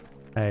with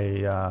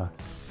a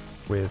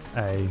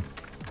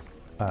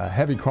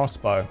heavy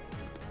crossbow.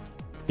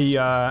 He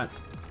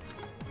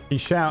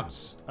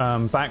shouts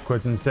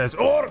backwards and says,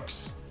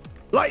 "Orcs,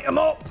 light them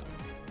up!"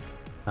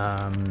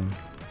 And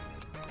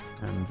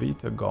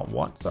Vita got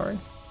what? Sorry,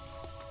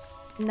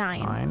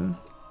 9.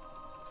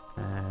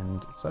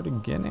 And so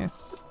did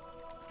Guinness.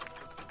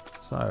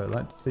 So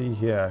let's see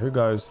here. Who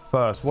goes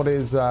first? What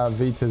is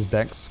Vita's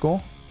dex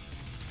score?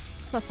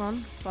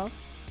 +1, 12.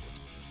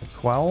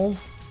 12.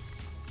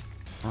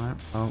 Alright,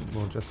 well,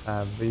 we'll just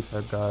have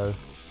Vita go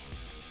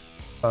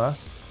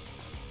first.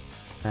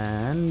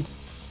 And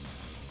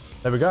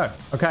there we go.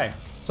 Okay,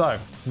 so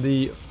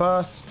the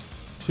first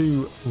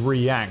to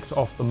react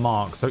off the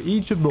mark. So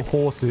each of the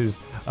horses,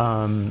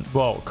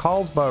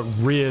 Carlsberg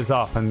rears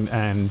up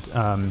and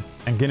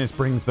Guinness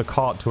brings the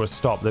cart to a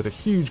stop. There's a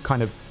huge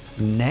kind of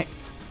net,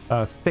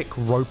 thick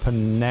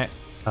ropen net,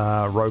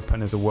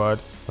 ropen is a word,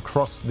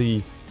 across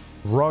the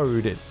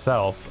road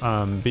itself,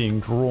 being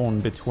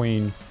drawn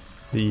between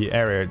the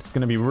area. It's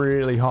going to be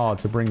really hard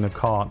to bring the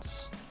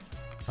carts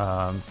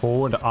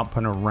forward, up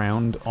and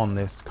around on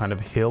this kind of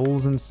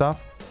hills and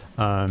stuff.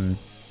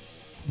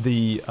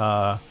 The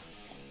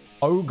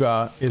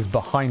ogre is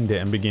behind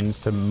it and begins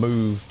to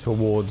move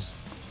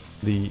towards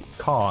the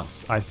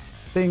carts. I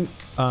think,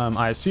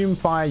 I assume,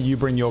 Fire, you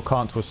bring your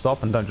cart to a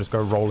stop and don't just go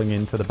rolling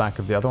into the back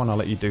of the other one. I'll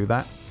let you do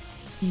that.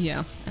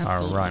 Yeah,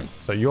 absolutely. All right.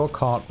 So your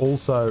cart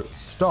also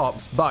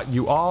stops, but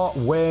you are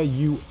where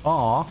you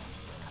are,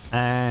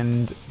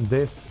 and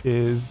this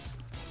is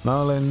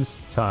Merlin's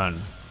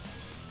turn.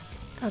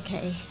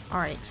 Okay,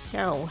 alright,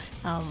 so,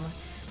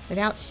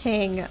 without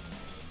saying,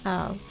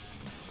 well,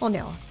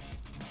 no,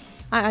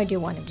 I do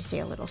want him to say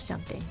a little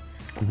something.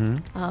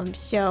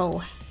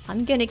 So,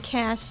 I'm gonna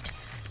cast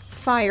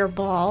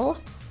Fireball,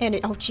 and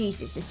oh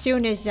Jesus, as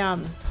soon as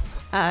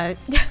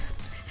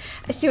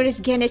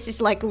Guinness is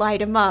like,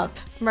 light him up,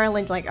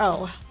 Merlin's like,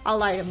 oh, I'll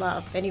light him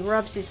up, and he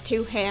rubs his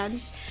 2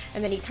 hands,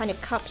 and then he kind of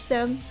cups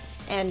them,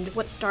 and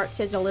what starts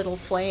as a little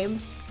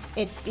flame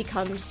it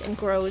becomes and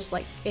grows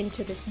like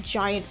into this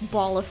giant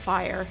ball of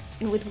fire.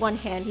 And with one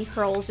hand, he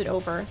hurls it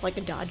over like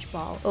a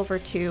dodgeball over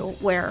to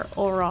where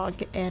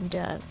Orog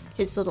and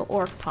his little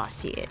orc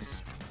posse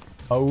is.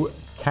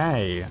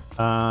 Okay.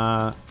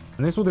 And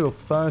this will deal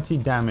 30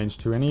 damage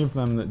to any of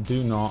them that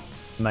do not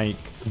make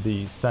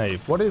the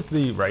save. What is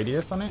the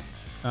radius on it?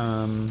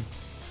 A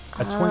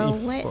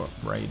 20-foot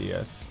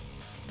radius.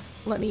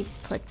 Let me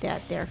put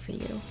that there for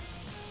you.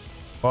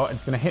 Well,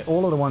 it's going to hit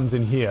all of the ones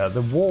in here.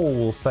 The wall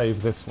will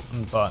save this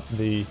one, but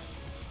the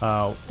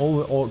all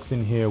the orcs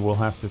in here will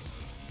have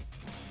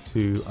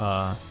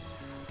to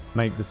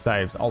make the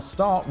saves. I'll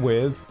start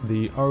with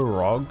the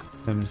Orog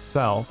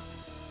himself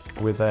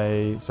with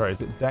a... Sorry,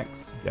 is it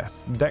Dex?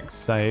 Yes, Dex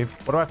save.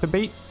 What do I have to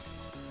beat?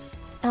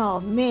 Oh,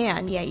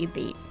 man. Yeah, you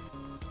beat.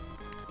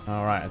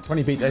 All right, a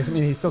 20 beat. I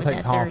mean, he still With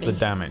takes that half 30. the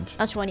damage.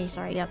 Oh, 20,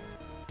 sorry, yep.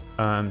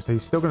 So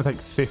he's still going to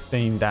take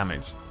 15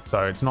 damage.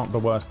 So it's not the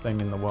worst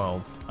thing in the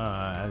world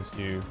as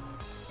you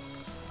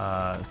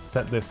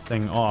set this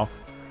thing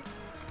off.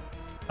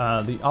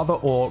 The other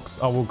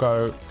orcs, I will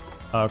go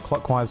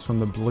clockwise from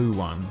the blue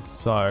one.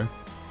 So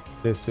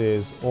this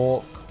is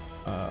orc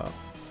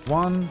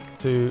 1,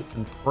 2,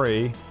 and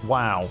 3.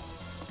 Wow.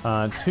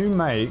 2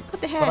 makes.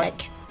 What the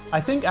heck?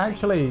 I think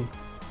actually...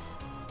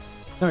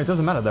 No, it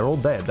doesn't matter. They're all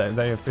dead.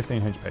 They have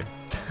 15 HP.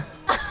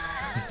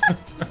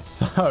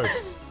 So...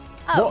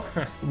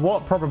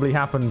 What probably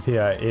happens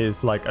here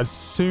is, like, as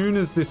soon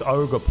as this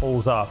ogre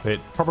pulls up, it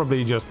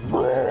probably just...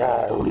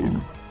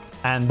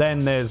 And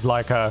then there's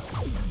like a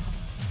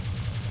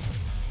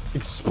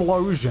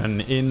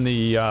explosion in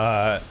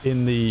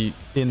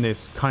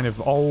this kind of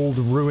old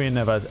ruin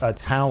of a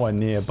tower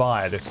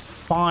nearby. This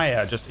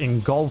fire just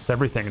engulfs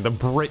everything. The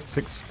bricks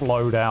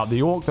explode out.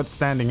 The orc that's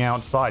standing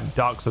outside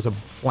ducks as a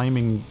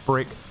flaming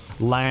brick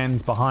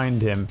lands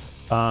behind him.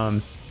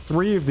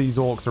 3 of these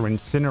orcs are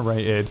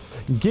incinerated.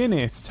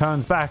 Guinness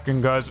turns back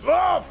and goes,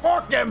 "Oh,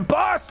 fucking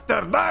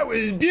bastard! That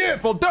was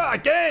beautiful! Do it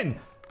again!"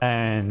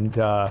 And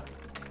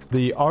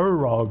the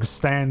Orog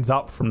stands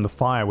up from the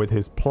fire with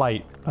his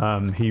plate.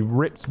 He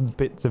rips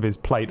bits of his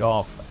plate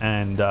off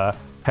and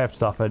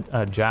hefts off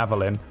a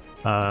javelin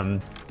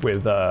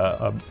with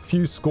a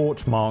few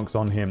scorch marks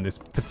on him. This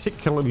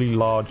particularly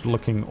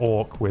large-looking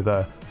orc with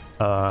a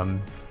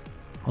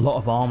lot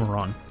of armor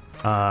on.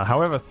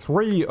 However,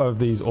 3 of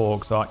these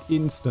orcs are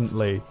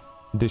instantly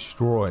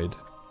destroyed.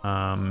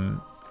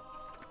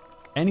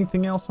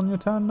 Anything else on your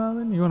turn,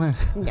 Merlin? You want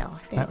to? No,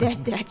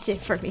 that's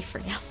it for me for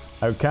now.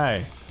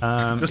 Okay.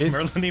 Does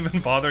Merlin even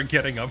bother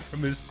getting up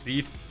from his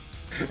seat?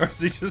 Or does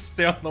he just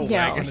stay on the No,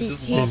 wagon and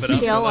he's just lob it up?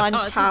 still on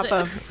Tosses top it.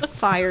 of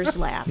Fire's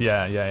lap.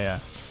 Yeah.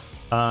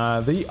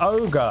 The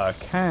ogre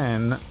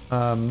can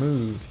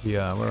move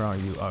here. Where are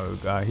you,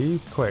 ogre?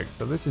 He's quick,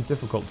 so this is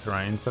difficult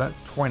terrain. So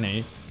that's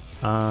 20.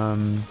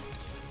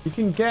 You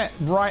can get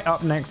right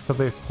up next to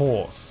this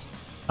horse.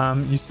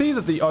 You see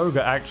that the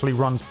ogre actually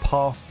runs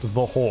past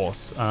the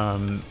horse,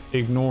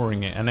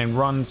 ignoring it, and then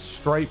runs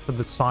straight for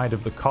the side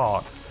of the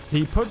cart.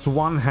 He puts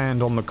one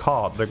hand on the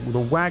cart. The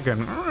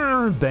wagon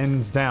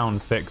bends down,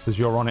 Fix, as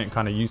you're on it.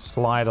 Kind of you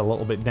slide a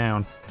little bit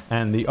down,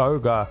 and the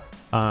ogre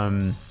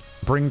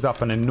brings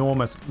up an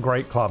enormous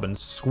great club and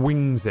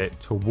swings it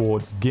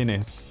towards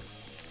Guinness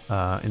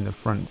in the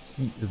front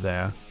seat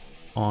there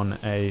on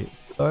a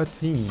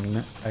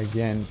 13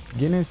 against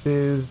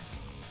Guinness's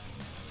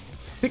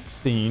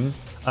 16.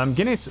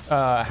 Guinness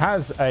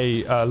has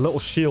a little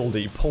shield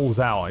he pulls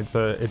out.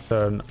 It's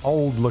an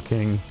old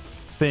looking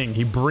thing.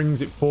 He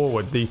brings it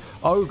forward. The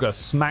ogre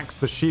smacks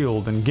the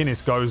shield and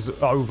Guinness goes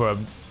over.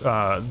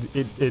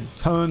 It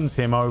turns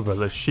him over,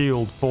 the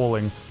shield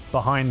falling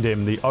behind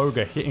him, the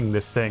ogre hitting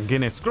this thing.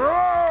 Guinness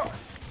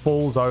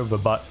falls over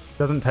but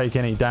doesn't take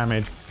any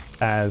damage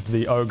as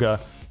the ogre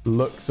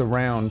looks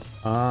around.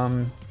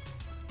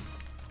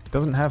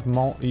 Doesn't have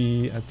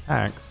multi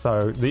attacks,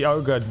 so the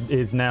ogre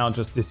is now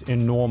just this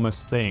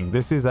enormous thing.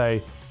 This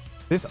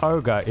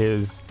ogre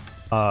is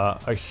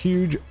a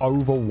huge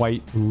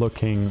overweight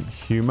looking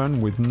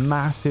human with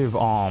massive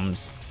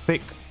arms,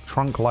 thick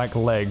trunk-like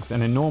legs,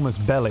 an enormous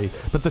belly,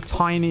 but the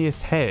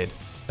tiniest head.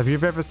 Have you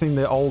ever seen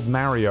the old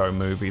Mario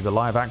movie, the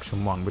live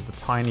action one with the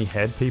tiny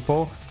head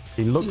people?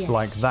 He looks Yes.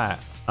 like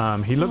that.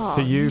 He looks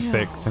to you, no.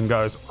 Fix, and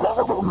goes,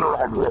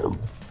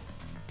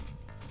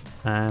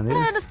 and I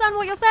don't it's understand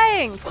what you're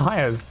saying.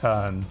 Fire's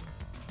turn.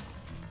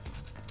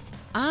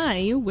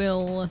 I'm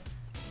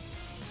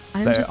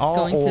There just are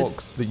going to.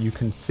 orcs that you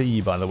can see,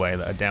 by the way,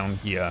 that are down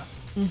here,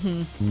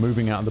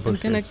 moving out of the I'm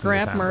bushes. gonna from the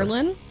grab sound of it.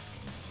 Merlin,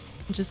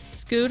 and just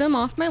scoot him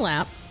off my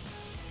lap,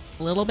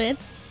 a little bit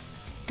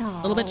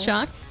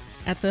shocked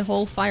at the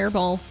whole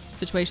fireball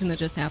situation that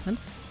just happened.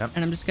 Yep.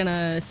 And I'm just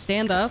gonna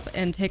stand up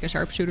and take a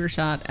sharpshooter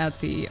shot at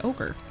the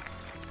ogre.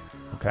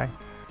 Okay.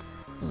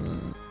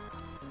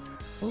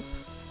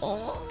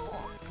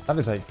 That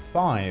is a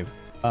 5.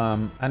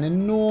 An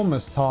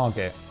enormous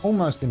target,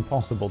 almost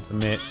impossible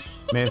to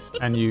miss,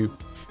 and you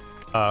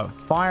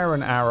fire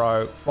an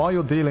arrow while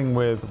you're dealing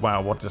with.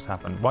 Wow, what just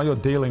happened? While you're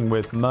dealing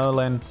with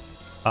Merlin,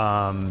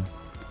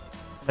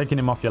 taking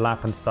him off your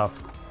lap and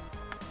stuff.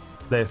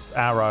 this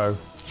arrow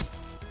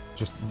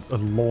just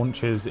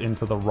launches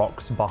into the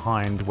rocks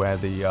behind where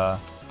the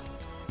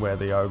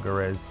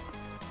ogre is.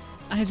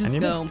 I just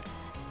you go,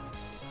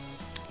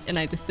 and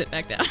I just sit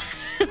back down.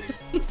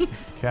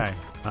 Okay.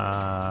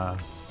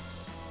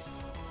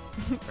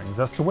 Brings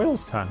us to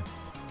Will's turn.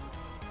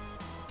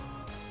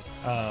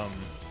 All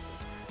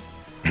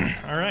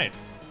right.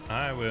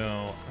 I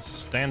will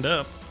stand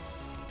up.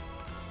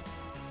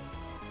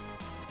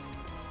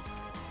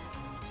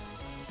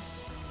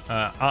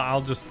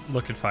 I'll just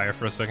look at fire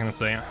for a second and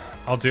say,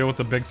 I'll deal with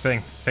the big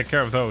thing. Take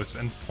care of those.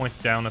 And point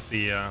down at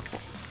the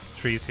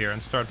trees here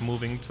and start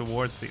moving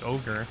towards the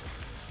ogre.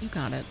 You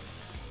got it.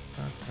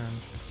 10,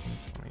 15,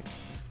 20,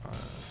 25.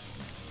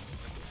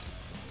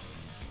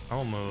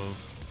 I'll move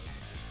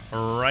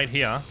right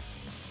here.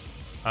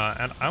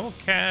 And I will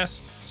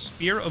cast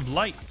Spear of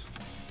Light.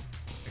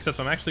 Except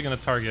I'm actually going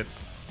to target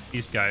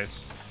these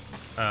guys.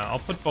 I'll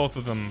put both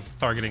of them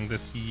targeting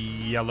this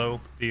yellow,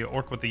 the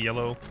orc with the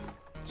yellow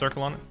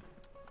circle on it.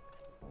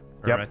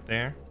 Yep. Right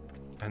there.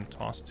 And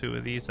toss 2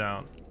 of these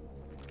out.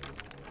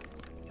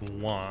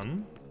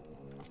 1.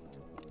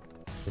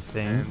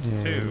 15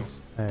 And 2.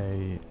 is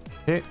a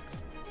hit.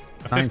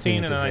 A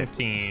 15 and a 19 is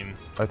 19.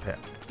 Both hit.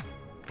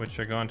 Which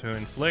are going to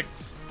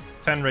inflict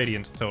 10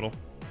 radiance total.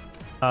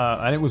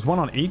 And it was one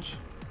on each?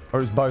 Or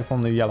it was both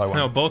on the yellow one?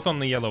 No, both on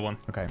the yellow one.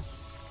 Okay.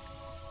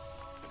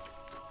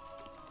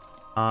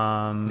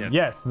 Yeah.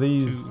 Yes,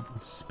 these 2.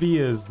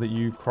 spears that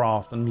you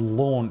craft and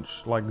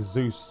launch like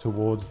Zeus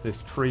towards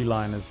this tree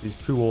line as these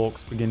 2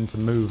 orcs begin to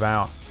move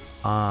out.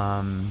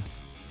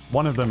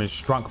 One of them is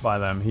struck by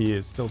them. He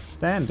is still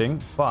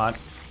standing, but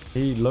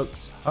he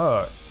looks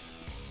hurt.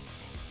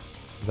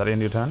 Is that the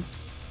end of your turn?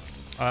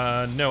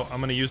 No, I'm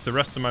going to use the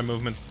rest of my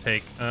movement to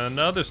take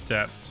another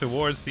step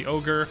towards the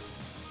ogre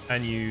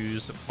and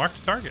use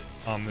Marked Target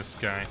on this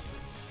guy.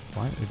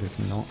 Why is this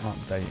not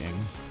updating?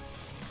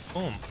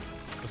 Boom.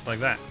 Just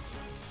like that.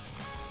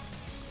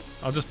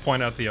 I'll just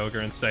point out the ogre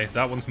and say,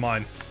 that one's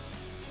mine.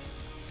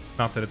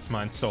 Not that it's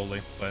mine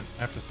solely, but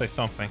I have to say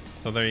something.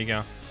 So there you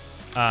go.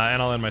 And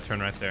I'll end my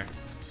turn right there.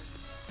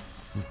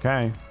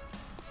 Okay.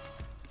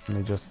 Let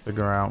me just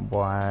figure out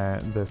why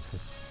this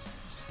has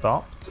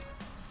stopped.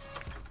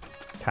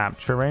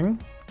 Capturing.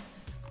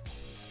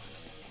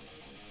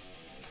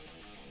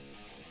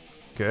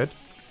 Good.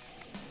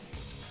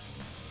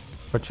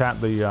 For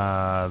chat, the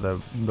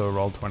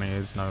Roll20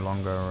 is no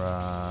longer,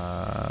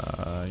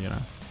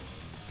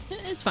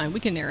 It's fine. We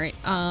can narrate.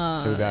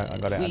 I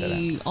got it.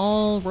 We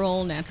all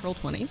roll natural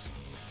 20s.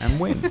 and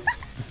win.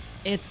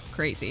 It's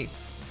crazy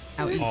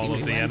how easy All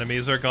we of the win.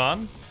 enemies are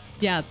gone.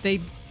 Yeah,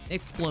 they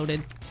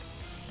exploded.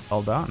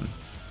 Well done.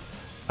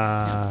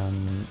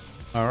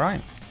 All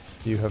right.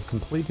 You have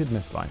completed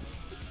Mistlight.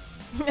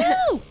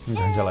 Woo!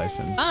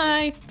 Congratulations.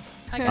 Bye.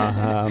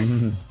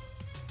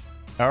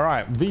 All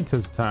right.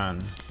 Vita's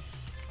turn.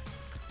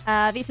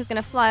 Vita's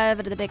gonna fly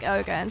over to the big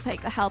ogre and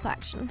take the help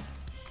action.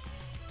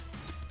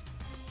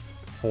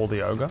 For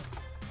the ogre.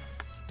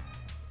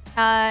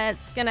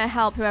 It's gonna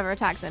help whoever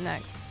attacks it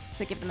next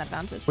to give them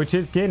advantage. Which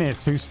is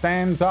Guinness, who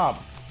stands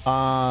up.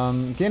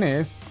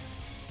 Guinness,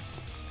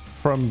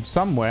 from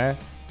somewhere,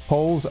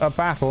 pulls a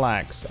battle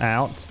axe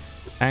out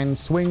and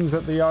swings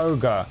at the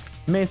ogre,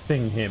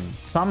 missing him.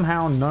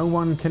 Somehow no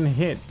one can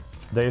hit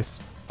this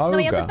ogre. No,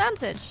 he has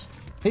advantage.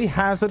 He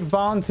has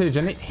advantage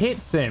and it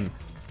hits him.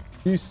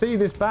 You see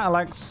this battle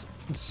axe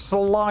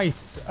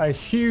slice a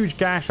huge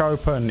gash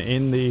open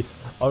in the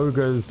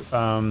ogre's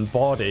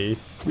body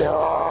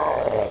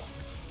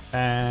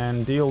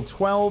and deal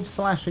 12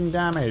 slashing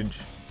damage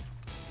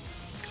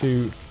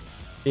to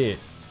it.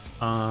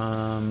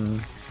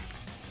 And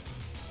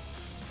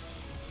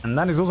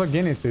that is also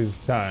Guinness's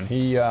turn.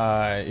 He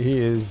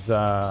is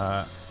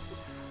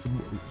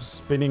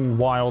spinning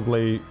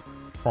wildly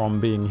from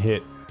being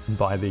hit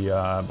by the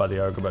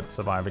ogre, but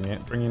surviving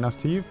it. Bringing us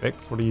to you, Fix.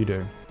 What do you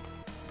do?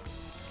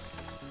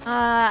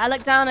 I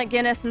look down at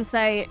Guinness and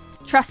say,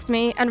 trust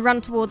me, and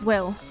run towards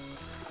Will.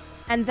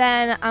 And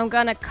then I'm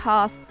gonna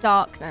cast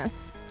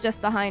Darkness just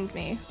behind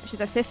me, which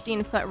is a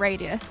 15-foot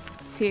radius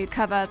to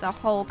cover the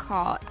whole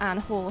cart and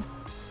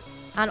horse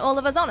and all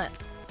of us on it.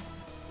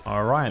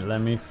 All right, let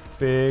me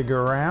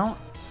figure out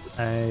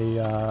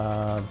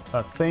a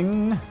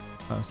thing,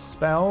 a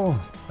spell,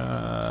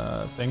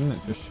 thing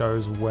that just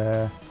shows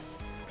where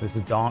this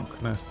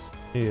darkness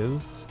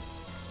is,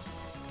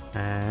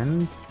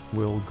 and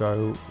we'll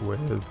go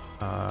with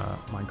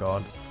my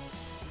god.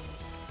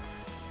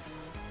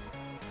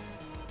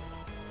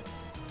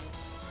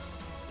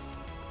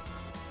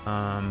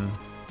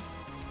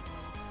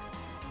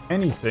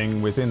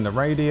 Anything within the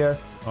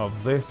radius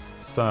of this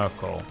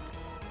circle.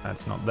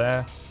 That's not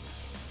there.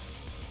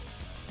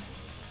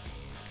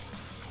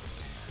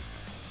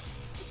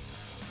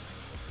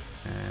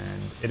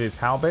 And it is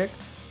how big?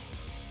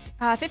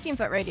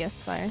 15-foot radius,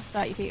 so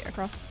 30 feet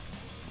across.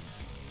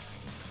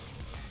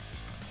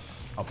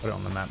 I'll put it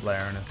on the map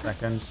layer in a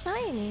second.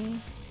 Shiny.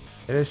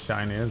 It is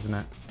shiny, isn't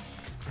it?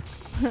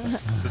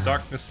 The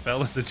darkness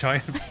spell is a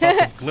giant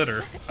puff of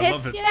glitter. I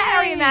love it.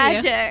 Very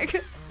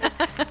magic.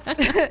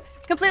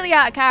 Completely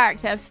out of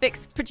character.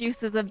 Fix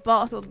produces a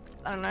bottle,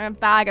 I don't know, a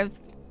bag of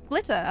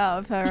glitter out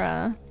of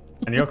her.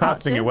 And you're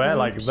casting it pouches where? and-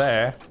 Like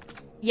there?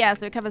 Yeah,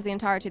 so it covers the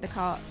entirety of the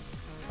cart.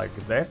 Like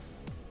this?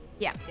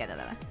 Yeah,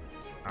 there.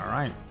 All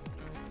right.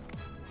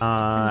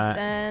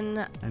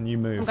 Then And you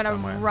move I'm gonna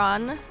somewhere.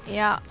 run.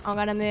 Yeah, I'm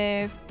gonna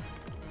move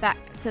back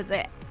to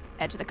the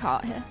edge of the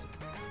cart here.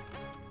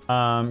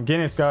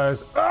 Guinness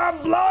goes,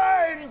 I'm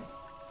blind!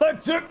 They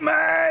took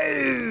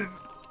me!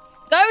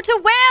 Go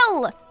to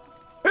Will!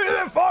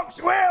 Who the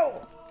fuck's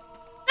Will?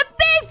 The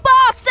big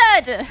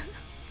bastard!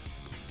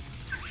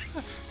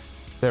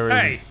 There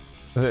is. Hey,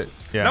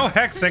 Yeah. no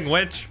hexing,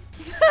 witch.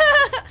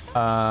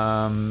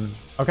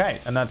 Okay,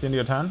 and that's the end of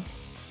your turn.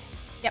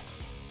 Yep.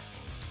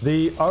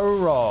 The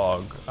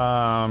Orog,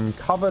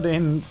 covered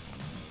in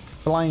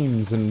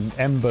flames and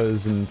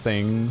embers and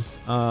things,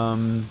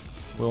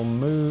 will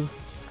move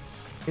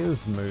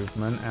his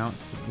movement out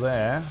to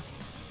there.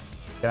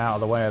 Get out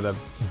of the way of the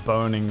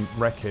burning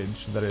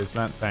wreckage that is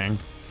that thing.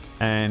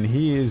 And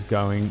he is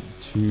going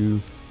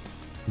to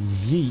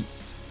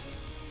yeet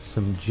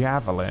some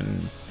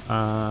javelins.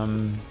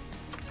 So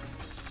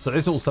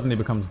this all suddenly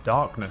becomes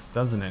darkness,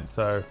 doesn't it?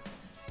 So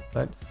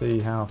let's see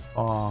how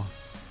far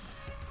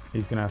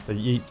he's going to have to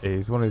yeet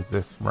these. What is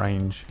this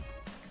range?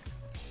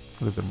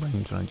 What is the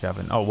range on a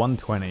javelin? Oh,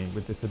 120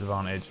 with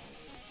disadvantage.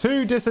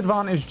 2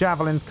 disadvantaged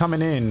javelins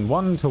coming in.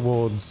 One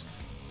towards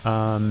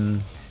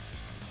fire,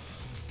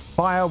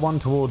 one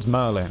towards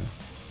Merlin.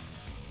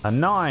 A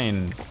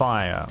 9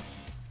 fire.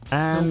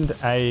 And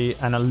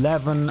an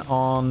 11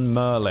 on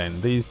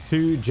Merlin. These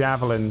 2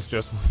 javelins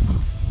just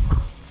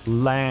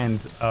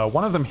land.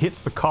 One of them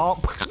hits the cart,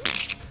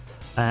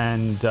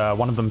 and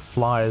one of them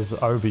flies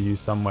over you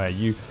somewhere.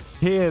 You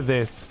hear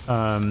this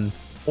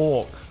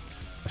orc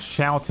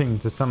shouting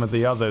to some of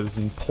the others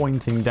and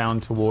pointing down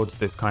towards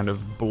this kind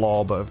of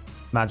blob of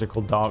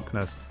magical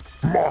darkness.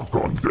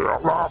 Markon der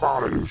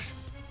Lavaris.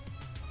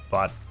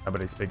 But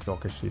nobody speaks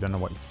orcish, so you don't know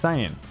what he's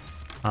saying.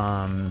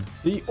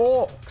 The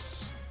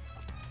orcs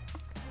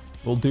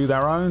will do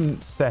their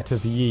own set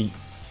of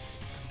yeets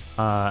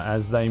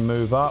as they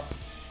move up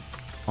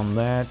on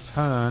their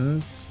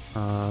turns.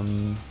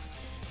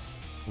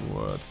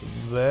 What's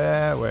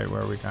there? Wait,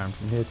 where are we going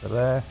from here to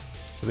there?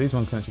 So these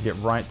ones can actually get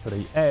right to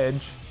the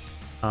edge.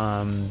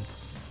 And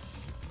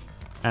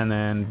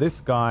then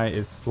this guy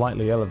is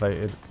slightly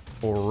elevated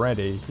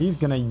already. He's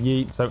gonna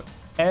yeet. So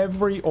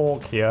every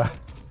orc here.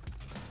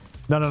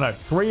 No.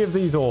 3 of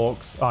these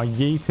orcs are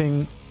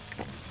yeeting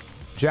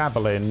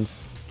javelins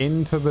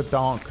into the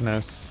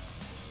darkness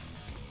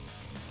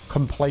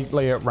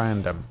completely at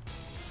random.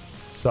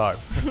 So All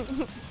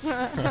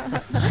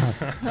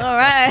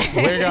right.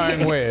 we're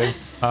going with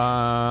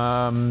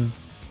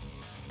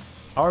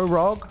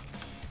Orog,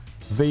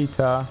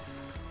 Vita,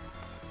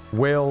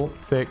 Will,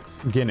 Fix,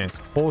 Guinness.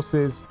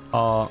 Horses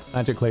are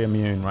magically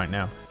immune right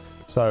now.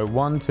 So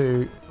 1,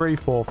 2, 3,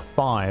 4,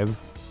 5,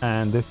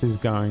 and this is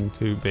going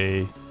to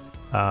be.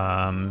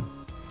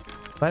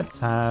 Let's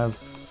have.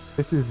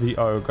 This is the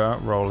ogre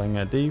rolling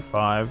a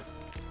d5.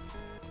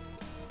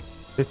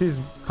 This is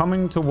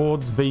coming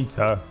towards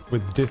Vita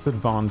with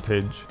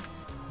disadvantage.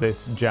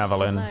 This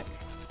javelin No.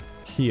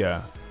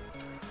 here.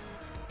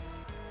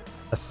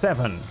 A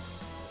 7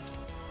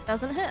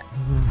 Doesn't hit.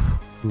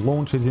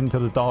 launches into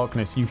the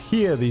darkness. You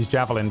hear these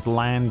javelins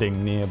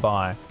landing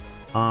nearby.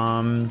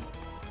 Roll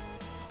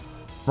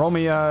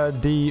me a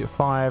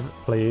d5,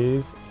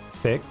 please.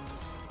 Fix.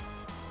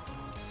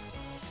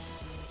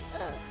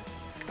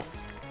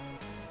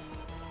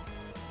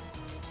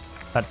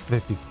 That's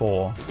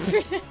 54.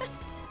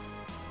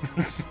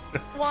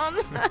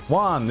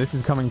 1. This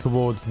is coming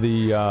towards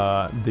the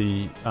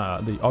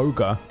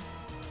ogre.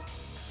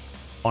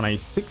 On a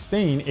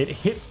 16, it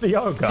hits the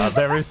ogre.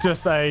 There is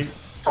just a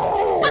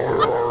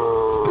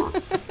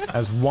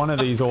as one of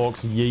these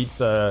orcs yeets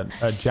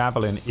a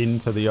javelin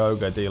into the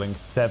ogre, dealing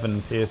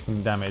 7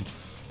 piercing damage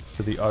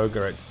to the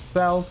ogre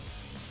itself.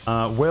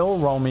 Will,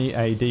 roll me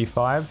a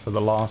d5 for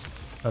the last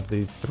of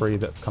these 3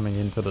 that's coming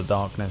into the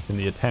darkness in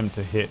the attempt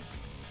to hit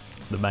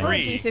the main.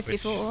 Three.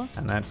 D54.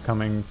 And that's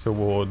coming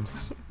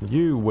towards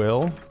you,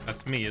 Will.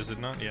 That's me, is it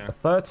not? Yeah. A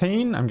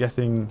 13, I'm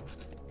guessing,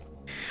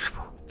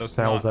 Does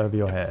sails not over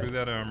your get head. Through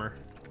that armor.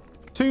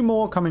 2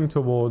 more coming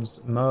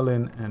towards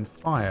Merlin and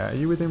Fire. Are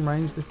you within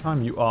range this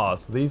time? You are.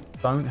 So these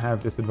don't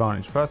have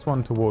disadvantage. First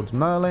one towards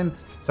Merlin.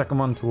 Second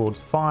one towards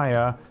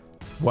Fire.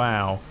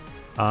 Wow.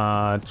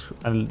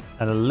 An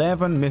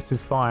 11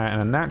 misses Fire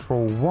and a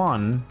natural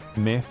 1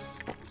 miss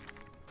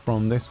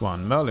from this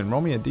one. Merlin,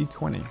 roll me a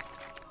d20.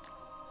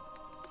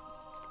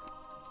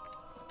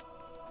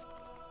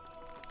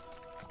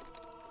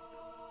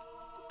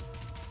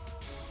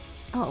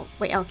 Oh,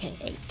 wait, okay,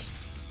 8.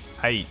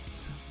 8.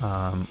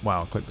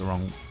 Wow, I clicked the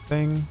wrong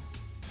thing.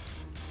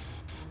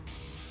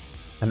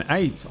 An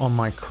 8 on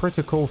my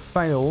critical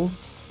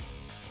fails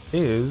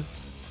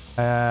is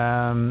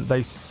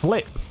they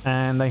slip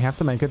and they have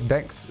to make a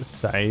dex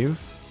save.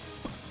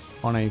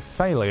 On a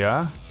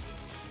failure,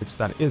 which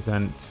that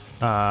isn't,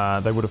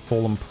 they would have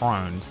fallen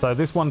prone. So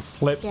this one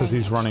slips as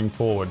he's running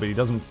forward, but he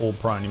doesn't fall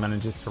prone. He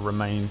manages to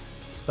remain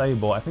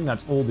stable. I think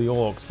that's all the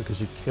orcs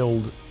because you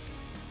killed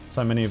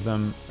so many of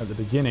them at the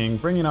beginning,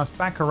 bringing us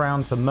back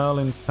around to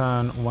Merlin's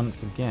turn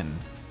once again.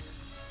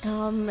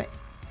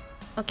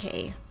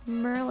 Okay.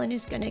 Merlin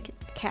is gonna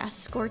cast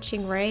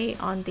Scorching Ray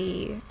on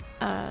the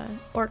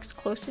orcs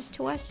closest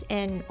to us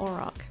and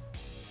Orog.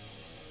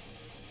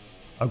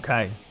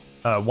 Okay,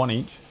 one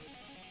each.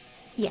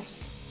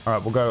 Yes. All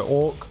right, we'll go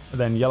orc,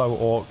 then yellow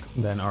orc,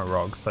 then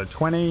Orog. So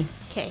 20.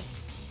 Okay.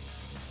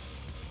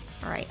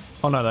 All right.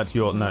 Oh no, that's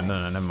your. No,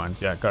 never mind.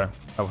 Yeah, go.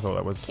 I thought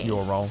that was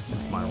your roll.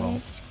 It's my roll.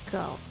 Let's go.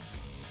 All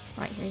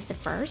right, here's the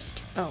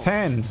first. Oh.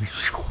 10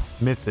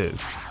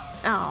 misses.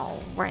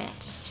 Oh,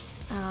 rats.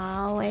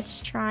 Let's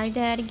try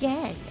that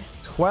again.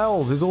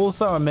 12 is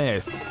also a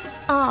miss.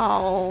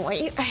 Oh,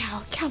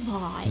 come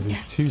on. These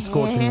two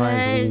scorching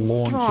rays And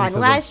launch come on, into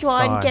last the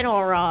one, sky. get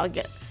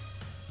Orog.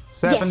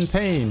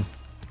 17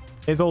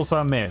 is also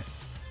a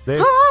miss.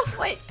 This,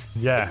 What?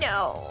 yeah.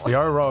 No. The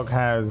Orog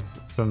has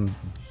some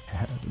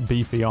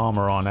beefy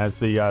armor on as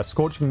the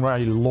scorching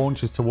ray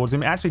launches towards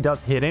him. It actually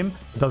does hit him.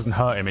 It doesn't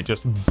hurt him. It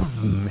just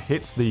boom,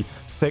 hits the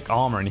thick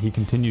armor, and he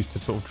continues to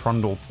sort of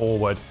trundle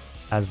forward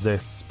as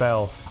this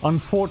spell.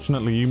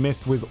 Unfortunately, you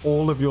missed with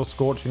all of your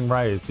scorching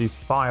rays. These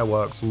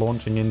fireworks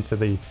launching into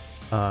the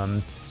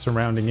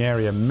surrounding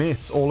area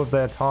miss all of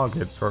their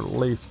targets, or at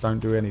least don't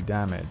do any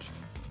damage.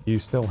 You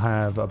still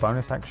have a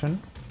bonus action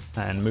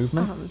and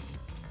movement.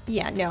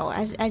 Yeah, no,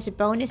 as a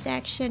bonus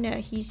action,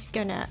 he's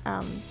gonna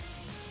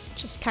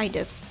just kind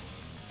of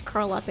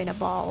curl up in a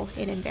ball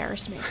in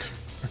embarrassment.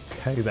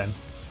 Okay then.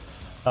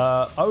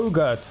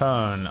 Ogre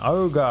turn.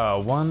 Ogre,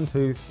 1,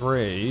 2,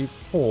 3,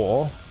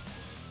 4.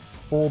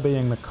 4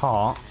 being the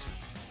cart.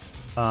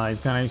 He's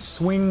going to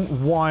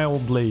swing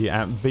wildly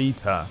at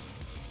Vita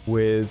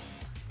with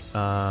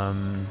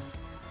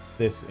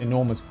this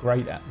enormous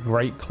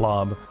great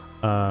club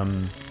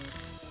on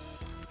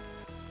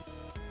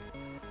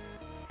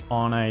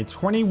a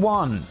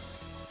 21.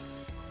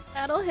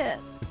 That'll hit.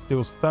 It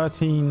deals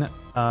 13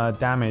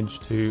 damage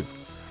to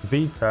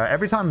Vita.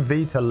 Every time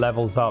Vita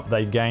levels up,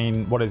 they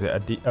gain, what is it,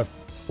 a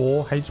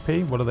 4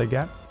 HP? What do they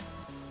get?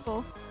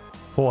 4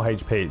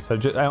 HP. So,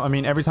 I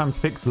mean, every time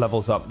Fix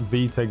levels up,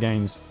 Vita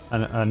gains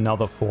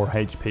another 4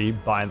 HP,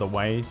 by the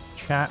way,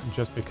 chat,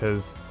 just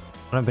because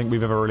I don't think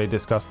we've ever really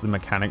discussed the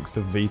mechanics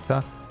of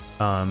Vita.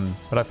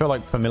 But I feel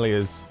like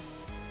Familiars,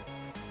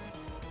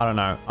 I don't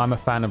know, I'm a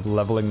fan of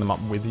leveling them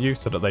up with you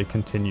so that they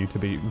continue to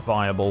be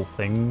viable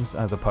things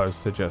as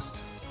opposed to just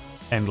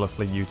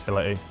endlessly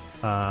utility.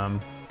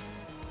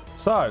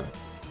 So,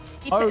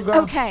 Ogre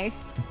Okay.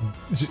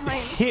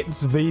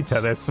 hits Vita.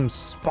 There's some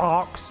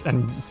sparks,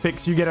 and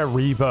Fix, you get a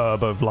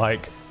reverb of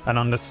like an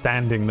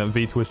understanding that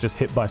Vita was just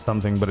hit by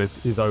something but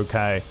is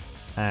okay.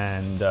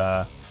 And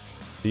the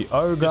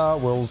Ogre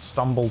will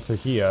stumble to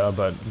here,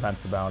 but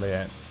that's about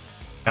it.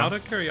 Out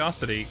of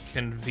curiosity,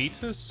 can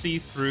Vita see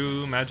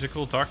through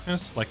magical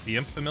darkness like the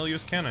Imp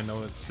Familiars can? I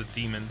know it's a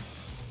demon.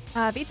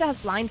 Vita has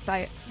blind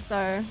sight,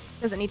 so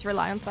doesn't need to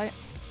rely on sight.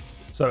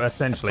 So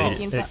essentially,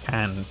 That's all. it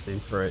can see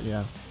through it,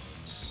 yeah.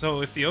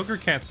 So if the ogre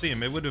can't see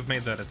him, it would have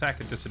made that attack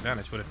a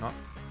disadvantage, would it not?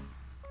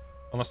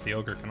 Unless the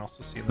ogre can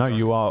also see in the No, dark.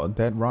 you are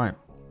dead right.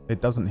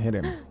 It doesn't hit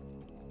him. Yeah,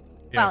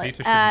 Well, Vita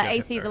shouldn't get hit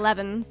AC is there.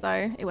 11,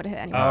 so it would have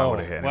hit anyway. Oh,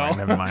 would've hit anyway, well,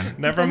 never mind.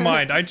 never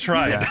mind. I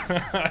tried.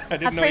 I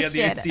didn't know he had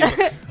the AC.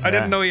 I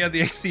didn't know he had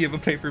the AC of a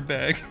paper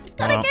bag.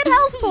 Got a good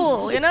health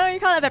pool, you know? You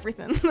can't have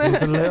everything.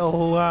 He's a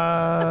little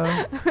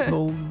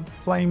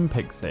flame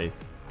pixie.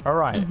 All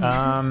right,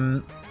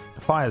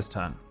 Fire's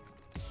turn.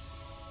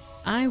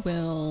 I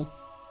will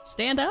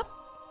stand up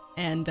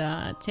and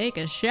take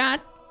a shot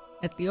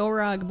at the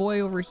Orog boy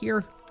over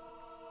here.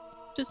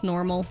 Just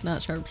normal,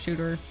 not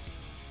sharpshooter.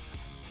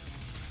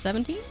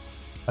 17?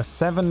 A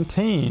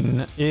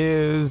 17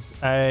 is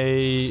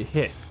a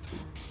hit.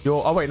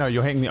 Oh wait, no,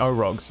 you're hitting the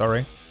Orog,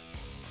 sorry.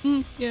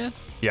 Yeah.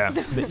 Yeah,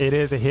 it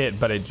is a hit,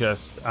 but it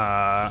just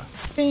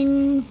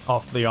ding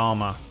off the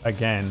armor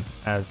again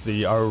as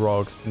the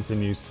Orog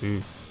continues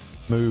to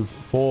move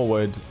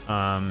forward.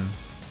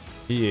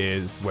 He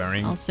is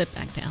wearing I'll sit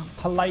back down.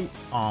 plate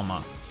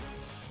armor.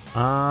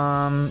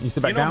 You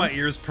sit back You know, down. my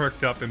ears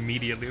perked up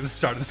immediately at the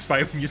start of this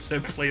fight when you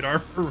said plate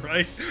armor,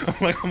 right? I'm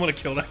like, I'm gonna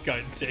kill that guy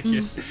and take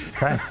it.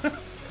 Okay,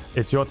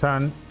 it's your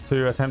turn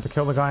to attempt to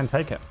kill the guy and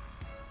take it.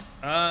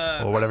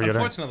 Or whatever you're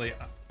doing. Unfortunately,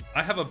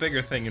 I have a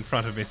bigger thing in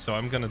front of me, so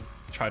I'm gonna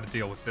try to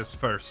deal with this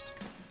first.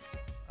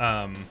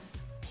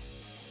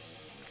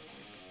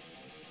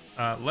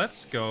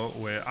 Let's go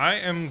with... I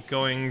am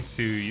going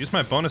to use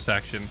my bonus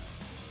action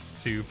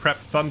to prep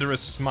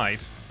Thunderous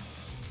Smite.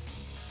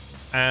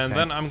 And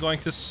then I'm going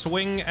to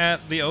swing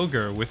at the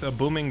ogre with a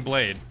booming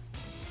blade.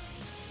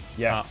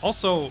 Yeah,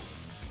 Also,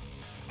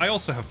 I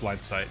also have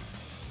blind sight.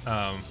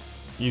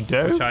 you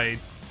do. Which I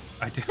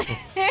do.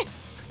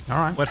 All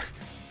right.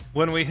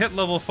 When we hit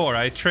level 4,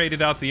 I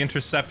traded out the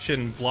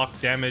interception block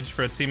damage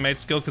for a teammate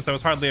skill because I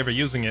was hardly ever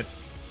using it,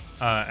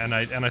 and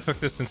I took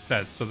this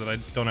instead so that I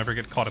don't ever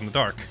get caught in the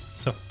dark.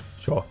 So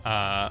Sure.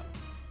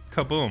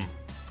 Kaboom.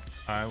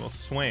 I will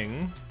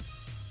swing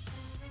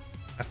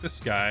at this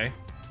guy,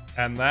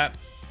 and that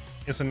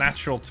is a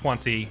natural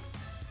 20.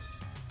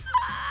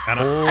 And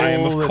I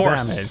am, All of the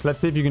course, damage. Let's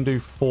see if you can do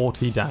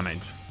 40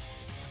 damage.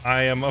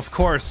 I am, of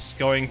course,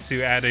 going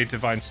to add a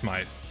Divine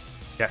Smite.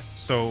 Yes.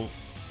 So,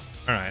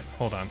 all right,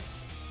 hold on.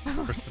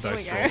 Where's the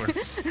Here we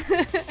dice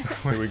roller?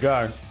 Here we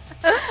go.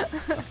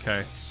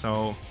 Okay,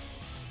 so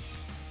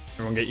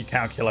Everyone get your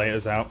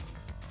calculators out.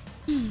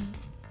 it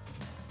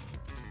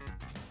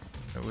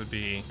would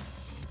be.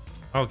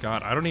 Oh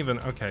God, I don't even.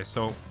 Okay,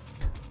 so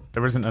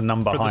There isn't a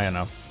number For the high s-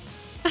 enough.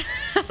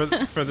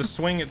 for the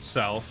swing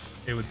itself,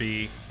 it would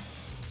be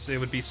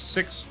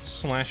 6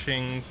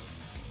 slashing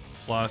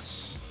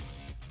plus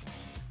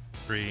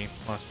 3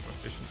 plus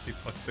proficiency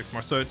plus 6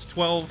 more. So it's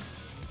 12.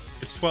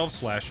 It's 12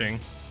 slashing,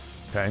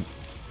 Okay.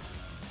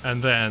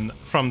 and then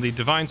from the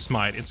Divine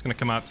Smite, it's going to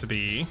come out to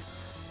be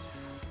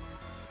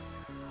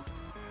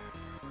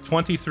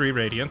 23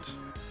 radiant.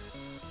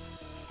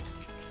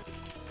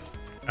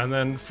 And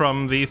then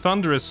from the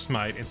Thunderous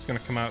Smite, it's going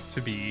to come out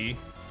to be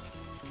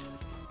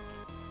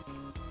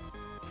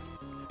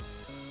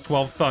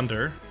 12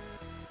 thunder.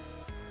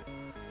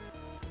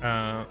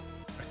 I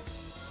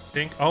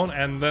think. Oh,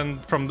 and then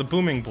from the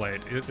Booming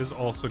Blade, it is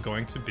also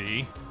going to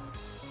be.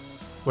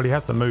 Well, he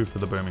has to move for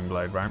the booming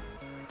blade, right?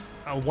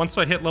 Once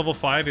I hit level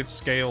 5, it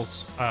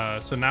scales.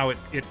 So now it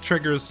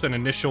triggers an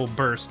initial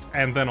burst,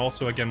 and then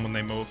also again when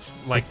they move.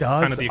 Like It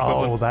does. kind of the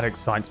equivalent. Oh, that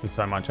excites me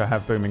so much. I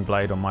have booming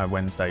blade on my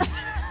Wednesday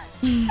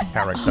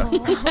character.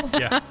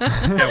 Yeah.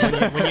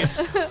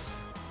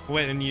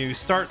 When you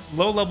start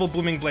low level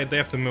Booming Blade, they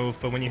have to move,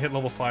 but when you hit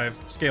level 5,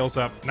 it scales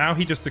up. Now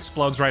he just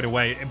explodes right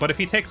away. But if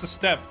he takes a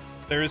step,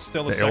 there is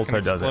still a It second also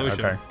does explosion.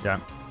 it. Okay. Yeah.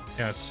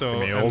 Yeah, so Give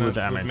me and all the that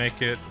damage. would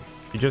make it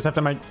You just have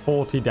to make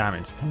 40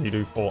 damage. Can you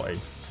do 40?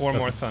 4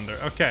 more thunder.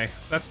 Okay,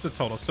 that's the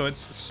total. So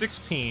it's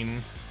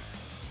 16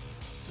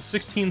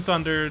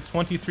 thunder,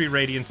 23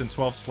 radiant, and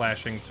 12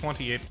 slashing.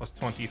 28 plus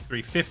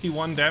 23,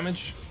 51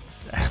 damage.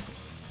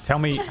 Tell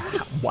me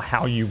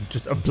how you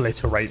just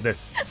obliterate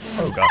this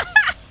ogre.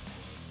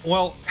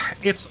 Well,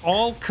 it's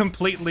all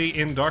completely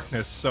in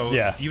darkness, so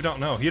Yeah. you don't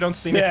know. You don't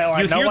see me. Yeah,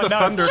 like, you no hear one the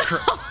knows. thunder.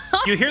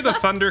 You hear the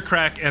thunder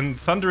crack, and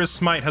Thunderous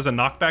Smite has a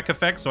knockback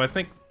effect. So I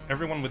think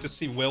everyone would just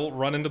see Will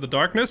run into the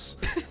darkness.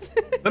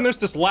 Then there's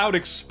this loud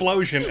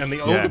explosion, and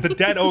Yeah. the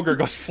dead ogre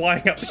goes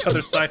flying out the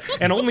other side,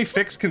 and only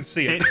Fix can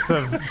see it. Bits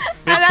of, And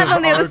that's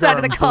on the other side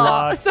of the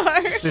car. So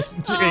This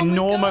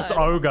enormous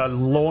ogre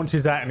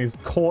launches out and is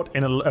caught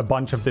in a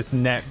bunch of this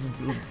net,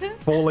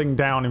 falling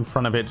down in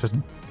front of it, just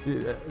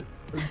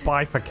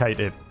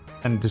bifurcated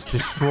and just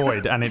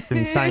destroyed, and it's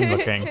insane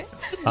looking.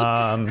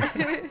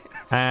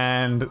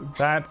 And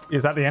that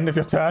is that the end of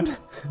your turn?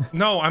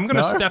 No, I'm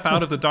gonna No? step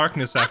out of the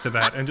darkness after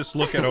that and just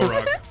look at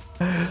Orog.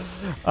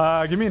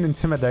 Give me an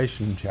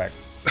intimidation check.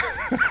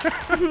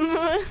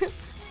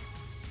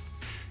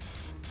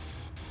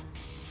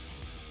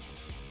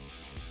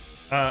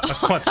 A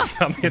 20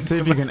 on the See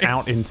if you can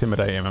out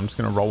intimidate him. I'm just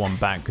going to roll one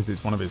back because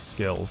it's one of his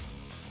skills.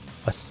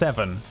 A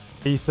 7.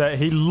 He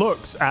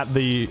looks at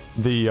the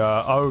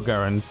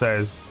ogre and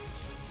says,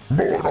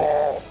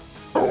 Murder!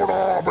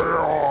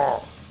 Murder!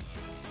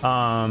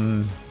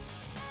 Let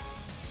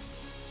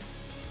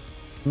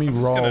me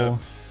roll. gonna-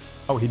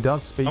 Oh, he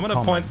does speak. I'm gonna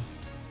common.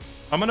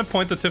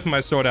 point the tip of my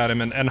sword at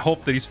him and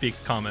hope that he speaks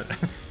common,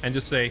 and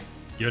just say,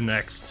 "You're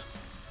next."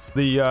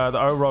 The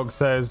Orog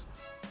says,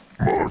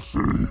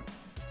 Mercy!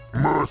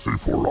 Mercy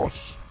for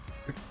us!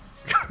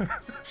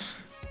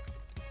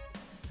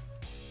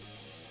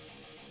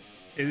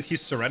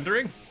 He's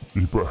surrendering.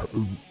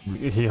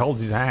 he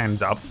holds his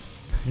hands up.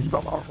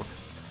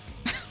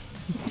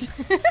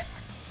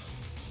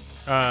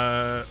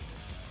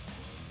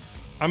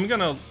 I'm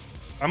gonna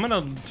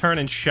turn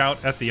and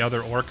shout at the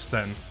other orcs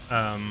then,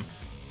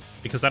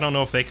 because I don't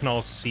know if they can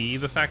all see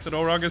the fact that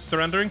Orog is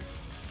surrendering,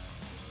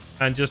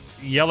 and just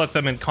yell at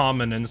them in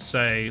common and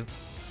say,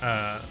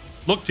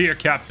 "Look to your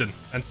captain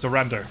and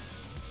surrender,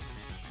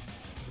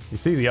 You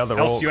see the other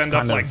else orcs you end up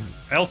kind of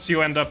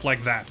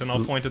like that." And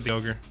I'll point at the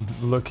ogre.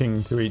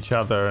 looking to each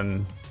other,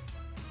 and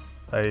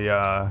they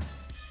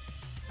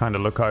kind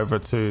of look over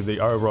to the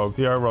Orog.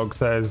 The Orog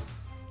says,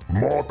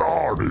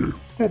 Matani!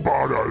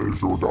 Kubana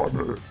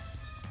Isudane!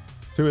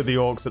 2 of the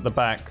orcs at the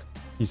back,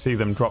 you see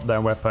them drop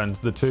their weapons.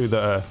 The 2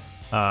 that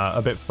are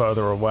a bit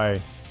further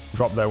away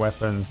drop their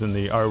weapons, and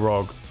the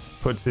Orog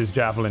puts his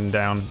javelin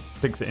down,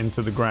 sticks it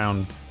into the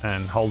ground,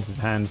 and holds his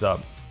hands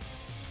up.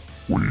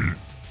 We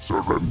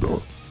surrender.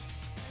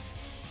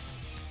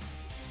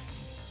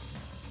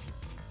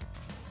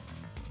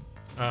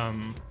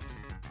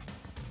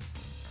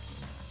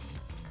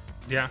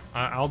 Yeah,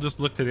 I'll just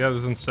look to the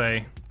others and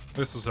say,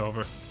 "This is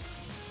over.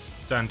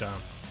 Stand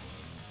down."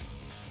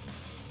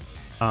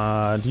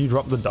 Do you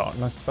drop the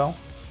darkness spell?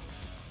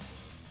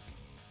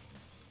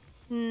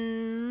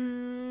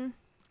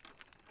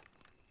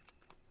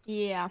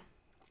 yeah.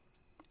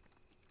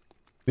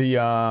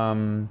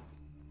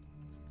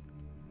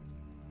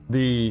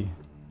 The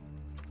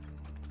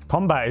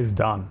combat is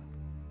done.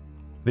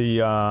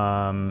 The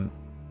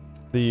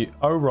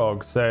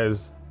Orog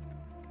says,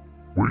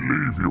 We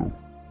leave you.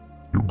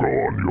 You go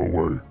on your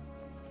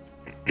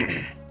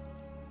way.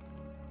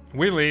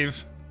 We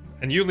leave,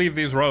 and you leave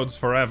these roads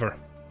forever.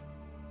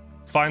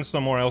 Find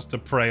somewhere else to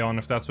prey on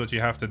if that's what you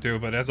have to do,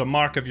 but as a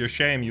mark of your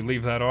shame, you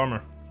leave that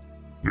armor.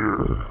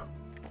 Yeah,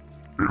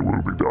 it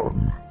will be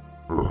done.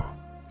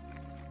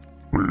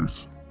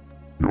 Please,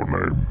 your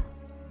name.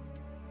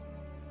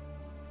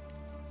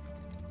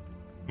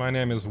 My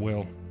name is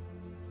Will.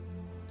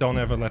 Don't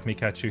ever let me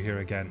catch you here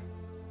again.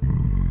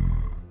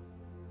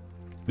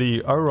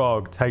 the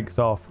Orog takes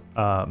off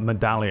a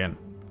medallion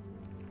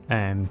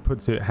and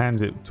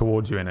hands it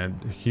towards you in a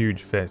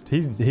huge fist.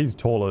 He's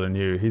taller than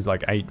you. He's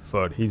like 8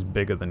 foot. He's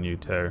bigger than you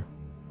too.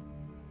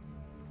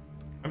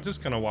 I'm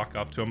just gonna walk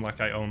up to him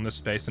like I own this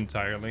space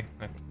entirely.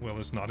 Will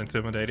is not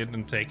intimidated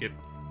and take it.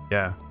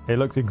 Yeah, it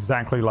looks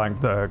exactly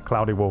like the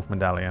Cloudy Wolf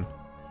medallion.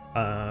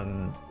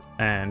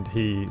 And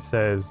he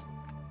says,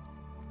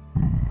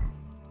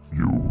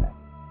 You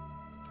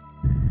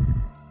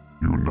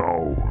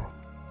now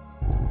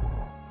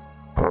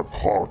have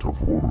Heart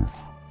of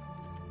Wolf.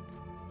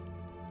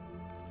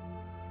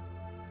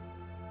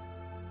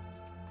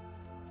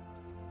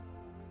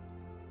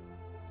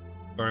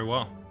 Very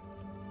well.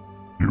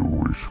 You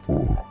wish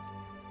for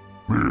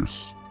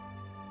this.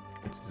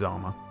 it's his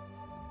armor.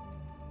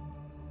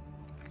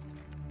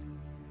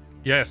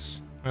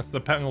 Yes, that's the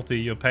penalty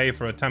you pay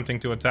for attempting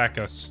to attack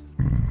us.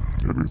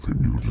 Anything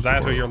you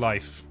desire. That or your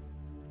life.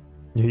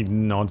 He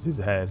nods his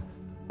head.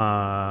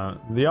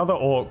 The other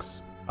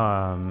orcs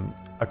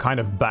are kind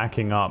of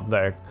backing up.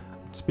 They're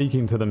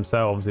speaking to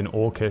themselves in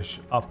Orcish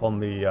up on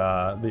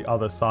the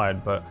other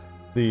side, but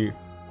the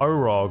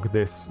Orog,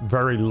 this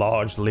very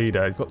large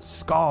leader, he's got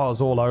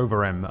scars all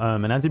over him,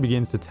 and as he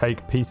begins to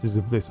take pieces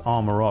of this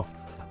armor off,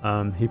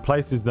 he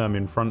places them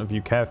in front of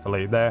you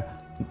carefully. They're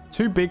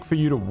too big for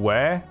you to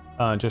wear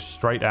just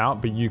straight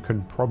out, but you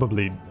can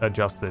probably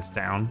adjust this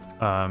down.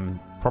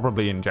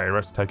 Probably in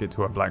Jairus, take it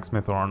to a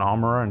blacksmith or an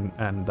armorer,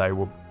 and they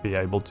will be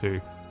able to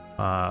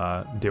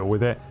deal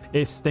with it.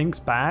 It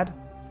stinks bad.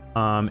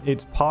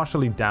 It's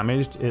partially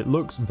damaged. It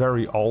looks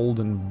very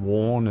old and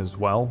worn as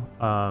well,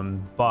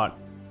 but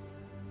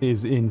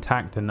is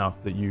intact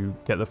enough that you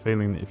get the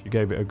feeling that if you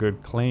gave it a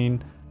good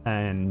clean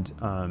and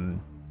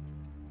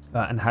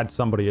had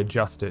somebody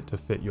adjust it to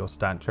fit your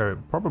stature, it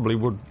probably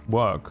would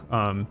work.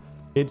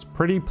 It's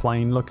pretty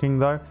plain looking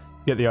though.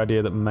 You get the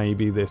idea that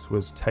maybe this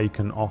was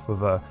taken off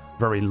of a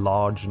very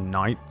large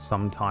knight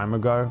some time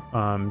ago.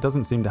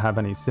 Doesn't seem to have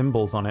any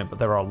symbols on it, but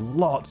there are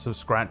lots of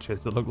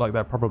scratches that look like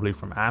they're probably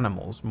from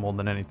animals more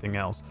than anything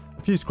else.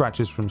 A few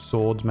scratches from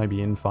swords,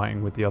 maybe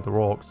infighting with the other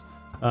orcs.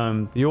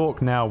 The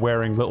orc now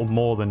wearing little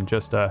more than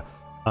just a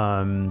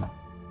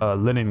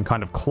linen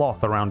kind of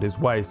cloth around his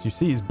waist. You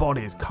see his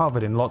body is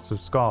covered in lots of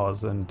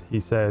scars, and he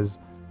says,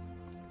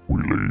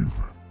 We leave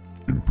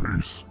in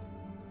peace.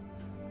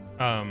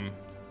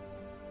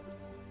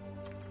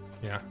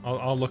 Yeah,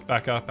 I'll look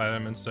back up at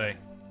him and say,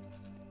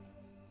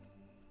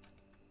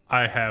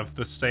 I have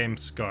the same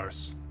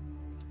scars.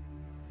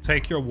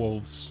 Take your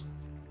wolves,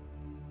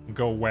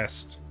 go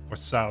west or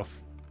south.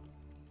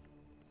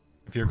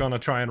 If you're gonna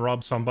try and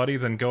rob somebody,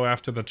 then go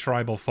after the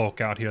tribal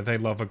folk out here. They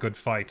love a good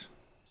fight.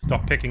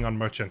 Stop picking on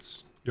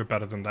merchants. You're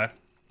better than that.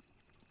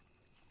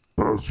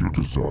 As you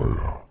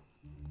desire.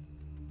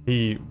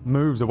 he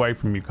moves away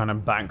from you, kind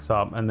of backs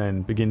up, and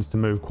then begins to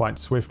move quite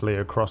swiftly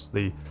across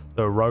the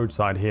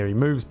roadside here. He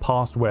moves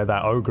past where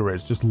that ogre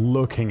is, just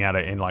looking at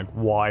it in like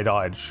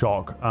wide-eyed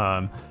shock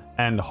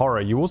and horror.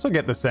 You also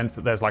get the sense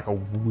that there's like a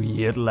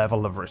weird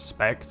level of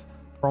respect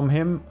from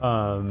him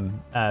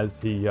as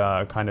he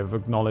kind of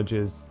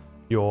acknowledges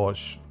your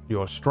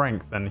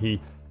strength, and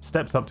he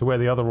steps up to where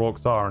the other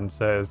orcs are and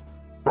says,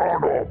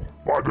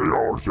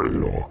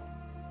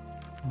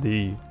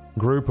 the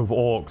group of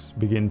orcs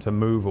begin to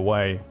move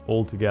away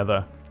all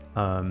together,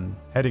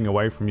 heading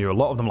away from you. A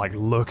lot of them like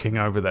looking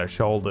over their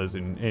shoulders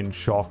in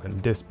shock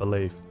and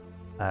disbelief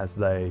as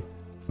they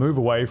move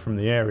away from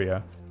the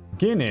area.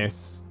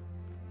 Guinness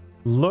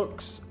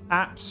looks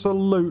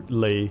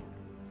absolutely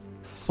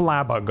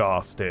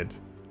flabbergasted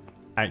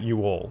at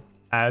you all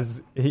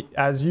as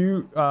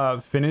you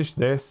finish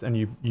this and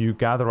you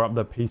gather up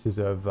the pieces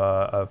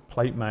of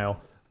plate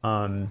mail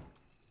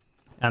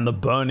and the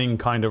burning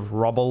kind of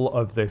rubble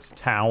of this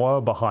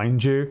tower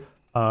behind you.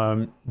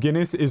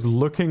 Guinness is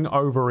looking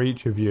over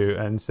each of you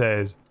and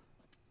says,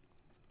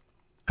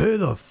 "Who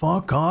the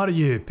fuck are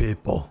you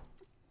people?"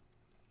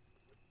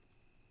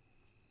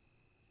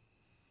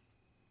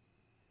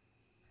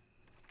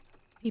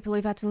 People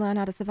who've had to learn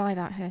how to survive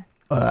out here.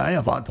 I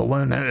have had to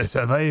learn how to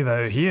survive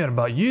out here,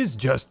 but you's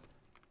just...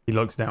 He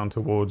looks down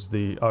towards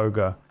the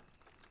ogre.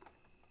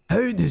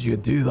 How did you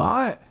do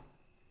that?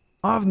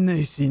 I've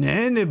not seen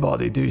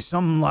anybody do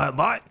something like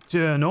that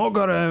to an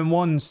ogre in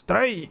one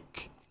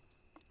strike.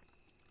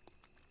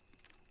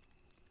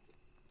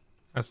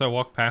 As I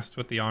walk past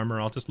with the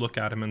armor, I'll just look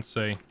at him and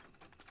say,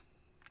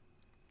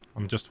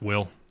 I'm just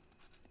Will.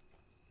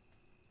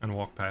 And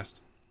walk past.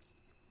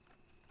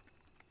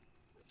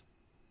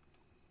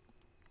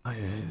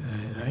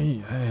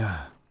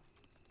 I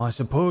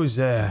suppose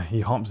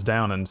he hops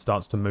down and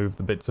starts to move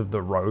the bits of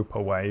the rope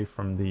away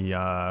from the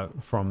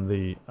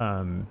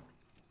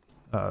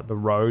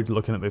road,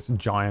 looking at this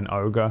giant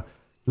ogre.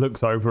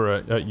 Looks over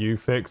at you,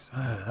 Fix.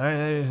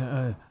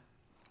 No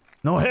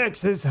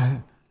hexes.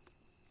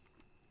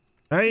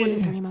 Wouldn't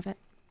Hey. dream of it.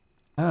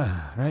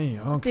 Right, okay.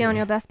 Just be on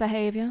your best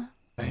behavior.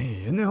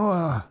 Hey,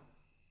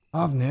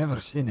 I've never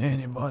seen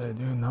anybody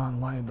do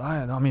nothing like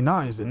that. I mean,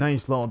 that is a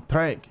nice little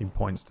trek. He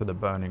points to the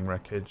burning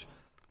wreckage.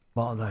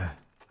 But,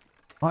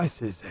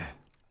 this is,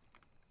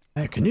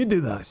 can you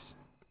do this?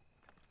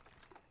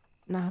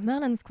 No,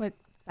 Merlin's quite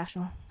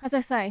special. As I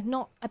say,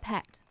 not a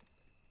pet.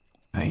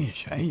 Hey,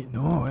 shite,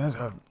 no, there's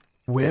a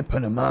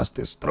weapon of mass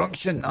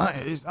destruction.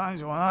 That's what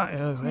that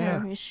is Yeah,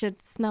 there. you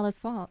should smell his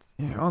farts.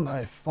 Yeah, aren't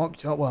I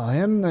fucked up with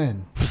him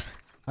then?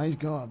 He's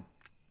got a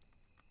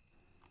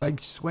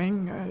big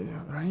swing.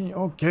 Right,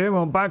 okay,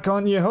 well, back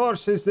on your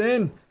horses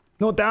then.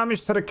 No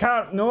damage to the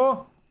cart,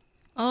 no?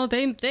 Oh,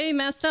 they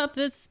messed up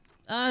this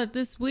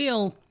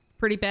wheel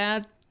pretty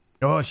bad.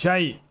 Oh,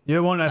 shite.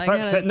 You want to I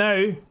fix gotta- it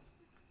now?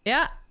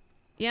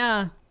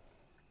 Yeah.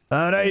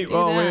 Alright, do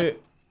well, that.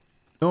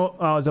 No,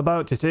 I was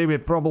about to say we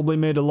probably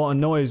made a lot of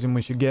noise and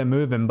we should get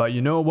moving, but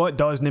you know what?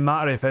 Doesn't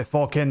matter if a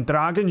fucking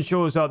dragon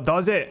shows up,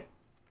 does it?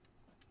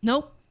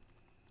 Nope.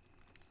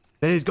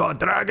 He's got a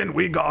dragon,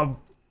 we got a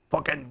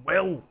fucking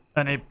will,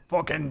 and a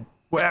fucking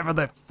whatever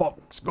the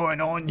fuck's going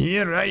on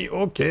here, right?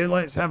 Okay,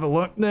 let's have a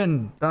look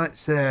then.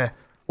 That's,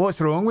 what's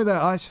wrong with it?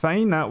 That's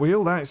fine, that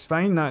wheel, that's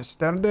fine, that's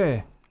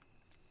sturdy.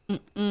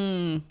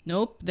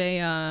 Nope. They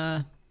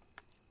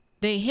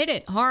hit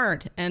it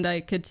hard, and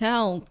I could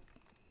tell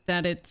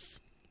that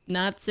it's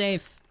not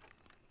safe.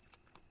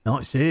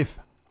 Not safe.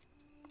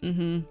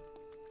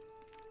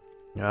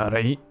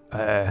 Alright,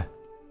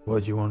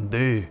 what do you want to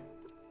do?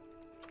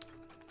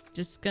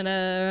 Just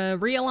gonna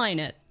realign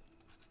it.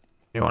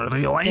 You want to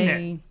realign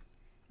it?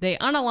 They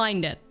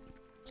unaligned it,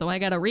 so I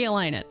gotta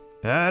realign it.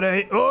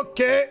 Alright,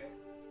 okay.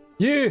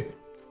 You,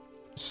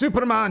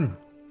 Superman,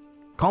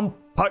 come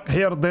pick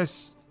here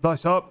this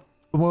up.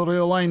 We'll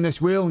realign this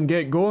wheel and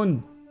get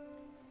going.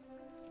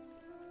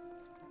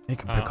 He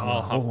can pick I'll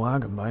up a whole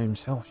wagon by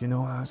himself, you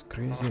know, that's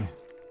crazy.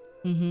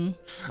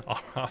 I'll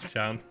hop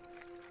down.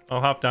 I'll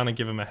hop down and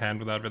give him a hand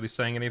without really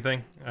saying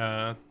anything.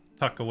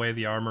 Tuck away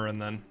the armor and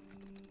then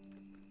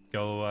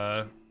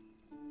go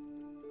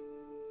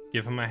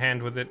give him a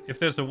hand with it. If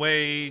there's a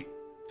way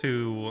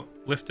to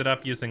lift it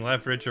up using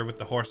leverage or with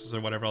the horses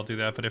or whatever, I'll do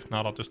that. But if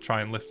not, I'll just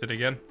try and lift it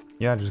again.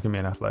 Yeah, just give me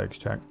an athletics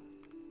check.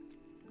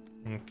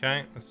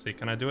 Okay, let's see.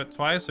 Can I do it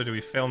twice or do we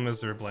fail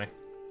miserably?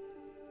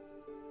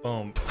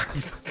 Boom.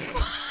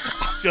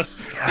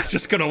 I'm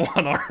just gonna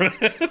one arm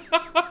it.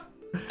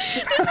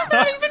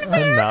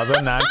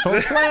 Another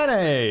natural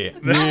 20.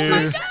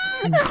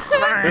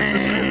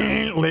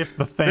 Lift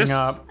the thing This-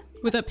 up.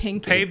 With a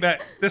pinky.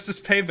 Payback. This is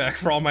payback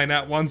for all my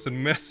nat ones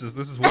and misses.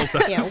 This is Will's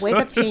Yeah, with a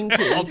episode.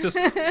 pinky. I'll just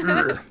lift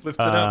it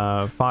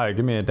up. Fire,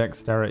 give me a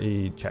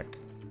dexterity check.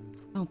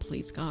 Oh,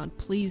 please God.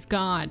 Please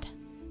God.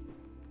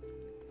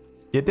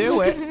 You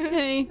do it.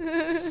 Hey.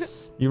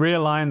 You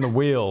realign the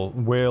wheel.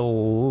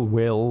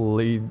 Will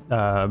lead,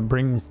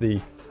 brings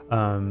the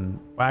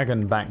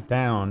wagon back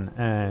down,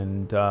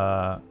 and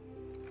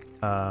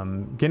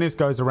Guinness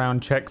goes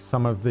around, checks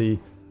some of the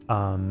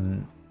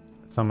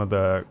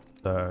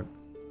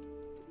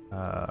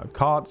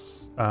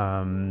carts,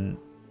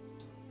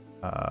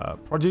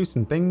 produce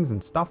and things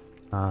and stuff,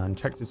 and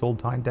checks it's all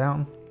tied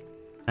down.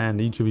 And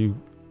each of you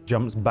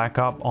jumps back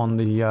up on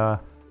the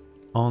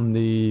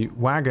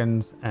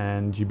wagons,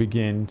 and you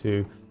begin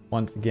to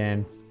once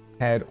again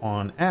head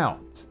on out.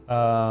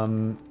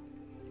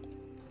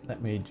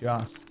 Let me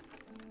just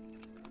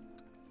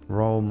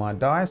roll my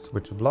dice,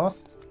 which I've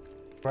lost.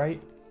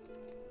 Great.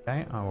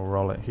 Okay, I will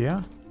roll it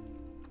here.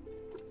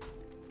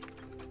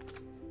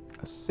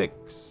 A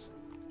 6.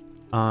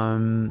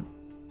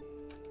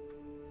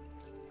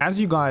 As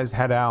you guys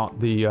head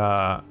out,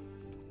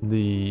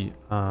 maybe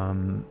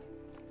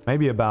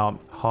about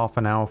half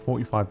an hour,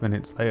 45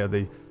 minutes later,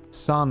 the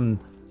sun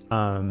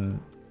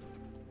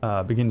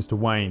begins to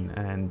wane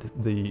and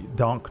the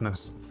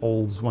darkness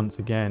falls once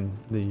again.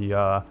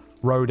 The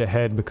road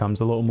ahead becomes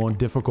a little more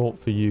difficult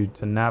for you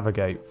to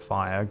navigate.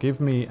 Fire,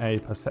 give me a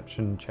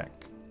perception check.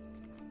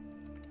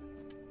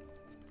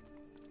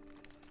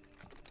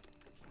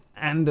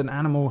 And an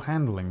animal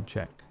handling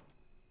check.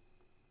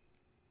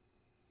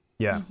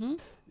 Yeah.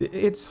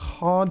 It's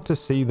hard to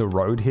see the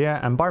road here,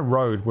 and by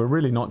road we're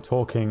really not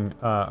talking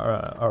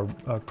a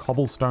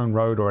cobblestone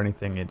road or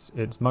anything.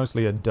 It's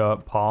mostly a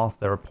dirt path.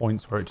 There are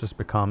points where it just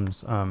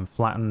becomes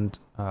flattened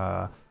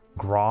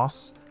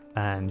grass,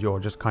 and you're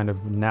just kind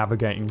of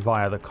navigating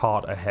via the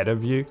cart ahead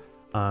of you.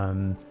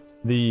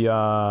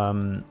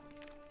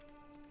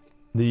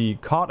 The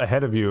cart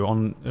ahead of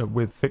you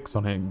with Fix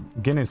on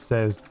it, Guinness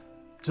says,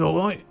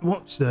 "So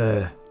what's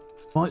the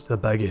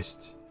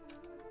biggest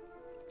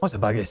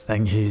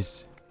thing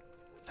he's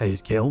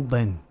killed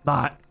then?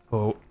 That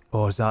or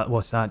is that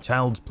what's that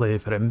child's play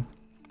for him?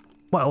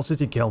 What else has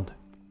he killed?"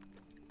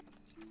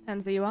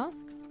 Depends who you ask.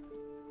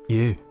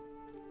 You.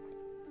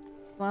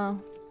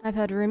 Well, I've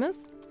heard rumors.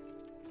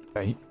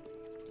 Right.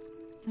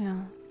 Yeah.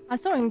 I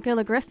saw him kill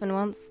a griffin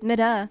once,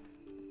 mid-air.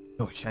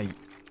 Oh, shite.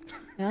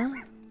 Yeah.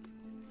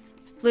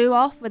 Flew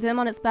off with him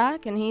on its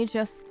back, and he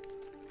just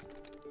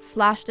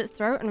slashed its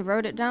throat and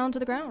rode it down to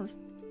the ground.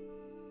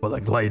 Well,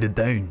 it glided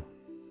down.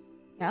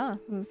 Yeah,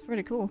 it was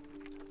pretty cool.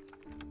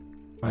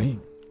 Right.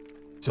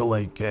 So,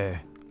 like,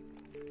 it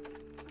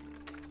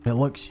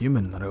looks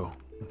human, though.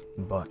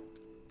 But,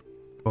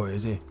 oh,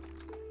 is he?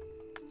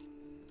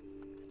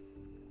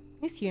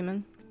 He's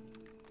human.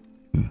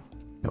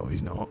 No,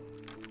 he's not.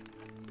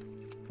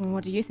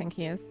 What do you think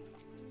he is?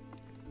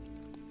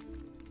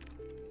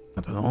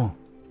 I don't know.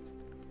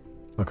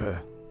 Like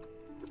a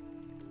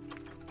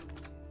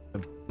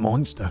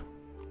monster.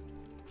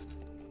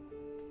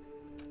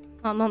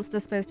 Aren't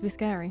monsters supposed to be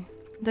scary?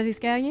 Does he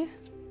scare you?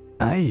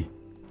 Aye.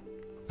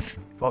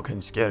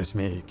 Fucking scares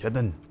me, you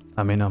kidding?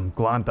 I mean, I'm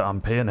glad that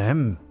I'm paying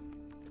him.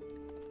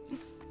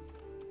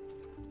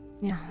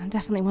 Yeah, I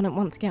definitely wouldn't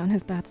want to get on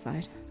his bad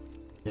side.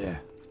 Yeah.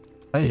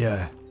 Hey,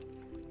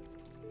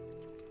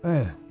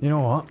 you know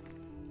what?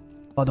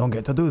 I don't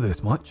get to do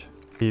this much.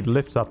 He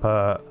lifts up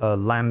a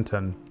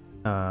lantern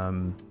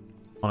on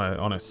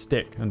a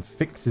stick and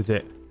fixes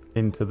it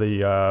into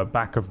the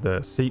back of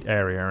the seat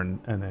area and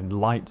then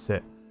lights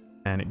it,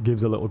 and it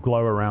gives a little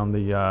glow around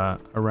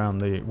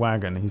the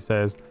wagon. He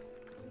says,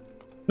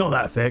 "Not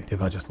that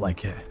effective. I just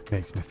like it.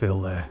 Makes me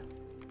feel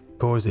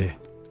cozy."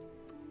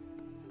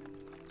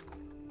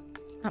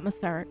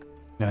 Atmospheric.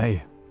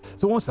 Hey.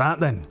 So what's that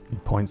then? He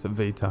points at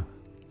Vita.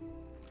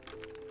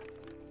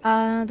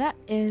 That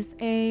is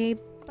a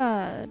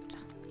bird.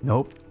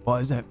 Nope.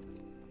 What is it?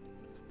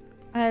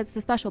 It's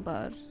a special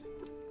bird.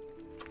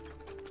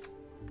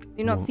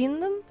 You not Wha- seen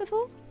them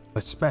before?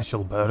 A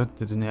special bird.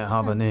 Doesn't it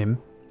have a name?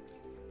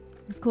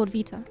 It's called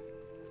Vita.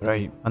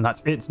 Right. And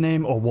that's its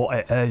name or what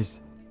it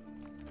is?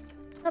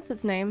 That's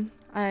its name.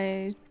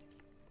 I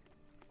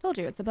told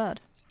you it's a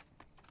bird.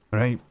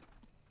 Right.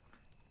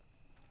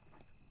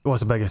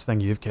 What's the biggest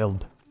thing you've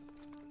killed?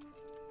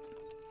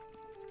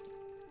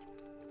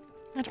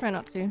 I try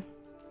not to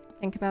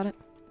think about it.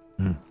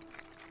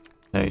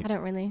 Hey. I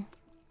don't really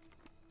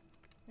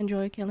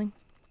enjoy killing.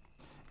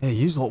 Hey,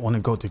 you lot want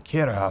to go to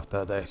Kira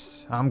after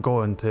this. I'm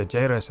going to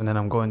Jairus and then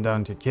I'm going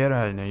down to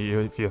Kira, and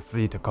if you're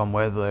free to come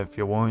with if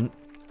you want.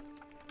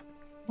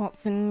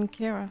 What's in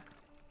Kira?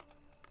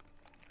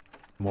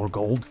 More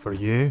gold for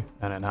you,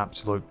 and an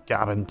absolute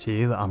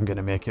guarantee that I'm going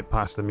to make it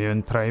past the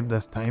Muin tribe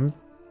this time.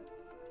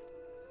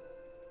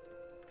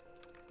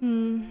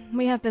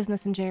 We have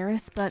business in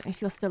Jairus, but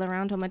if you're still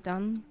around when we're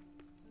done,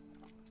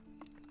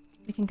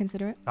 we can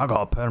consider it. I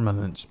got a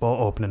permanent spot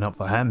opening up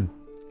for him.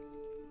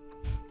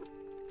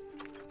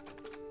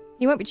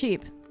 He won't be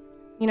cheap.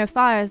 You know,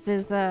 Fires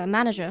is a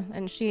manager,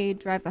 and she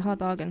drives a hard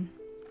bargain.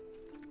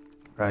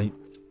 Right.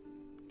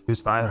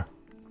 Who's Fire?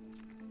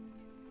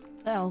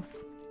 The elf.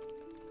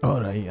 Oh,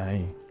 right,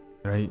 aye.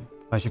 Right.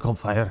 Why she called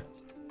Fire?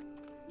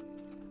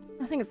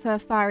 I think it's her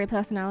fiery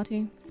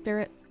personality,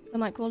 spirit, I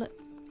might call it.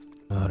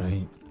 Oh,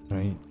 right,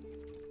 right.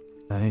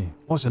 Aye.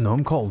 What's the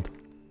gnome called?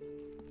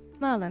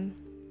 Merlin.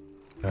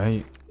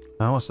 Right.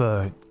 Now what's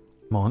the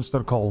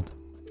monster called?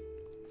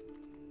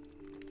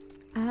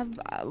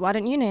 Why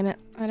don't you name it?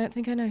 I don't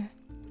think I know.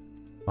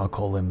 I'll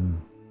call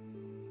him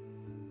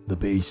the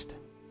Beast.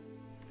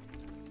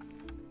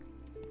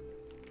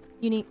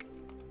 Unique.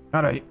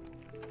 Alright.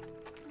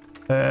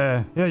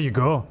 Here you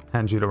go.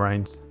 Hand you the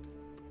reins.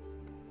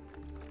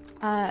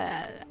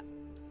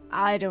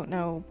 I don't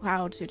know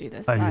how to do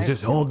this. You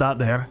just hold that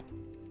there.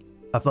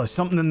 If there's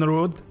something in the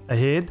road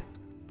ahead,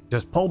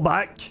 just pull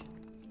back,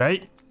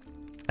 right?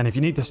 And if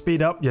you need to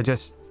speed up, you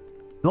just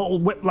little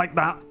whip like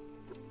that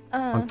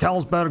on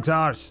Carlsberg's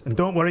arse. And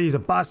don't worry, he's a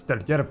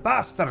bastard. You're a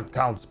bastard,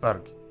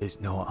 Carlsberg. He's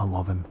not. I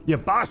love him. You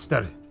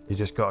bastard. You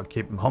just gotta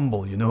keep him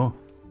humble, you know?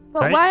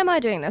 Well, right? why am I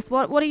doing this?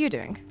 What are you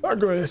doing? I'm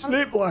going to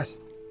sleep, lass.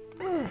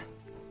 I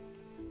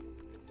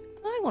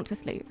want to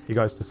sleep. He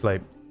goes to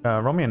sleep.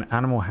 Roll me an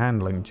animal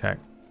handling check.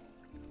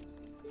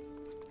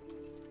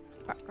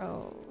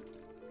 Oh.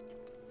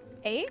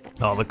 8?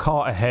 Oh, the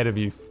cart ahead of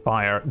you,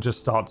 Fire, just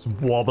starts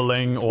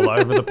wobbling all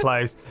over the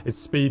place. It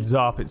speeds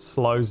up, it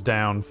slows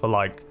down for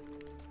like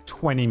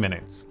 20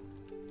 minutes.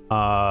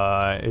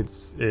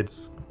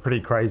 It's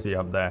pretty crazy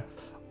up there.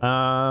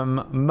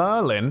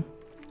 Merlin,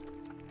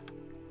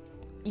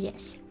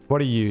 Yes,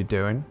 what are you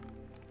doing?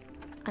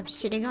 I'm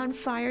sitting on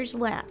Fire's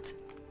lap.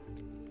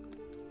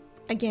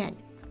 Again,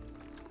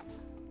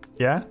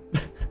 Yeah?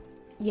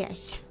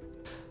 yes,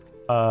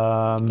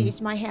 Um, it is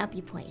my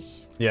happy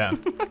place. yeah.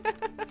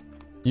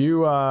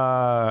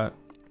 You're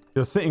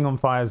sitting on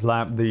Fire's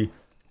lap. The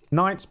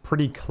night's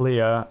pretty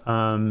clear.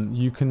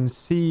 You can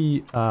see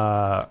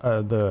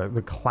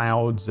the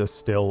clouds are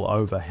still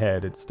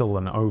overhead. It's still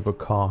an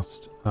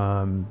overcast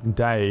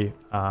day.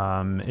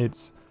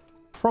 It's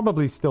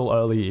probably still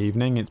early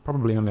evening. It's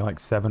probably only like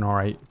 7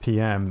 or 8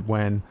 p.m.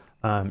 when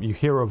you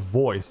hear a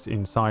voice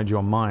inside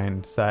your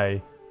mind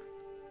say,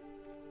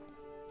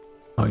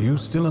 Are you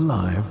still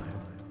alive?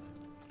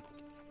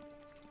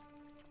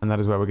 And that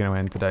is where we're going to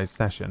end today's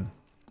session.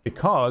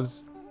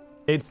 Because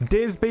it's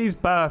Disby's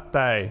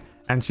birthday.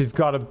 And she's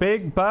got a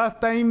big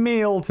birthday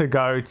meal to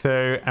go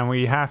to. And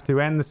we have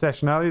to end the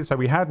session early. So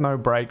we had no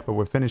break, but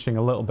we're finishing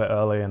a little bit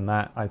early. And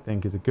that, I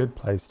think, is a good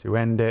place to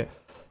end it.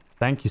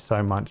 Thank you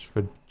so much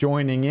for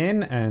joining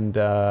in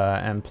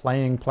and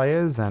playing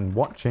players and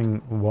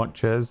watching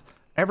watchers.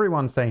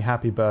 Everyone say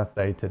happy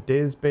birthday to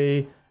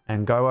Disby.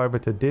 And go over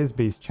to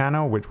Disby's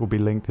channel, which will be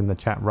linked in the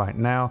chat right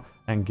now.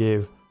 And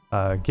give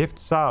gift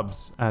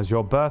subs as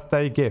your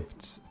birthday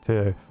gifts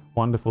to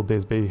wonderful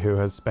Disby, who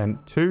has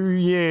spent 2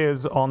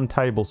 years on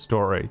Table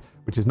Story,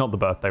 which is not the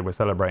birthday we're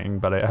celebrating,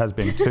 but it has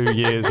been 2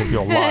 years of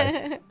your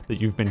life that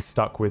you've been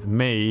stuck with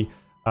me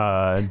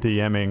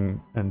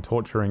DMing and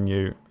torturing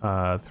you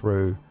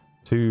through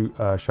 2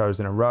 shows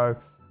in a row.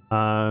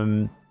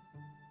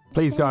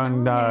 Please go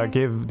and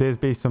give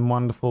Disby some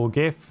wonderful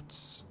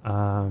gifts,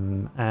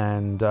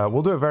 and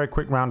we'll do a very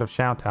quick round of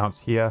shout outs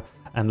here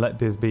and let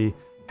Disby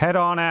head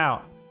on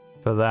out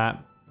for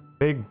that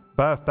big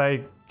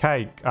birthday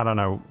cake. I don't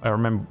know. I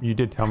remember you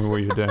did tell me what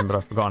you were doing, but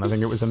I've forgotten. I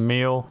think it was a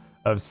meal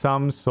of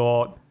some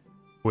sort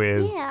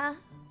with... Yeah.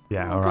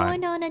 Yeah, I'm all right.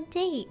 going on a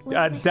date with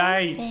A my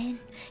date?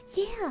 husband.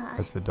 Yeah.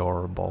 That's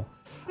adorable.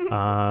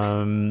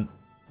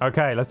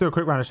 Okay, let's do a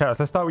quick round of shout-outs.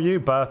 Let's start with you,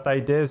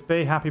 birthday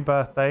Disby. Happy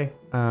birthday.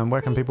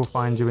 Where can people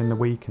find you in the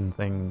week and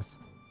things?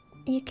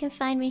 You can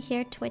find me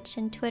here, Twitch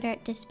and Twitter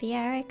at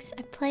DisbyRx.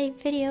 I play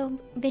video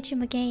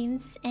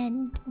games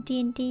and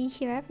D&D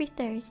here every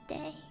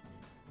Thursday.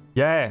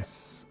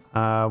 Yes.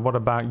 What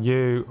about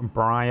you,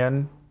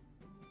 Brian?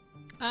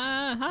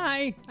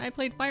 Hi. I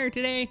played Fire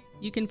today.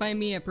 You can find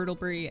me at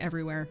Brutalbury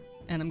everywhere.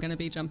 And I'm going to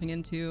be jumping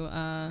into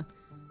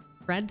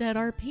Red Dead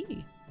RP,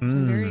 which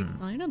I'm very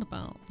excited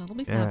about. That'll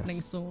be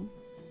happening soon.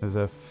 There's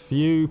a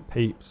few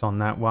peeps on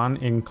that one,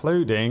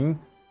 including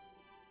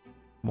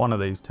one of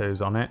these two's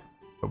on it.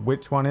 But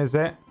which one is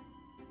it?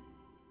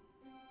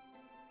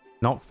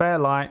 Not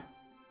Fairlight.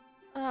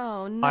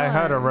 Oh no! I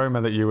heard a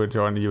rumor that you were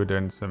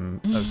doing some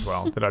as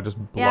well. Did I just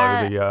blow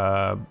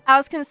Yeah. I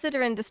was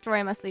considering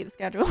destroying my sleep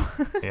schedule.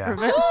 Yeah.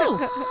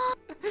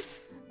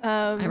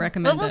 I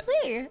recommend but we'll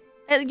see.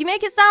 You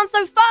make it sound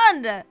so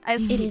fun.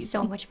 It is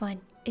so much fun.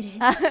 It is.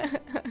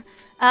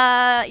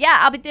 Yeah,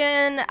 I'll be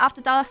doing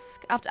After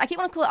Dusk. I keep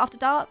wanting to call it After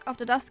Dark,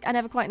 After Dusk. I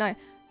never quite know.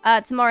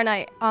 Tomorrow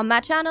night on my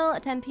channel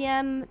at 10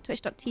 p.m.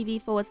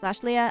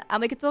 twitch.tv/Leah, and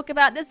we could talk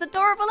about this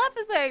adorable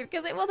episode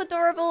because it was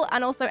adorable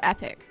and also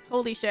epic.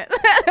 Holy shit,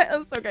 it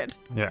was so good.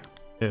 Yeah,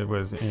 it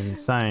was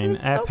insane.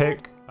 It was so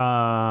Epic.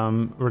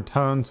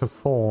 Return to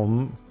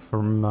form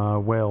from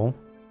Will.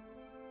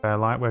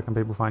 Fairlight, where can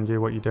people find you?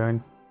 What you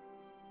doing?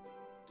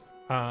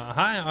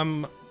 Hi,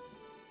 I'm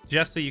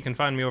Jesse. You can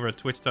find me over at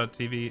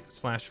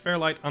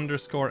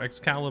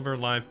twitch.tv/Fairlight_Excalibur,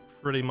 live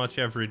pretty much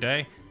every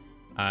day.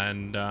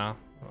 And now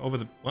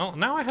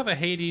I have a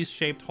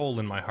Hades-shaped hole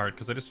in my heart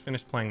because I just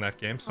finished playing that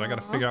game, so I got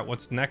to figure out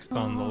what's next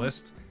on the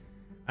list.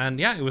 And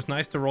yeah, it was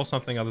nice to roll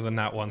something other than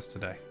nat ones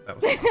today.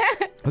 That was fun.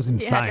 It was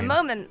insane. You had your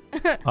moment.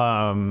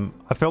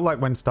 I feel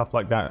like when stuff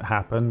like that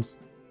happens,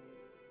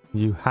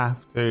 you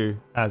have to,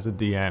 as a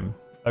DM,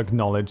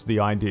 acknowledge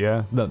the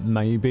idea that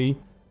maybe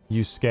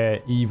you scare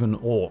even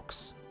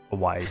orcs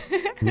away.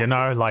 You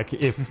know, like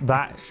if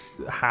that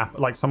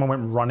like someone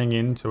went running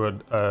into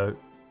a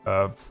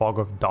fog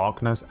of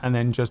darkness and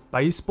then just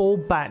baseball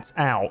bats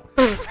out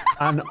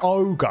an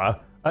ogre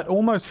at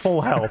almost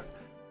full health.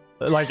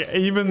 Like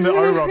even the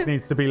Orok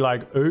needs to be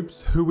like,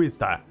 oops, who is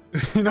that?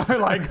 You know,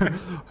 like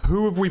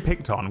who have we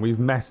picked on? We've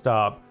messed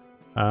up.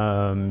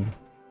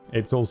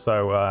 It's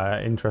also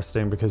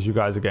interesting because you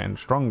guys are getting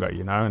stronger,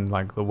 you know, and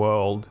like the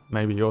world,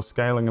 maybe you're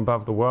scaling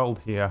above the world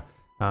here.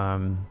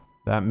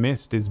 That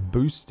mist is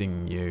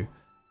boosting you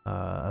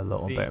a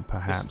little bit,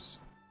 perhaps.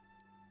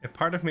 A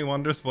part of me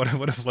wonders what it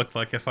would have looked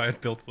like if I had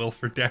built Will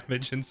for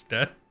damage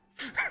instead.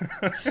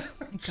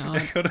 God.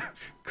 It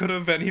could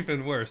have been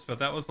even worse, but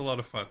that was a lot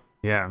of fun.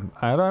 Yeah,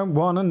 I don't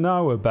want to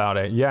know about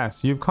it.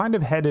 Yes, you've kind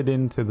of headed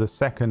into the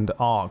second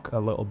arc a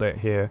little bit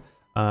here,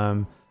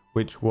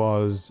 which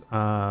was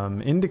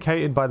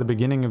indicated by the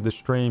beginning of the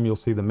stream. You'll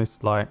see the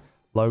Mistlight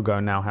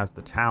logo now has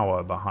the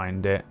tower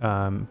behind it,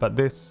 but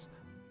this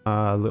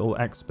little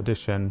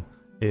expedition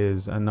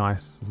is a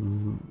nice,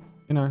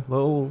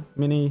 little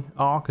mini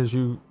arc as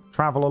you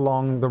travel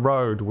along the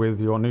road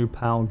with your new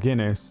pal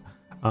Guinness,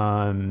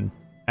 and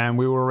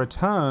we will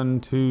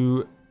return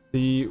to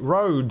the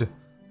road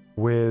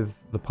with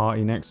the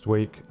party next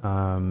week.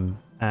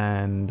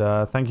 And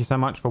thank you so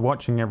much for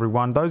watching,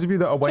 everyone. Those of you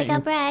that are waiting. Check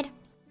out Brad.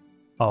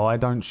 Oh, I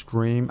don't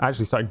stream. I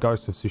actually started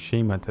Ghost of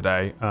Tsushima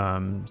today,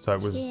 so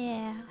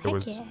it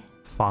was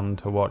fun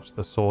to watch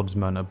the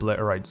swordsman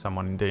obliterate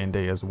someone in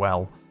D&D as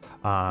well.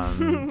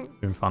 It's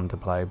been fun to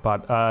play.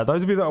 But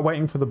those of you that are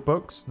waiting for the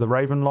books, the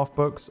Ravenloft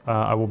books,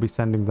 I will be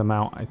sending them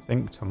out, I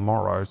think,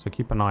 tomorrow. So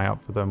keep an eye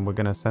out for them. We're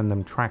going to send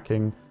them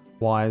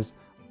tracking-wise.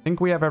 I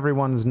think we have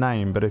everyone's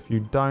name, but if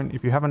you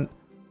haven't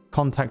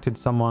contacted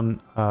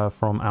someone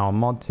from our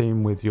mod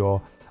team with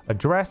your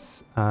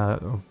address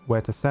of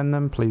where to send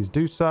them, please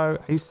do so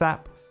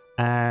ASAP.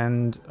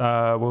 and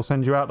we'll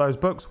send you out those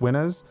books,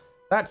 winners.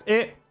 That's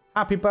it.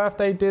 Happy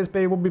birthday,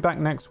 Disby. We'll be back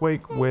next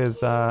week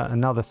with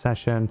another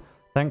session.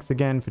 Thanks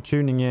again for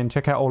tuning in.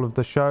 Check out all of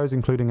the shows,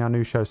 including our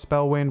new show,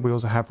 Spellwind. We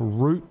also have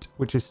Root,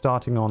 which is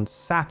starting on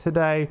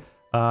Saturday,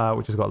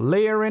 which has got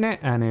Leah in it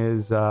and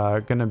is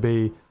going to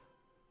be...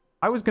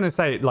 I was going to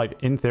say, like,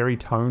 in theory,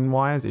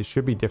 tone-wise, it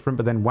should be different,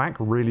 but then Whack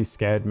really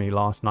scared me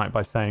last night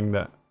by saying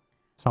that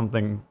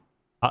something...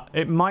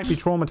 it might be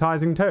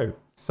traumatizing too.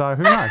 So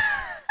who knows?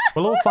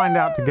 We'll all find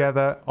out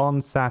together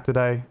on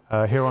Saturday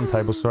here on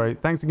Table Story.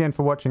 Thanks again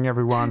for watching,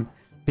 everyone.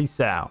 Peace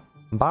out.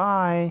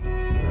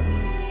 Bye.